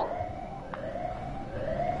no!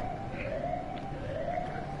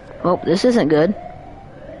 Oh, this isn't good.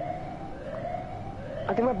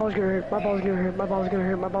 I think my ball's gonna hurt. My ball's gonna hurt. My ball's gonna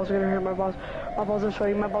hurt. My ball's gonna hurt. My balls are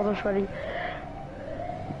sweating. My balls are sweating.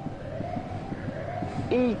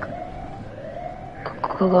 Eek.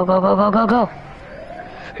 Go.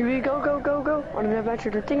 Here we go. On an adventure.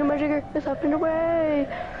 The thingamajigger is up and away.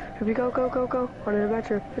 Here we go. On an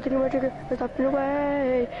adventure. The thingamajigger is up and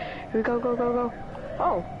away. Here we go.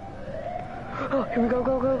 Oh. Oh, here we go.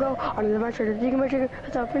 On an adventure. The thingamajigger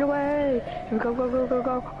is up and away. Here we go.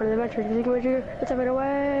 On an adventure. The thingamajigger is up and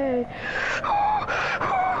away.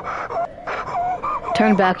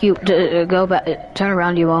 Turn back, you go back. Turn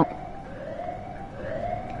around, you won't.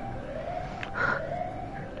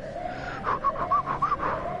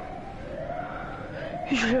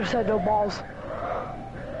 You should have said no balls.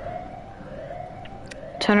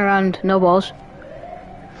 Turn around, no balls.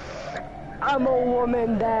 I'm a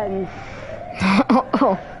woman then.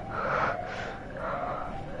 Oh.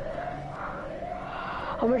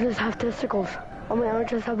 I'm gonna just have testicles. I'm gonna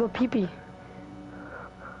just have a pee-pee.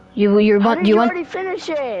 You already finish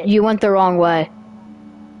it? You went the wrong way.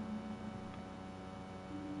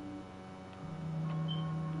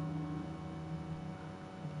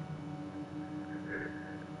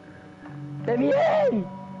 Let me in!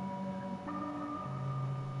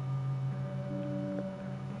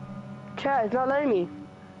 Chad, it's not letting me.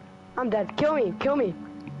 I'm dead. Kill me.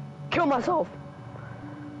 Kill myself.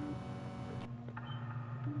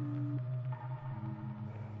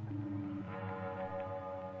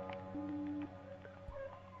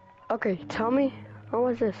 Okay, tell me, what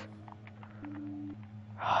was this?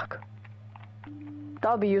 Fuck.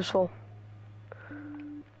 That'll be useful.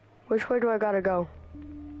 Which way do I gotta go?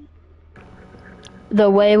 The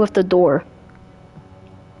way with the door.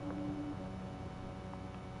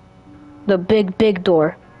 The big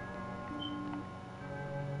door.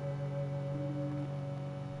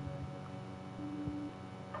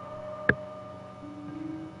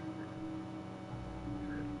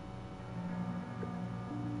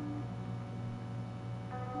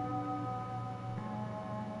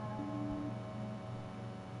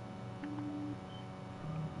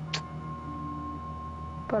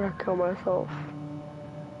 Better kill myself.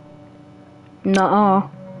 Nuh-uh.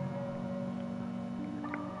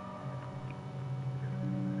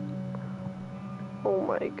 Oh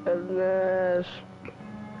my goodness.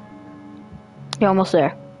 You're almost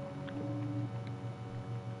there.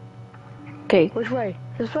 Okay. Which way?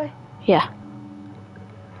 This way? Yeah.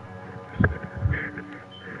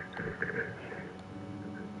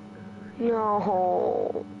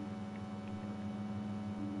 No.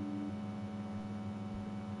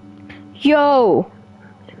 Yo!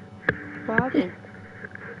 What happened?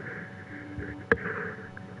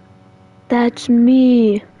 That's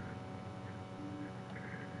me.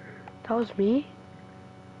 That was me?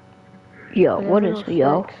 Yo, what is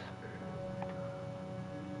yo? Flex.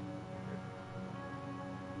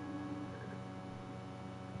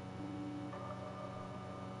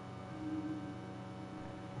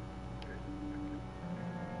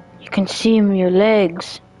 You can see your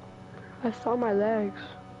legs. I saw my legs.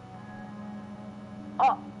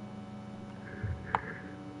 Oh!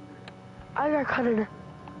 I got cut in.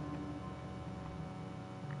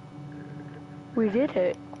 We did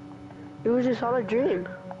it. It was just all a dream.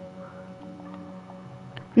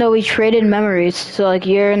 No, we traded memories, so like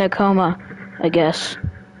you're in a coma, I guess.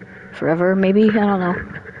 Forever, maybe? I don't know.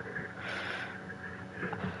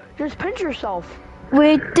 Just pinch yourself.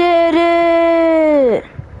 We did it!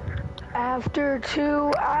 After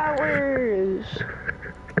 2 hours.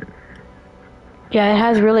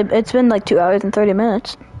 Yeah, it's been like 2 hours and 30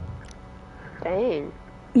 minutes. Dang.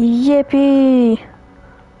 Yippee!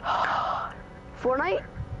 Fortnite?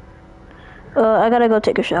 I gotta go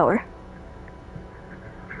take a shower.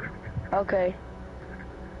 Okay.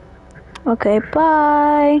 Okay,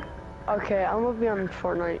 bye! Okay, I'm gonna be on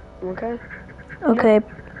Fortnite, okay? Okay.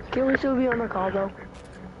 Can we still be on the call though?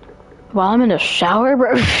 While I'm in the shower,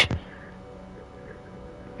 bro?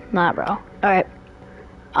 Nah, bro. Alright.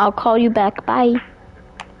 I'll call you back. Bye.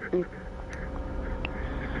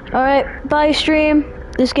 Alright, bye stream.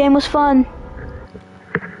 This game was fun.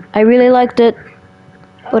 I really liked it.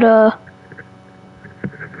 But,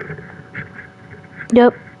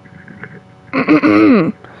 yep.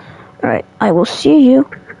 Alright, I will see you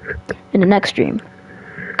in the next stream.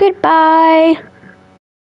 Goodbye!